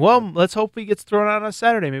 Yeah. Well, let's hope he gets thrown out on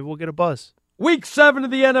Saturday. Maybe we'll get a buzz. Week 7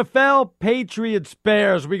 of the NFL, Patriots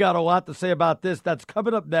Bears. We got a lot to say about this. That's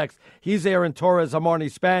coming up next. He's Aaron Torres. I'm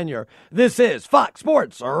Arnie Spanier. This is Fox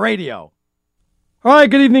Sports Radio. All right,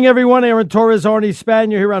 good evening, everyone. Aaron Torres, Arnie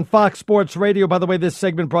Spanier here on Fox Sports Radio. By the way, this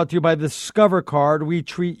segment brought to you by Discover Card. We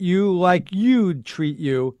treat you like you'd treat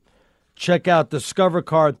you. Check out Discover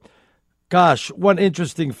Card. Gosh, one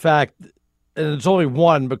interesting fact, and it's only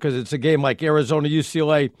one because it's a game like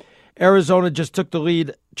Arizona-UCLA. Arizona just took the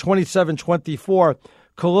lead 27-24.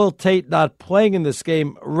 Khalil Tate not playing in this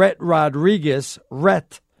game. Rhett Rodriguez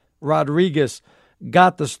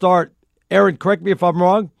got the start. Aaron, correct me if I'm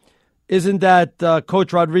wrong. Isn't that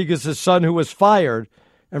Coach Rodriguez's son who was fired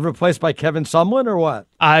and replaced by Kevin Sumlin, or what?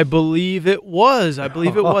 I believe it was.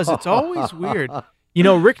 It's always weird. You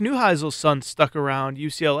know, Rick Neuheisel's son stuck around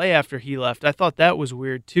UCLA after he left. I thought that was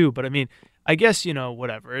weird, too. But, I mean, I guess,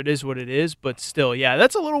 whatever. It is what it is. But still, yeah,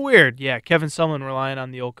 that's a little weird. Yeah, Kevin Sumlin relying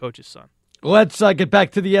on the old coach's son. Let's get back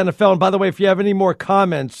to the NFL. And by the way, if you have any more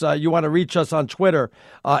comments, you want to reach us on Twitter,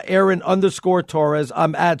 Aaron_Torres.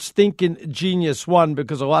 I'm at StinkinGenius1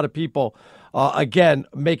 because a lot of people, again,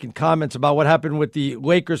 making comments about what happened with the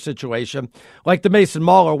Lakers situation. Like the Mason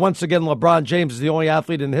Mauler, once again, LeBron James is the only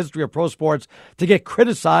athlete in the history of pro sports to get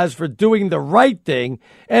criticized for doing the right thing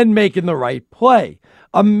and making the right play.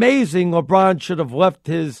 Amazing. LeBron should have left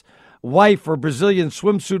his wife or Brazilian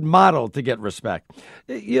swimsuit model to get respect.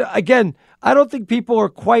 Again, I don't think people are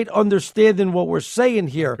quite understanding what we're saying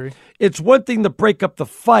here. It's one thing to break up the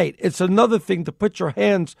fight. It's another thing to put your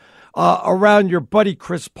hands around your buddy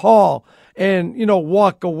Chris Paul and,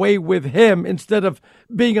 walk away with him instead of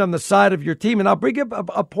being on the side of your team. And I'll bring up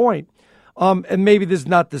a point, and maybe this is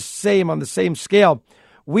not the same on the same scale.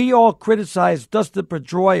 We all criticized Dustin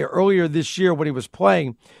Pedroia earlier this year when he was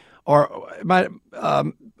playing, or it might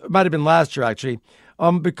have been last year, actually,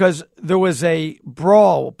 because there was a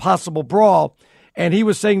possible brawl, and he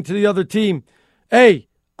was saying to the other team, hey,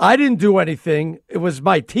 I didn't do anything. It was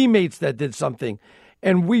my teammates that did something.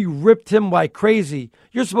 And we ripped him like crazy.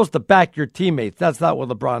 You're supposed to back your teammates. That's not what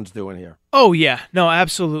LeBron's doing here. Oh, yeah. No,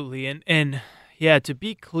 absolutely. And yeah, to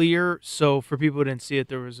be clear, so for people who didn't see it,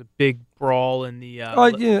 there was a big brawl in the...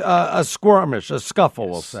 a skirmish, a scuffle,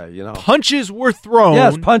 we'll say. Punches were thrown.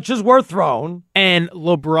 Yes, punches were thrown. And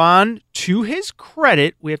LeBron, to his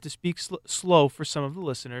credit, we have to speak slow for some of the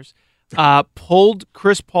listeners, pulled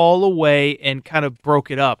Chris Paul away and kind of broke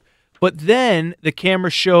it up. But then the camera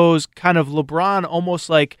shows kind of LeBron almost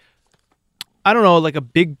like, I don't know, like a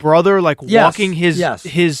big brother, like walking his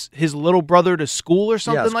little brother to school or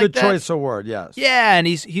something like that. Yes, good choice of word, yes. Yeah, and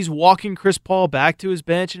he's walking Chris Paul back to his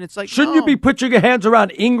bench, and it's like, shouldn't you be putting your hands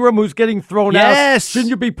around Ingram, who's getting thrown out? Yes. Shouldn't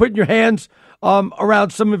you be putting your hands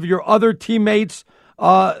around some of your other teammates,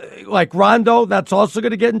 like Rondo? That's also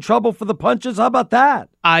going to get in trouble for the punches. How about that?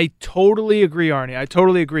 I totally agree, Arnie. I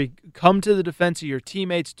totally agree. Come to the defense of your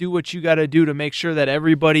teammates. Do what you got to do to make sure that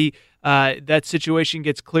everybody, that situation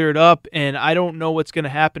gets cleared up. And I don't know what's going to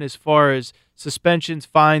happen as far as suspensions,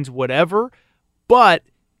 fines, whatever. But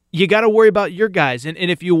you got to worry about your guys. And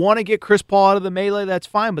if you want to get Chris Paul out of the melee, that's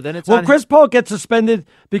fine. But then it's Chris Paul gets suspended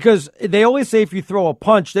because they always say if you throw a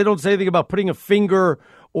punch, they don't say anything about putting a finger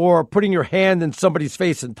or putting your hand in somebody's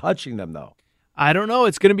face and touching them, though. I don't know.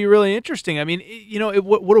 It's going to be really interesting. I mean,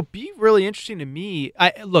 what'll be really interesting to me,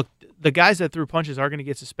 look, the guys that threw punches are going to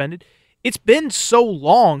get suspended. It's been so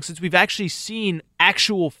long since we've actually seen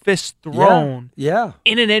actual fists thrown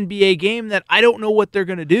in an NBA game that I don't know what they're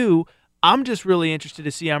going to do. I'm just really interested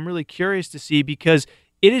to see. I'm really curious to see because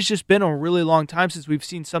it has just been a really long time since we've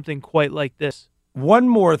seen something quite like this. One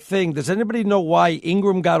more thing. Does anybody know why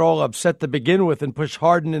Ingram got all upset to begin with and pushed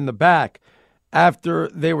Harden in the back after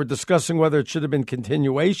they were discussing whether it should have been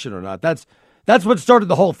continuation or not? That's what started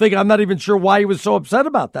the whole thing. I'm not even sure why he was so upset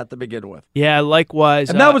about that to begin with. Yeah, likewise.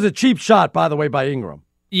 And that was a cheap shot, by the way, by Ingram.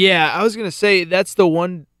 Yeah, I was going to say that's the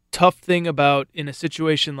one tough thing about in a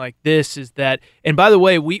situation like this is that, and by the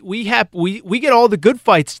way, we get all the good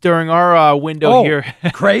fights during our window here.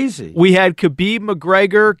 Crazy. We had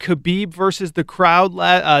Khabib versus the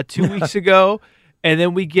crowd 2 weeks ago. And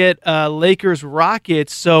then we get Lakers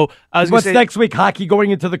Rockets. So I was what's next week? Hockey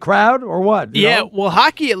going into the crowd or what? Well,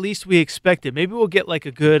 hockey at least we expected. Maybe we'll get like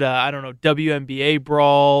a good WNBA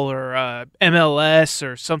brawl or MLS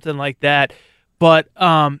or something like that. But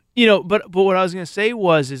but what I was going to say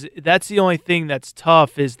is that's the only thing that's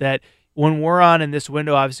tough is that when we're on in this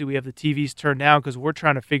window, obviously we have the TVs turned down because we're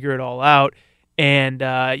trying to figure it all out, and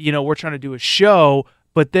we're trying to do a show.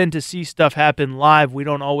 But then to see stuff happen live, we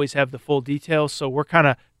don't always have the full details, so we're kind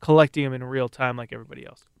of collecting them in real time like everybody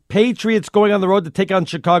else. Patriots going on the road to take on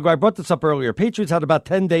Chicago. I brought this up earlier. Patriots had about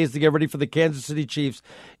 10 days to get ready for the Kansas City Chiefs,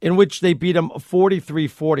 in which they beat them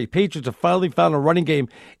 43-40. Patriots have finally found a running game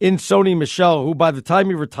in Sony Michel, who by the time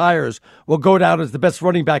he retires will go down as the best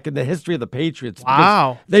running back in the history of the Patriots.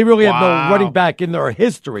 Wow. They really have no running back in their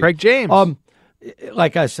history. Craig James.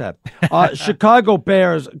 Like I said, Chicago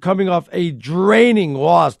Bears coming off a draining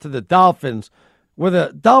loss to the Dolphins, where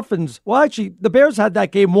the Dolphins, well, actually, the Bears had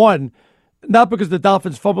that game won, not because the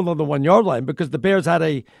Dolphins fumbled on the 1 yard line, because the Bears had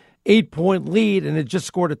a 8-point lead and it just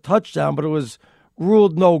scored a touchdown, but it was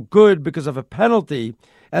ruled no good because of a penalty.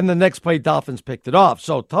 And the next play, Dolphins picked it off.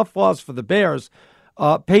 So tough loss for the Bears.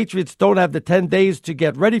 Patriots don't have the 10 days to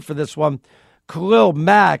get ready for this one. Khalil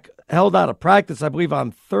Mack held out of practice, I believe,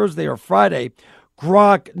 on Thursday or Friday.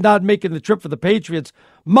 Gronk not making the trip for the Patriots.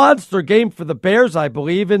 Monster game for the Bears, I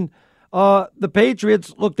believe. And the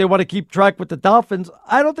Patriots, look, they want to keep track with the Dolphins.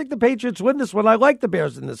 I don't think the Patriots win this one. I like the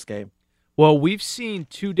Bears in this game. Well, we've seen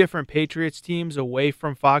two different Patriots teams away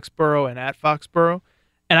from Foxborough and at Foxborough,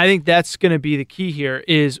 and I think that's going to be the key here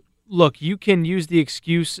is, look, you can use the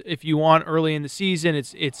excuse if you want early in the season.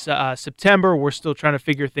 It's September. We're still trying to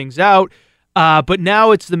figure things out. But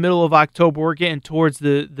now it's the middle of October. We're getting towards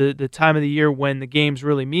the time of the year when the games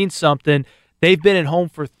really mean something. They've been at home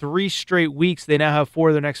for 3 straight weeks. They now have 4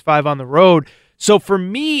 of their next 5 on the road. So for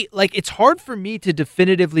me, like, it's hard for me to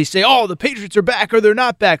definitively say, oh, the Patriots are back or they're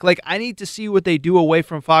not back. Like, I need to see what they do away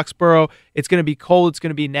from Foxborough. It's going to be cold. It's going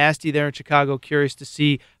to be nasty there in Chicago. Curious to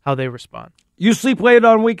see how they respond. You sleep late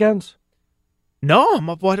on weekends? No, I'm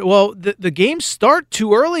up. Well, the games start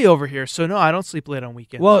too early over here, so no, I don't sleep late on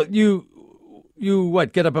weekends. Well, you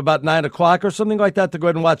get up about 9 o'clock or something like that to go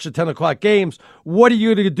ahead and watch the 10 o'clock games. What are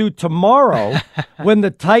you going to do tomorrow when the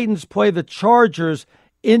Titans play the Chargers?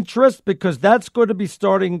 Interest, because that's going to be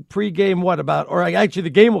starting pregame, the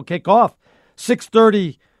game will kick off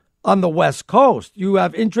 6:30 on the West Coast. You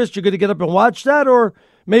have interest? You're going to get up and watch that, or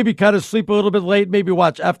maybe kind of sleep a little bit late, maybe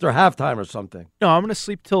watch after halftime or something? No, I'm going to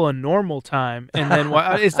sleep till a normal time, and then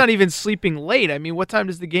it's not even sleeping late. I mean, what time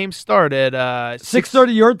does the game start? At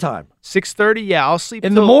 6:30 your time. 6:30? Yeah, I'll sleep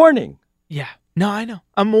in the morning. Yeah. No, I know.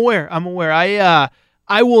 I'm aware.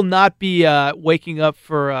 I will not be waking up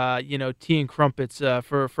for tea and crumpets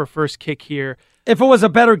for first kick here. If it was a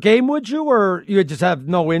better game, would you, or you just have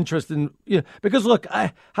no interest in? Because look,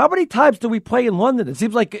 how many times do we play in London? It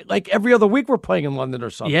seems like every other week we're playing in London or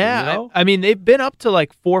something. Yeah, I mean they've been up to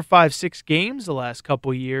like 4, 5, 6 games the last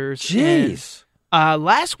couple of years. Jeez.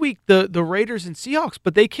 Last week the Raiders and Seahawks,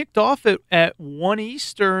 but they kicked off at 1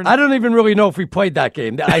 Eastern. I don't even really know if we played that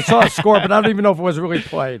game. I saw a score, but I don't even know if it was really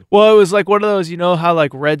played. Well, it was like one of those, how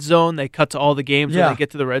like Red Zone, they cut to all the games when they get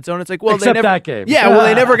to the Red Zone. It's like, well, except they never, that game. Yeah, well,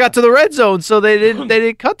 they never got to the Red Zone, so they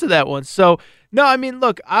didn't cut to that one. So no, I mean,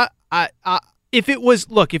 look, if it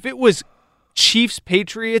was Chiefs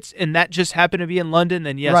Patriots and that just happened to be in London,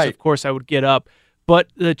 then yes, of course I would get up. But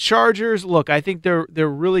the Chargers, look, I think they're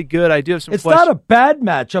really good. I do have some questions. It's not a bad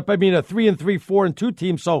matchup. I mean, a 3-3, 4-2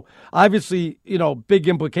 team. So obviously, big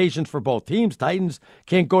implications for both teams. Titans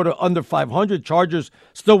can't go to under 500. Chargers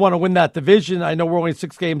still want to win that division. I know we're only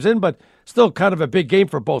 6 games in, but still kind of a big game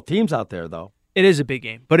for both teams out there, though. It is a big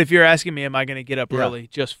game. But if you're asking me, am I going to get up early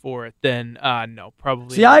just for it, then no,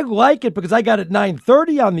 probably See, not. I like it because I got it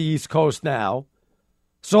 9:30 on the East Coast now.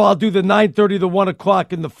 So I'll do the 9:30, the 1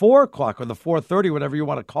 o'clock, and the 4 o'clock, or the 4:30, whatever you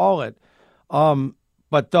want to call it.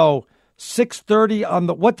 But though 6:30 on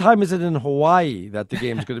the, what time is it in Hawaii that the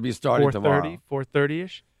game's going to be starting tomorrow?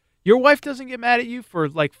 4:30-ish. Your wife doesn't get mad at you for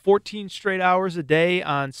like 14 straight hours a day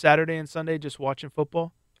on Saturday and Sunday just watching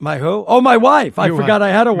football? My who? Oh, my wife. I forgot I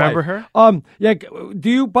had a wife. Remember her? Yeah. Do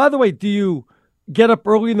you get up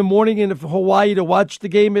early in the morning in Hawaii to watch the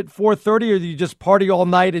game at 4:30, or do you just party all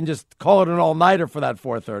night and just call it an all-nighter for that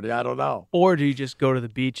 4:30? I don't know. Or do you just go to the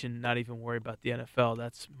beach and not even worry about the NFL?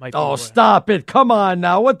 Might be Oh, stop it. Come on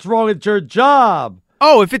now. What's wrong with your job?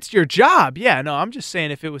 Oh, if it's your job, yeah. No, I'm just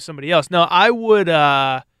saying if it was somebody else. No, I would,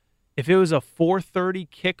 if it was a 4:30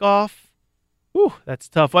 kickoff, whew, that's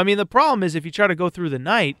tough. I mean, the problem is if you try to go through the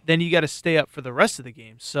night, then you got to stay up for the rest of the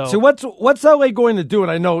game. So what's LA going to do? And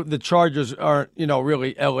I know the Chargers aren't,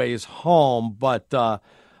 really LA's home, but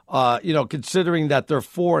considering that they're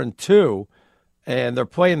 4-2 and they're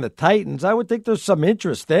playing the Titans, I would think there's some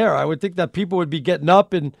interest there. I would think that people would be getting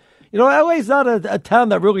up, and LA's not a town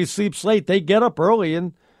that really sleeps late. They get up early,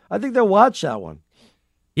 and I think they'll watch that one.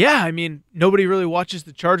 Yeah, I mean, nobody really watches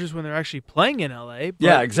the Chargers when they're actually playing in LA. But,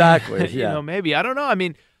 yeah, exactly. Yeah. Maybe. I don't know. I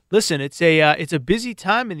mean, listen, it's a busy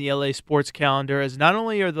time in the LA sports calendar, as not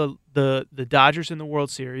only are the Dodgers in the World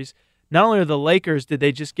Series, not only are the Lakers, did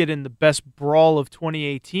they just get in the best brawl of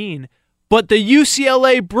 2018, but the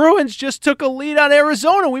UCLA Bruins just took a lead on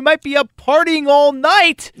Arizona. We might be up partying all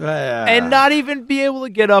night and not even be able to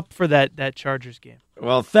get up for that Chargers game.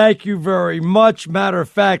 Well, thank you very much. Matter of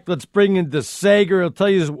fact, let's bring in DeSager. He'll tell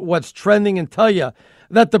you what's trending and tell you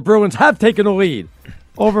that the Bruins have taken a lead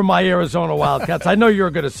over my Arizona Wildcats. I know you were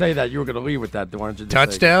going to say that. You were going to lead with that, weren't you?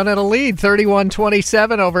 Touchdown and a lead,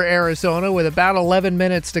 31-27 over Arizona with about 11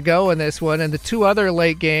 minutes to go in this one. And the two other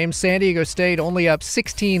late games, San Diego State only up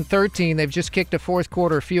 16-13. They've just kicked a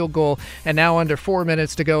fourth-quarter field goal, and now under 4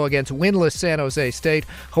 minutes to go against winless San Jose State.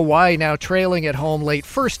 Hawaii now trailing at home late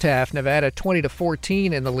first half. Nevada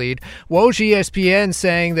 20-14 in the lead. Woj ESPN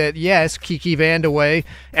saying that, yes, Kiki Vandeweghe,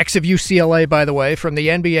 ex of UCLA, by the way, from the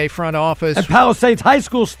NBA front office. And Palisades High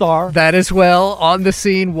School star. That as well, on the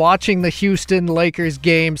scene watching the Houston Lakers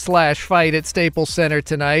game/fight at Staples Center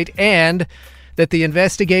tonight, and that the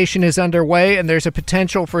investigation is underway and there's a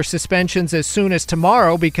potential for suspensions as soon as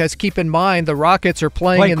tomorrow, because keep in mind the Rockets are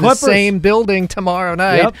playing in Clippers. the same building tomorrow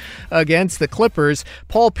night against the Clippers.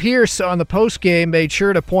 Paul Pierce on the postgame made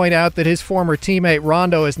sure to point out that his former teammate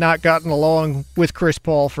Rondo has not gotten along with Chris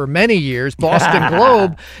Paul for many years. Boston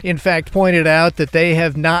Globe, in fact, pointed out that they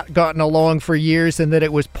have not gotten along for years and that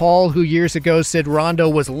it was Paul who years ago said Rondo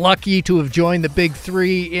was lucky to have joined the Big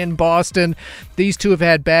Three in Boston. These two have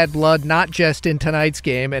had bad blood, not just in tonight's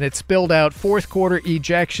game, and it spilled out fourth-quarter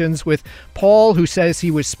ejections with Paul, who says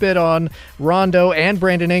he was spit on, Rondo and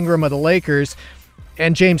Brandon Ingram of the Lakers.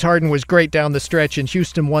 And James Harden was great down the stretch, and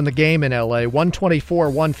Houston won the game in L.A.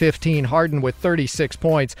 124-115, Harden with 36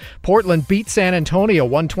 points. Portland beat San Antonio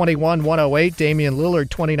 121-108. Damian Lillard,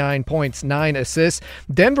 29 points, 9 assists.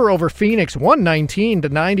 Denver over Phoenix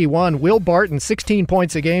 119-91. Will Barton, 16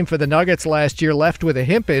 points a game for the Nuggets last year, left with a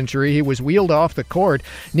hip injury. He was wheeled off the court.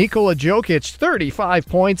 Nikola Jokic, 35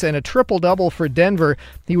 points and a triple-double for Denver.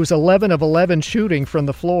 He was 11 of 11 shooting from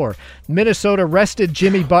the floor. Minnesota rested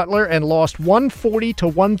Jimmy Butler and lost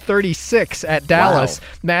 140-136 at Dallas.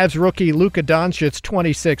 Wow. Mavs rookie Luka Doncic,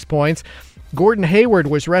 26 points. Gordon Hayward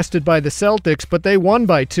was rested by the Celtics, but they won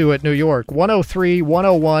by 2 at New York.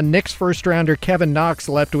 103-101. Knicks first-rounder Kevin Knox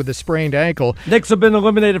left with a sprained ankle. Knicks have been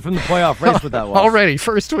eliminated from the playoff race with that one. Already,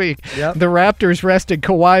 first week. Yep. The Raptors rested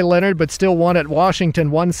Kawhi Leonard, but still won at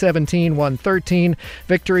Washington 117-113.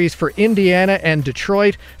 Victories for Indiana and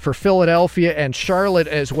Detroit, for Philadelphia and Charlotte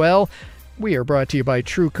as well. We are brought to you by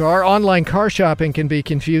TrueCar. Online car shopping can be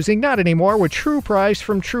confusing. Not anymore with True Price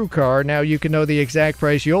from TrueCar. Now you can know the exact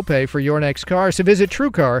price you'll pay for your next car. So visit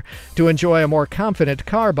TrueCar to enjoy a more confident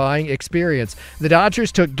car buying experience. The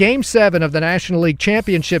Dodgers took Game 7 of the National League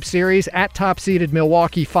Championship Series at top-seeded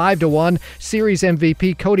Milwaukee 5-1. Series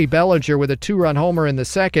MVP Cody Bellinger with a 2-run homer in the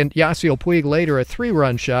second. Yasiel Puig later a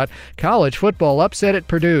 3-run shot. College football upset at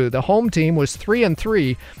Purdue. The home team was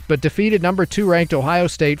 3-3, but defeated number 2 ranked Ohio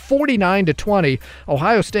State 49-20.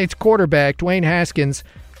 Ohio State's quarterback, Dwayne Haskins,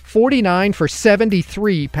 49 for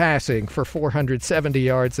 73 passing for 470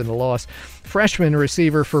 yards in the loss. Freshman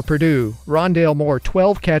receiver for Purdue, Rondale Moore,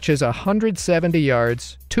 12 catches, 170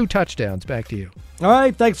 yards, 2 touchdowns. Back to you. All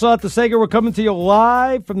right, thanks a lot to Sager. We're coming to you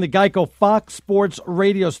live from the Geico Fox Sports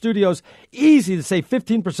Radio studios. Easy to save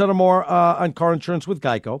 15% or more on car insurance with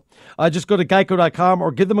Geico. Just go to geico.com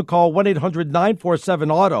or give them a call,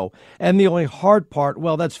 1-800-947-AUTO. And the only hard part,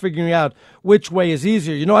 well, that's figuring out which way is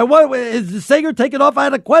easier. You know, is DeSager taking off? I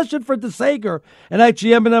had a question for DeSager, and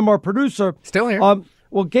actually M&M, our producer. Still here.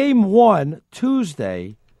 Well, Game 1,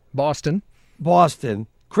 Tuesday. Boston.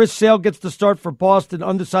 Chris Sale gets the start for Boston,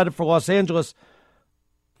 undecided for Los Angeles.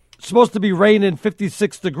 Supposed to be raining,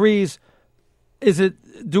 56 degrees.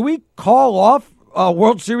 Do we call off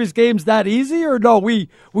World Series games that easy, or no? We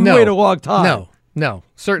wait a long time. No,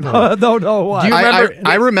 certainly. No. Do you remember?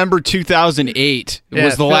 I remember 2008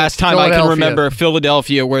 was the last time I can remember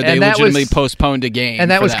Philadelphia where they legitimately postponed a game.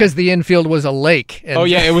 And that was because the infield was a lake.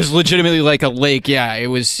 And it was legitimately like a lake. Yeah, it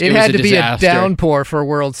was. It had to be a downpour for a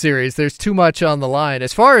World Series. There's too much on the line.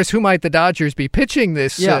 As far as who might the Dodgers be pitching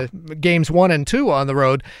this games 1 and 2 on the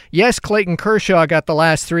road, yes, Clayton Kershaw got the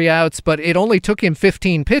last 3 outs, but it only took him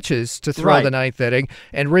 15 pitches to throw the ninth inning.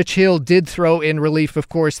 And Rich Hill did throw in relief, of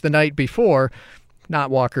course, the night before. Not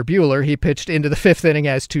Walker Buehler. He pitched into the 5th inning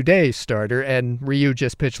as today's starter, and Ryu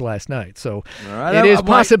just pitched last night. So it is a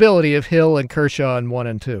possibility of Hill and Kershaw in 1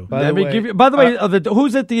 and 2. By the way,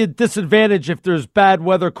 who's at the disadvantage if there's bad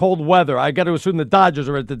weather, cold weather? I got to assume the Dodgers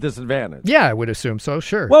are at the disadvantage. Yeah, I would assume so,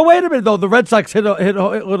 sure. Well, wait a minute, though. The Red Sox hit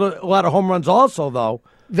a lot of home runs also, though.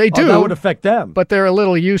 They do. That would affect them. But they're a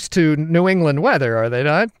little used to New England weather, are they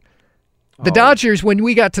not? The Dodgers, when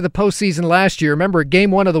we got to the postseason last year, remember Game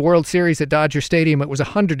 1 of the World Series at Dodger Stadium, it was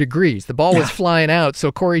 100 degrees. The ball was flying out,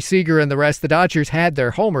 so Corey Seager and the rest, the Dodgers had their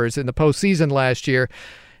homers in the postseason last year,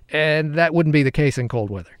 and that wouldn't be the case in cold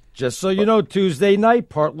weather. Just so you know, Tuesday night,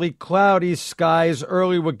 partly cloudy skies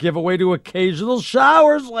early will give way to occasional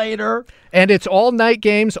showers later. And it's all night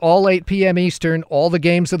games, all 8 p.m. Eastern, all the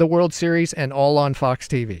games of the World Series, and all on Fox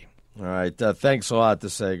TV. All right. Thanks a lot,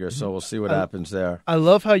 DeSager. So we'll see what happens there. I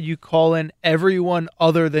love how you call in everyone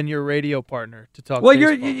other than your radio partner to talk Well,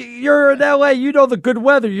 baseball. you're in L.A. You know the good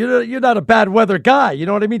weather. You're not a bad weather guy. You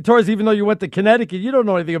know what I mean? Torres, even though you went to Connecticut, you don't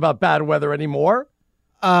know anything about bad weather anymore.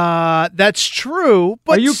 That's true.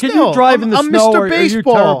 But can still, you drive in the I'm snow? Mr.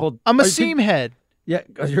 Baseball. Are you terrible? I'm a seam head. Yeah,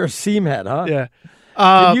 you're a seam head, huh? Yeah.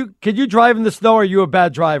 Can you drive in the snow, or are you a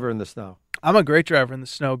bad driver in the snow? I'm a great driver in the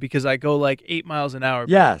snow because I go like 8 miles an hour.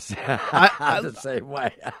 Yes. I'm the same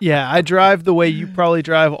way. Yeah, I drive the way you probably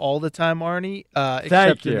drive all the time, Arnie,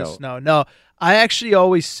 except in the snow. No, I actually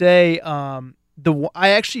always say I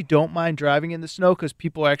actually don't mind driving in the snow because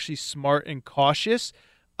people are actually smart and cautious.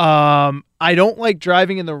 I don't like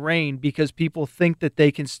driving in the rain because people think that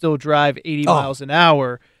they can still drive 80 miles an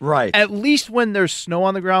hour. Right. At least when there's snow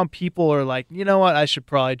on the ground, people are like, you know what, I should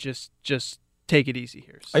probably just take it easy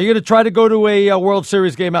here. So, are you going to try to go to a World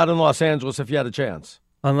Series game out in Los Angeles if you had a chance?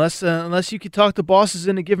 Unless you could talk the bosses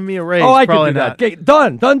into giving me a raise. I can probably do not. that. Okay,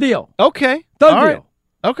 done deal. Okay. Done All deal. Right.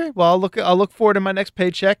 Okay. Well, I'll look forward to my next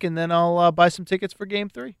paycheck, and then I'll buy some tickets for Game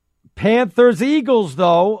 3. Panthers-Eagles,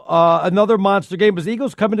 though, another monster game. Was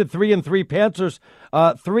Eagles coming to 3-3, Panthers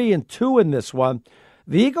 3-2 in this one.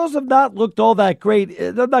 The Eagles have not looked all that great.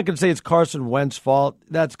 I'm not going to say it's Carson Wentz's fault.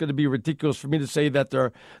 That's going to be ridiculous for me to say that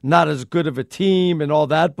they're not as good of a team and all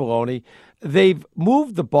that baloney. They've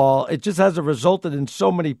moved the ball. It just hasn't resulted in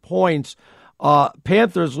so many points.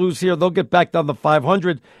 Panthers lose here. They'll get back down to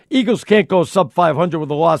 500. Eagles can't go sub 500 with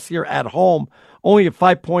a loss here at home. Only a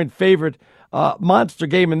 5-point favorite. Monster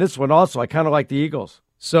game in this one also. I kind of like the Eagles.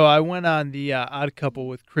 So I went on the Odd Couple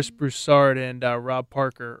with Chris Broussard and Rob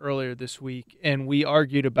Parker earlier this week, and we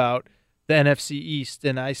argued about the NFC East,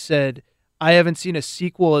 and I said I haven't seen a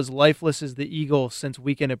sequel as lifeless as the Eagles since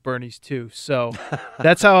Weekend at Bernie's 2. So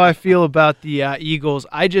that's how I feel about the Eagles.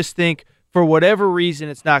 I just think for whatever reason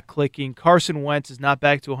it's not clicking. Carson Wentz is not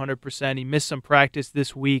back to 100%. He missed some practice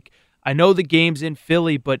this week. I know the game's in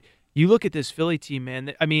Philly, but you look at this Philly team,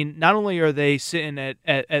 man. I mean, not only are they sitting at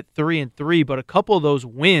 3-3, but a couple of those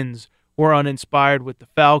wins were uninspired with the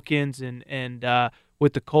Falcons and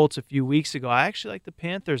with the Colts a few weeks ago. I actually like the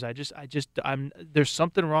Panthers. There's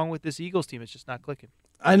something wrong with this Eagles team. It's just not clicking.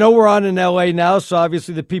 I know we're on in L.A. now, so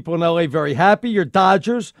obviously the people in L.A. very happy. Your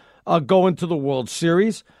Dodgers are going to the World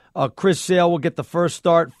Series. Chris Sale will get the first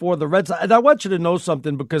start for the Red Sox. And I want you to know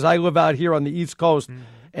something because I live out here on the East Coast. Mm-hmm.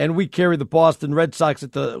 And we carry the Boston Red Sox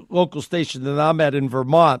at the local station that I'm at in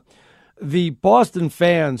Vermont. The Boston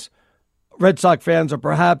fans, Red Sox fans, are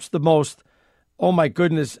perhaps the most, oh my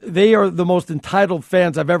goodness, they are the most entitled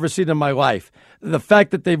fans I've ever seen in my life. The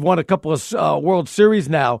fact that they've won a couple of World Series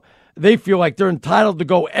now, they feel like they're entitled to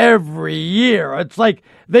go every year. It's like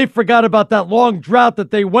they forgot about that long drought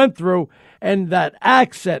that they went through, and that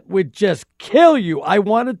accent would just kill you. I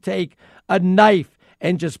want to take a knife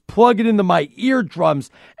and just plug it into my eardrums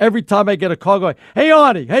every time I get a call going, hey,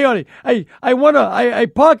 Arnie, I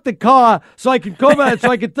parked the car so I can come out, so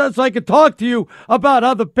I can talk to you about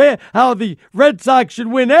how the Red Sox should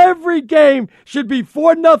win every game, should be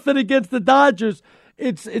 4-0 against the Dodgers.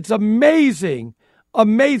 It's amazing,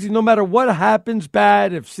 no matter what happens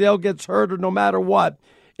bad, if Sale gets hurt or no matter what.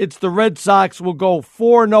 It's the Red Sox will go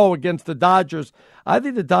 4-0 against the Dodgers. I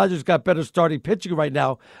think the Dodgers got better starting pitching right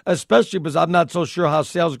now, especially because I'm not so sure how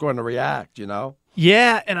Sale's going to react, you know?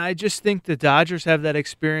 Yeah, and I just think the Dodgers have that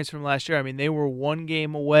experience from last year. I mean, they were one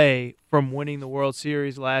game away from winning the World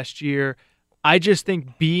Series last year. I just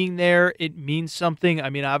think being there, it means something.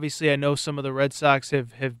 I mean, obviously, I know some of the Red Sox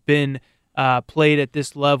have been played at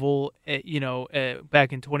this level,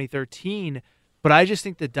 back in 2013. But I just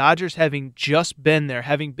think the Dodgers, having just been there,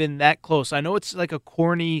 having been that close, I know it's like a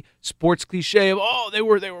corny sports cliche of, they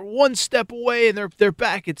were one step away and they're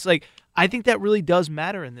back. It's like, I think that really does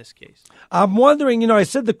matter in this case. I'm wondering, I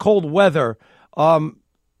said the cold weather.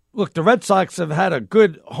 Look, the Red Sox have had a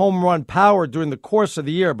good home run power during the course of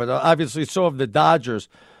the year, but obviously so have the Dodgers.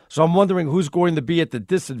 So I'm wondering who's going to be at the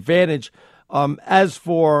disadvantage. As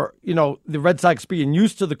for, the Red Sox being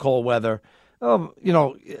used to the cold weather,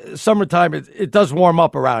 summertime, it does warm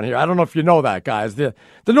up around here. I don't know if you know that, guys. The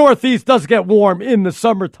Northeast does get warm in the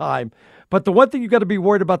summertime. But the one thing you got to be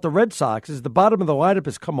worried about the Red Sox is the bottom of the lineup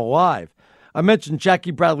has come alive. I mentioned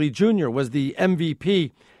Jackie Bradley Jr. was the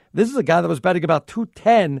MVP This is a guy that was batting about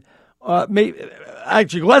 210,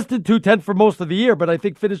 actually less than 210 for most of the year, but I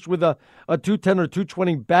think finished with a 210 or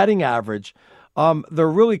 220 batting average. They're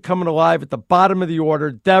really coming alive at the bottom of the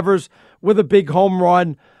order. Devers with a big home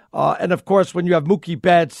run. And, of course, when you have Mookie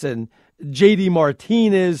Betts and J.D.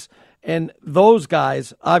 Martinez and those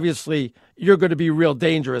guys, obviously you're going to be real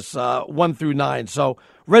dangerous 1 through 9. So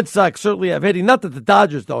Red Sox certainly have hitting. Not that the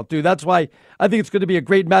Dodgers don't do. That's why I think it's going to be a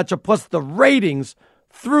great matchup. Plus the ratings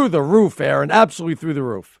through the roof, Aaron, absolutely through the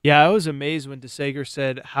roof. Yeah, I was amazed when DeSager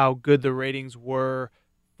said how good the ratings were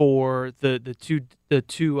for the two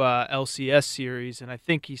LCS series, and I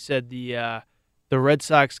think he said the Red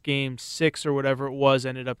Sox game 6 or whatever it was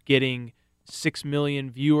ended up getting 6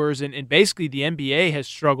 million viewers, and basically the NBA has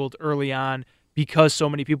struggled early on because so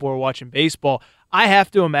many people are watching baseball. I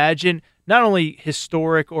have to imagine not only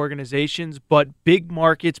historic organizations but big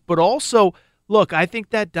markets, but also. Look, I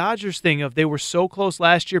think that Dodgers thing of they were so close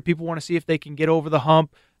last year, people want to see if they can get over the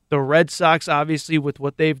hump. The Red Sox, obviously, with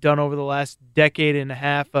what they've done over the last decade and a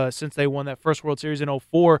half since they won that first World Series in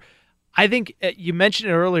 2004, I think you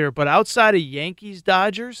mentioned it earlier, but outside of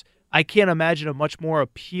Yankees-Dodgers, I can't imagine a much more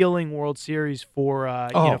appealing World Series for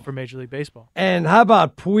for Major League Baseball. And how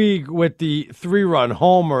about Puig with the 3-run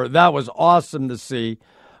homer? That was awesome to see.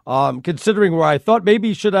 Considering where I thought maybe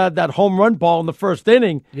he should have had that home run ball in the first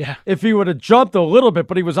inning. Yeah. If he would have jumped a little bit,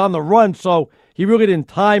 but he was on the run, so he really didn't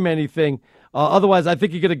time anything. Otherwise, I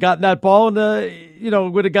think he could have gotten that ball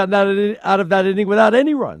and, would have gotten out of that inning without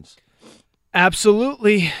any runs.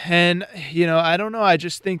 Absolutely. And, I don't know. I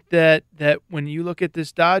just think that when you look at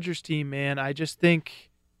this Dodgers team, man, I just think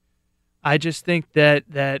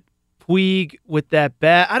that Puig with that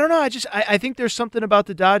bat. I don't know. I think there's something about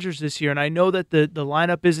the Dodgers this year, and I know that the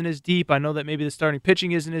lineup isn't as deep. I know that maybe the starting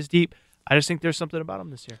pitching isn't as deep. I just think there's something about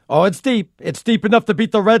them this year. Oh, it's deep. It's deep enough to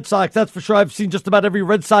beat the Red Sox. That's for sure. I've seen just about every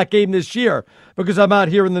Red Sox game this year because I'm out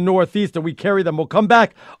here in the Northeast and we carry them. We'll come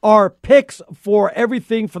back. Our picks for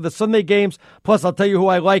everything for the Sunday games. Plus, I'll tell you who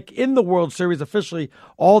I like in the World Series officially.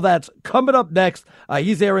 All that's coming up next.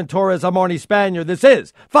 He's Aaron Torres. I'm Arnie Spanier. This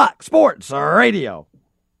is Fox Sports Radio.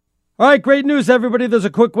 All right, great news, everybody. There's a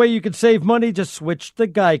quick way you can save money. Just switch to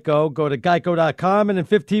Geico. Go to geico.com, and in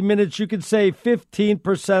 15 minutes, you can save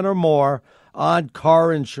 15% or more on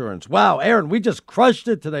car insurance. Wow, Aaron, we just crushed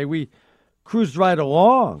it today. We cruised right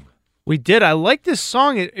along. We did. I like this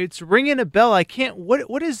song. It's ringing a bell. I can't.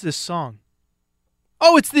 What is this song?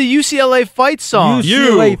 Oh, it's the UCLA fight song.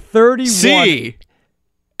 UCLA 31.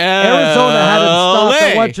 Arizona had him stopped.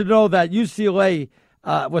 I want you to know that UCLA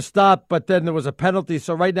was stopped, but then there was a penalty.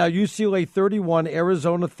 So right now, UCLA 31,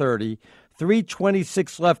 Arizona 30,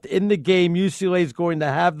 3:26 left in the game. UCLA is going to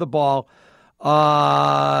have the ball.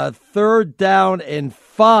 3rd down and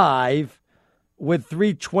 5 with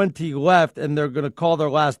 3:20 left, and they're going to call their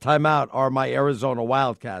last timeout are my Arizona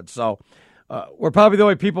Wildcats. So we're probably the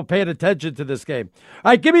only people paying attention to this game.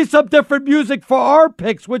 All right, give me some different music for our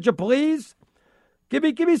picks, would you please? Give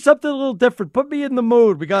me something a little different. Put me in the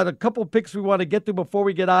mood. We got a couple picks we want to get to before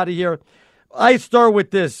we get out of here. I start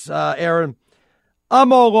with this, Aaron.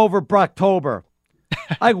 I'm all over Brocktober.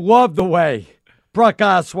 I love the way Brock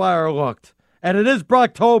Osweiler looked. And it is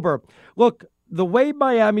Brocktober. Look, the way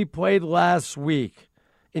Miami played last week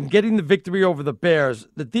in getting the victory over the Bears,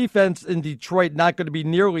 the defense in Detroit not going to be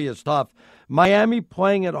nearly as tough. Miami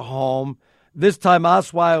playing at home. This time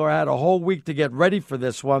Osweiler had a whole week to get ready for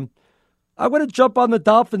this one. I'm going to jump on the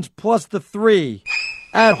Dolphins plus the 3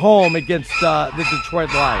 at home against the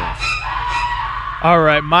Detroit Lions. All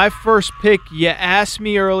right, my first pick, you asked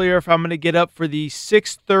me earlier if I'm going to get up for the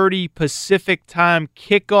 6:30 Pacific time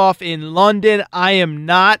kickoff in London. I am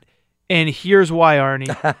not, and here's why,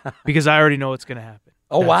 Arnie, because I already know what's going to happen.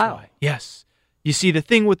 Oh, wow. Why. Yes. You see, the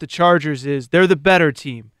thing with the Chargers is they're the better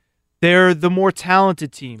team. They're the more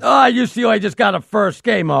talented team. UCLA just got a first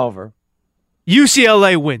game over.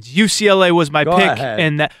 UCLA wins. UCLA was my Go pick, ahead.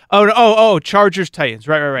 and that. Chargers, Titans.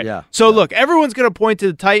 Right. Yeah. So look, everyone's going to point to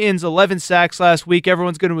the Titans' 11 sacks last week.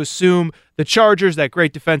 Everyone's going to assume the Chargers, that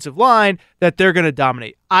great defensive line, that they're going to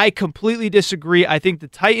dominate. I completely disagree. I think the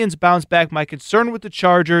Titans bounce back. My concern with the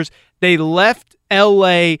Chargers, they left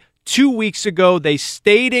LA 2 weeks ago. They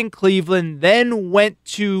stayed in Cleveland, then went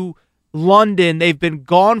to London. They've been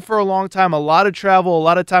gone for a long time. A lot of travel, a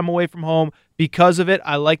lot of time away from home. Because of it,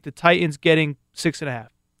 I like the Titans getting 6.5.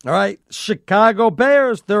 All right, Chicago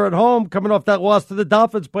Bears, they're at home coming off that loss to the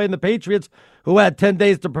Dolphins, playing the Patriots, who had 10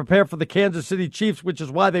 days to prepare for the Kansas City Chiefs, which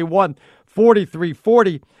is why they won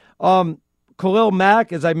 43-40. Khalil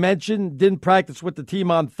Mack, as I mentioned, didn't practice with the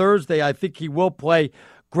team on Thursday. I think he will play.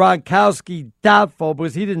 Gronkowski, doubtful,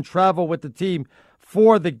 because he didn't travel with the team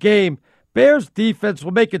for the game. Bears defense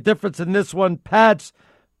will make a difference in this one. Pats,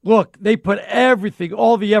 look, they put everything,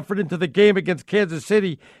 all the effort into the game against Kansas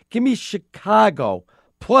City. Give me Chicago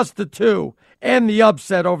plus the 2 and the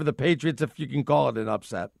upset over the Patriots, if you can call it an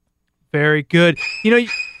upset. Very good. You know,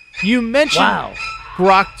 you mentioned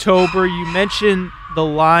Brocktober. You mentioned the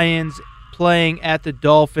Lions playing at the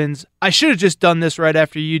Dolphins. I should have just done this right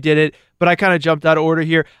after you did it, but I kind of jumped out of order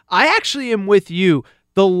here. I actually am with you.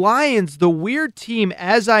 The Lions, the weird team,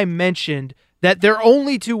 as I mentioned, that their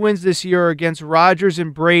only 2 wins this year are against Rodgers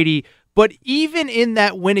and Brady, but even in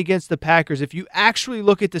that win against the Packers, if you actually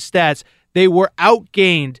look at the stats, they were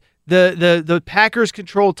outgained. The Packers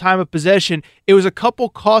controlled time of possession. It was a couple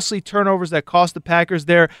costly turnovers that cost the Packers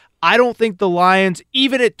there. I don't think the Lions,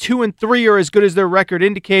 even at 2-3, are as good as their record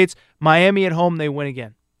indicates. Miami at home, they win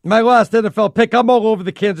again. My last NFL pick, I'm all over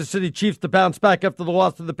the Kansas City Chiefs to bounce back after the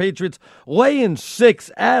loss to the Patriots. Laying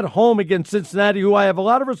 6 at home against Cincinnati, who I have a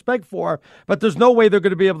lot of respect for, but there's no way they're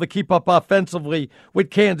going to be able to keep up offensively with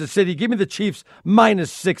Kansas City. Give me the Chiefs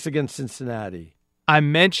 -6 against Cincinnati. I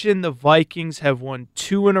mentioned the Vikings have won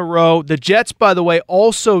 2 in a row. The Jets, by the way,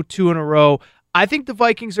 also 2 in a row. I think the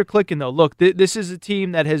Vikings are clicking, though. Look, this is a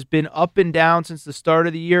team that has been up and down since the start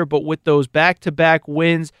of the year, but with those back-to-back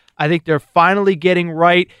wins, I think they're finally getting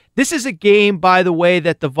right. This is a game, by the way,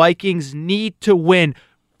 that the Vikings need to win.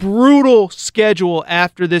 Brutal schedule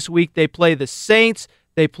after this week. They play the Saints,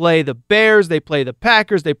 they play the Bears, they play the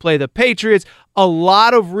Packers, they play the Patriots. A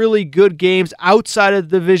lot of really good games outside of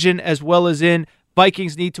the division as well as in.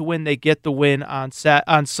 Vikings need to win. They get the win on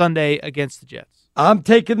Sunday against the Jets. I'm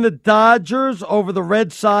taking the Dodgers over the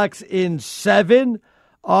Red Sox in 7.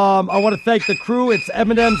 I want to thank the crew. It's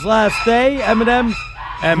Eminem's last day. Eminem,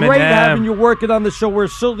 great having you working on the show. We're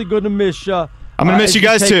certainly going to miss you. I'm going to miss you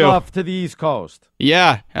guys too. Off to the East Coast.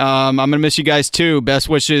 Yeah, I'm going to miss you guys too. Best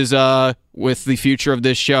wishes with the future of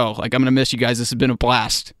this show. I'm going to miss you guys. This has been a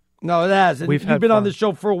blast. No, it has. You've been fun on the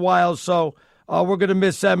show for a while, so we're going to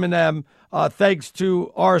miss Eminem. Thanks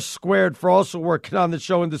to R Squared for also working on the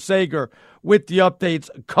show and the Sager with the updates.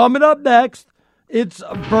 Coming up next, it's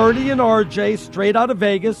Bernie and RJ straight out of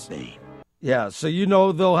Vegas. Yeah, so you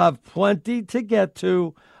know they'll have plenty to get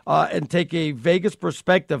to and take a Vegas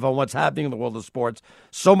perspective on what's happening in the world of sports.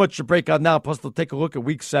 So much to break on now, plus they'll take a look at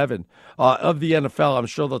Week 7 of the NFL. I'm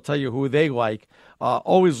sure they'll tell you who they like.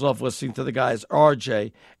 Always love listening to the guys,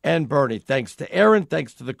 RJ and Bernie. Thanks to Aaron.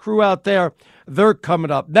 Thanks to the crew out there. They're coming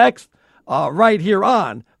up next right here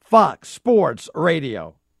on Fox Sports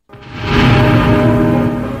Radio.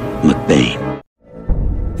 McBain.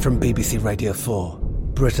 From BBC Radio 4,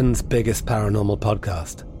 Britain's biggest paranormal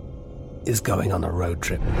podcast is going on a road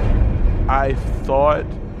trip. I thought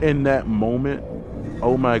in that moment,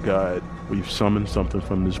 oh my God, we've summoned something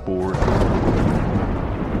from this board.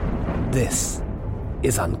 This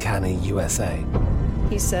is Uncanny USA.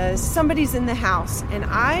 He says, somebody's in the house, and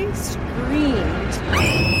I screamed.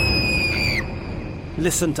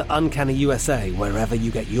 Listen to Uncanny USA wherever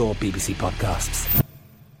you get your BBC podcasts,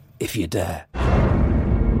 if you dare.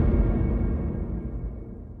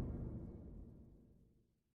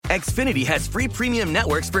 Xfinity has free premium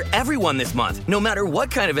networks for everyone this month, no matter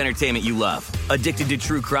what kind of entertainment you love. Addicted to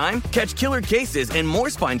true crime? Catch killer cases and more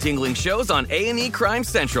spine-tingling shows on A&E Crime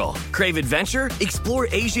Central. Crave adventure? Explore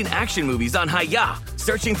Asian action movies on Hi-Ya.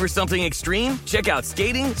 Searching for something extreme? Check out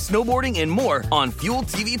skating, snowboarding, and more on Fuel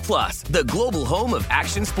TV Plus, the global home of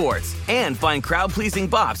action sports. And find crowd-pleasing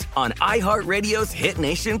bops on iHeartRadio's Hit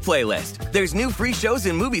Nation playlist. There's new free shows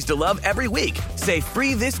and movies to love every week. Say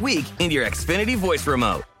free this week in your Xfinity voice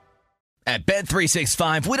remote. At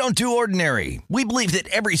Bet365, we don't do ordinary. We believe that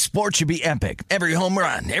every sport should be epic. Every home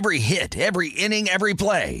run, every hit, every inning, every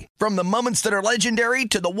play. From the moments that are legendary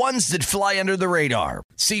to the ones that fly under the radar.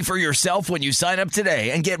 See for yourself when you sign up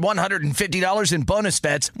today and get $150 in bonus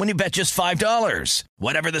bets when you bet just $5.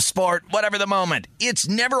 Whatever the sport, whatever the moment, it's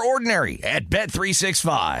never ordinary at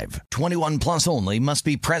Bet365. 21 plus only. Must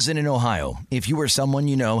be present in Ohio. If you or someone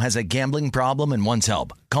you know has a gambling problem and wants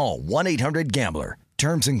help, call 1-800-GAMBLER.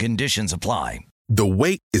 Terms and conditions apply. The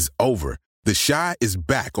wait is over. The Chi is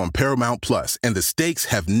back on Paramount Plus, and the stakes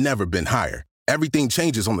have never been higher. Everything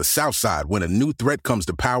changes on the South Side when a new threat comes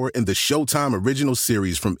to power in the Showtime original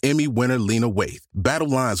series from Emmy winner Lena Waithe. Battle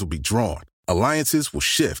lines will be drawn, alliances will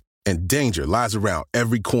shift, and danger lies around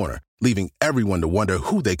every corner, leaving everyone to wonder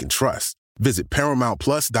who they can trust. Visit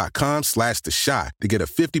ParamountPlus.com/The Chi to get a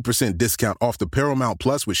 50% discount off the Paramount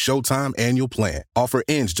Plus with Showtime annual plan. Offer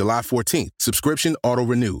ends July 14th. Subscription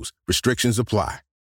auto-renews. Restrictions apply.